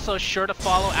 and Lasso's sure to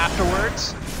follow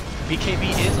afterwards. BKB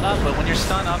is up, but when you're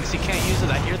stunned, obviously you can't use it.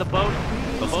 I hear the boat.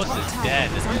 KheZu is dead.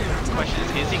 The question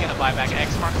is he going to buy back?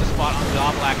 X marks the spot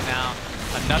on Black now.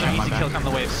 Another easy kill coming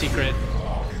the way of Secret.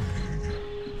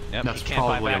 Yep, that's he can't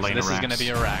buy probably back, a lane so this of is going to Rax. be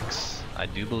a Rax. I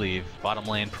do believe. Bottom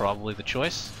lane probably the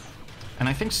choice. And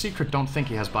I think Secret don't think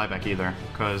he has buyback either,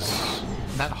 because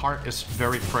that heart is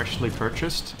very freshly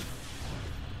purchased.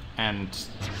 And,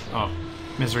 oh,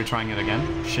 Misery trying it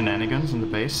again. Shenanigans in the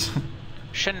base.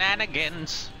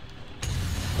 Shenanigans.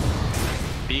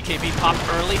 BKB popped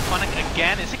early. Funnick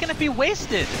again. Is it going to be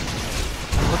wasted?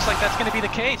 Looks like that's going to be the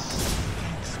case.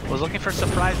 Was looking for a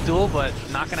surprise duel, but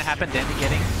not going to happen. Dendy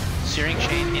getting Searing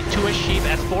Chain into a sheep.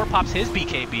 S4 pops his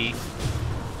BKB.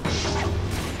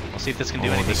 We'll see if this can do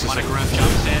anything. Funnick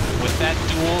jumps in with that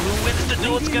duel. Who wins the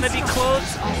duel? It's going to be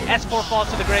close. S4 falls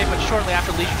to the grave, but shortly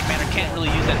after, Legion Commander can't really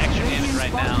use that extra damage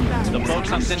right now. The boat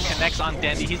comes in, connects on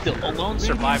Dendy. He's the lone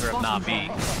survivor of Na'Vi.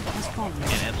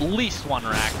 And at least 1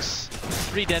 Rax.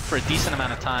 3 dead for a decent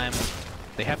amount of time.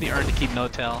 They have the urn to keep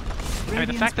no-tail. I mean,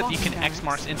 the fact that you can X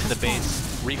marks into the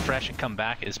base, refresh, and come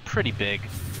back is pretty big.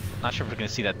 Not sure if we're going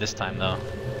to see that this time, though.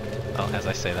 Oh, as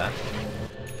I say that.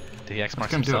 Did he X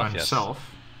marks himself?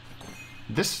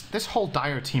 Yes. This whole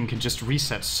Dire team can just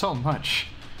reset so much.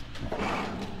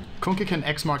 Kunkka can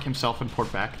X mark himself and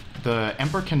port back. The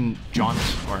Emperor can jaunt,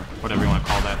 or whatever you want to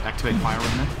call that, activate Fire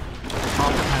Remnant.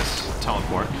 Falcon has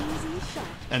teleport.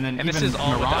 And then this is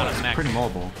all without a mech. Pretty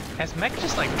mobile. Has mech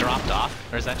just like dropped off,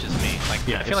 or is that just me? Like,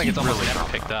 yeah, I feel like it's almost never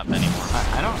picked up anymore.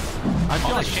 I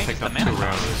feel like it's picked up too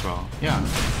rarely as well. Yeah,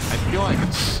 I feel like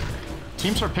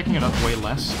teams are picking it up way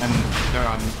less, and there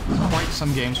are quite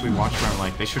some games we watch where I'm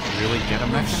like, they should really get a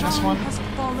mech in this one.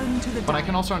 But I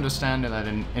can also understand that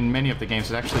in many of the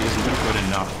games it actually isn't good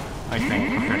enough. I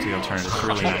think, compared to the alternatives. It's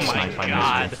really nice snipe by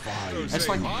Misery. It's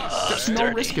like, there's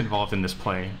no risk involved in this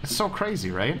play. It's so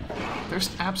crazy, right? There's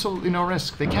absolutely no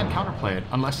risk. They can't counterplay it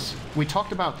unless... We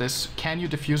talked about this, can you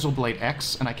Diffusal Blade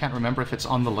X? And I can't remember if it's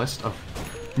on the list of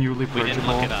newly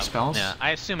purgeable spells. Yeah, I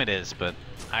assume it is, but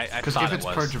I thought it was. Because if it's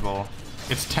purgeable,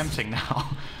 it's tempting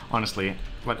now, honestly.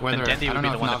 But whether... I don't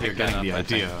know if Navi are getting the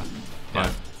idea,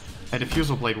 but... A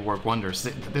Diffusal Blade will work wonders.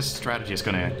 This strategy is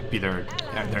going to be their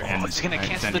end. It's going to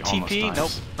cancel the TP?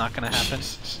 Nope, not going to happen.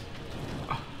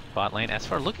 Bot lane,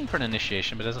 Esfar looking for an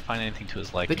initiation, but doesn't find anything to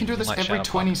his liking. They can do this every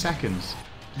 20 seconds.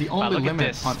 The only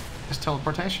limit is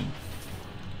teleportation.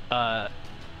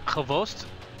 KheZu,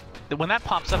 when that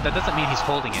pops up, that doesn't mean he's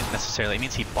holding it necessarily. It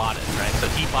means he bought it, right? So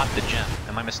he bought the gem.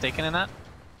 Am I mistaken in that?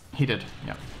 He did,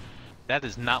 yeah. That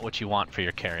is not what you want for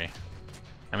your carry.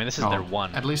 I mean, this is their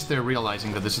one. At least they're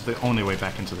realizing that this is the only way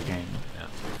back into the game. Yeah.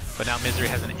 But now Misery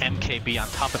has an MKB on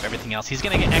top of everything else. He's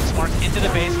going to get X-marked into the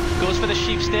base, goes for the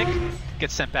sheep stick,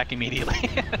 gets sent back immediately.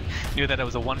 Knew that it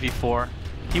was a 1v4.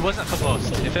 He wasn't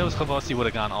KheZu. If it was KheZu, he would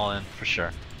have gone all in, for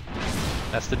sure.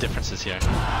 That's the differences here.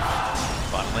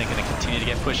 Bottom lane going to continue to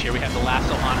get pushed here. We have the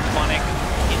lasso on Phonic,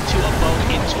 into a boat,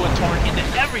 into a torrent,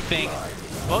 into everything.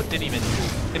 Boat didn't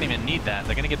even need that.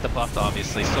 They're gonna get the buff,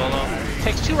 obviously. Solo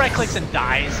takes 2 right clicks and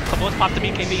dies. KheZu popped the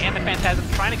BKB and the Phantasm,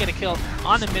 trying to get a kill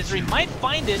on the Misery. Might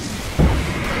find it.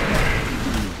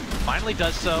 Finally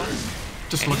does so.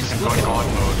 Just look at him going God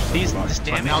mode. This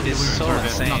damage is so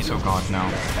insane. Not so God now.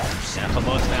 Yeah,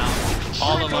 KheZu's now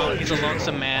all alone. He's a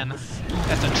lonesome man.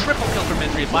 That's a triple kill for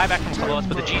Misery. Buyback from KheZu,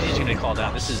 but the GG's gonna be called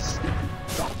out. This is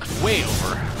way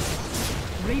over.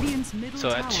 So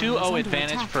a 2-0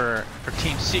 advantage for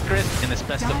Team Secret in this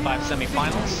best of 5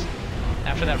 semifinals.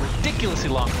 After that ridiculously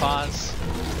long pause,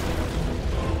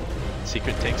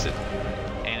 Secret takes it,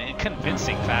 and in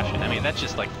convincing fashion. I mean, that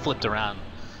just like flipped around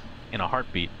in a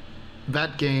heartbeat.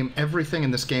 That game, everything in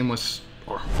this game was,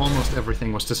 or almost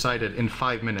everything was decided in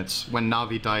 5 minutes when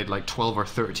Navi died like 12 or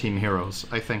 13 heroes,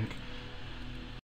 I think.